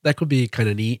that. That could be kind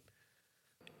of neat.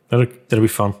 That'll be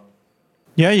fun.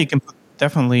 Yeah, you can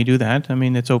definitely do that. I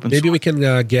mean, it's open source. Maybe we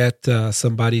can get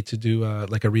somebody to do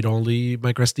like a read-only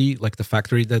microSD, like the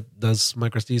factory that does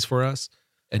microSDs for us,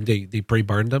 and they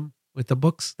pre-burn them with the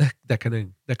books. That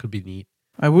could be neat.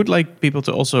 I would like people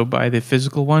to also buy the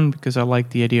physical one because I like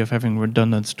the idea of having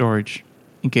redundant storage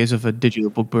in case of a digital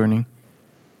book burning.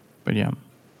 But yeah.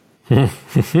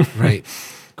 Right.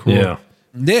 Cool. Yeah.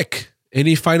 Nick,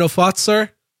 any final thoughts, sir?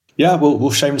 Yeah, we'll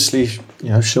shamelessly,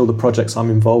 shill the projects I'm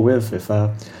involved with. If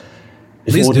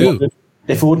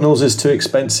Ordinals is too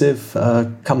expensive,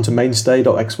 come to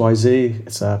mainstay.xyz.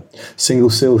 It's a single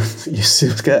seal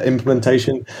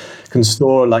implementation. Can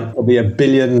store like probably 1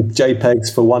 billion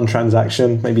JPEGs for one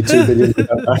transaction, maybe 2 billion.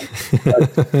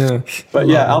 But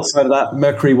yeah, outside of that,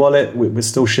 Mercury Wallet, we're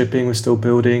still shipping, we're still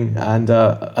building, and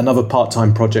another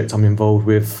part-time project I'm involved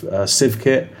with,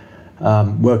 CivKit.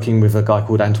 Working with a guy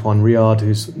called Antoine Riard,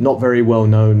 who's not very well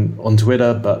known on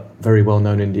Twitter, but very well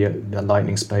known in the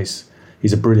Lightning space.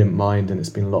 He's a brilliant mind, and it's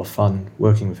been a lot of fun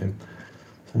working with him.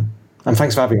 So, and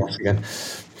thanks for having us again.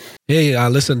 Hey,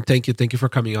 listen, thank you for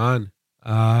coming on,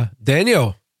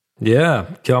 Daniel. Yeah,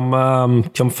 come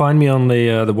find me on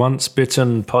the Once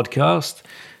Bitten podcast.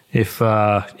 If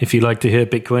you like to hear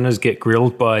Bitcoiners get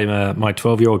grilled by my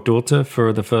 12-year-old daughter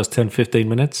for the first 10-15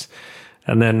 minutes.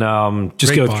 And then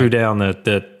just Great go through down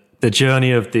the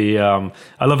journey of the...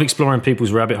 I love exploring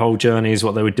people's rabbit hole journeys,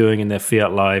 what they were doing in their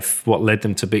fiat life, what led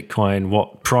them to Bitcoin,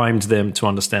 what primed them to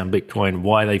understand Bitcoin,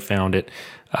 why they found it.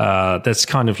 That's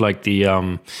kind of like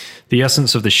the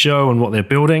essence of the show and what they're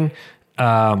building.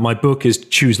 My book is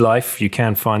Choose Life. You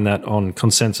can find that on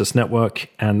Consensus Network.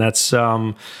 And that's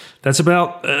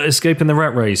about escaping the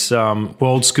rat race,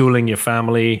 world schooling your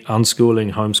family,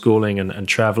 unschooling, homeschooling, and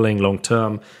traveling long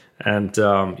term. And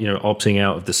opting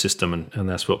out of the system, and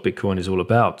that's what Bitcoin is all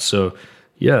about. So,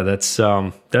 yeah, that's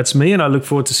me, and I look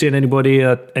forward to seeing anybody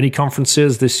at any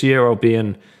conferences this year. I'll be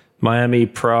in Miami,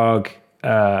 Prague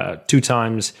 2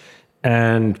 times,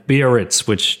 and Biarritz,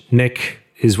 which Nick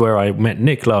is where I met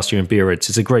Nick last year in Biarritz.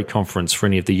 It's a great conference for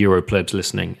any of the Euro plebs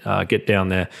listening. Get down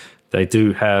there. They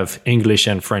do have English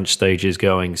and French stages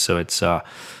going, so it's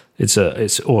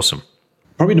awesome.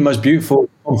 Probably the most beautiful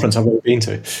conference I've ever been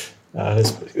to.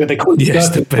 They call it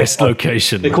the best Bitcoin.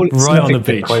 location. They call it right on the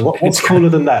beach. Bitcoin. What's cooler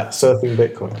than that? Surfing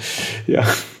Bitcoin. Yeah.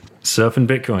 Surfing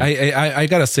Bitcoin. I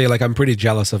gotta say, like, I'm pretty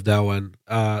jealous of that one.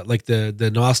 Like the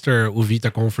Noster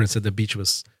Uvita conference at the beach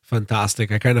was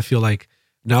fantastic. I kind of feel like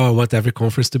now I want every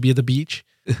conference to be at the beach.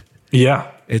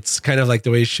 Yeah. It's kind of like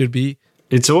the way it should be.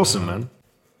 It's awesome, man.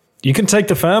 You can take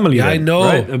the family Yeah, there, I know.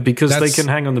 right? Because they can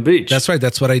hang on the beach. That's right.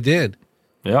 That's what I did.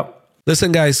 Yep.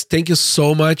 Listen, guys, thank you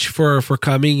so much for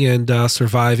coming and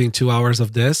surviving 2 hours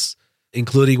of this,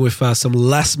 including with some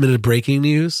last-minute breaking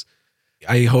news.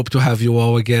 I hope to have you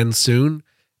all again soon.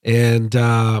 And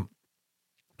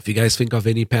if you guys think of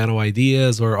any panel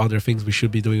ideas or other things we should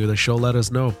be doing with the show, let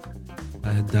us know.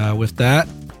 And with that,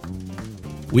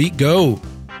 we go.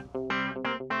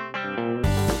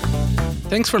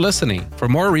 Thanks for listening. For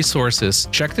more resources,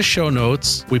 check the show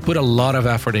notes. We put a lot of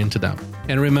effort into them.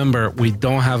 And remember, we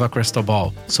don't have a crystal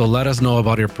ball, so let us know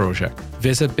about your project.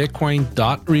 Visit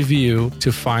bitcoin.review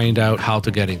to find out how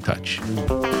to get in touch.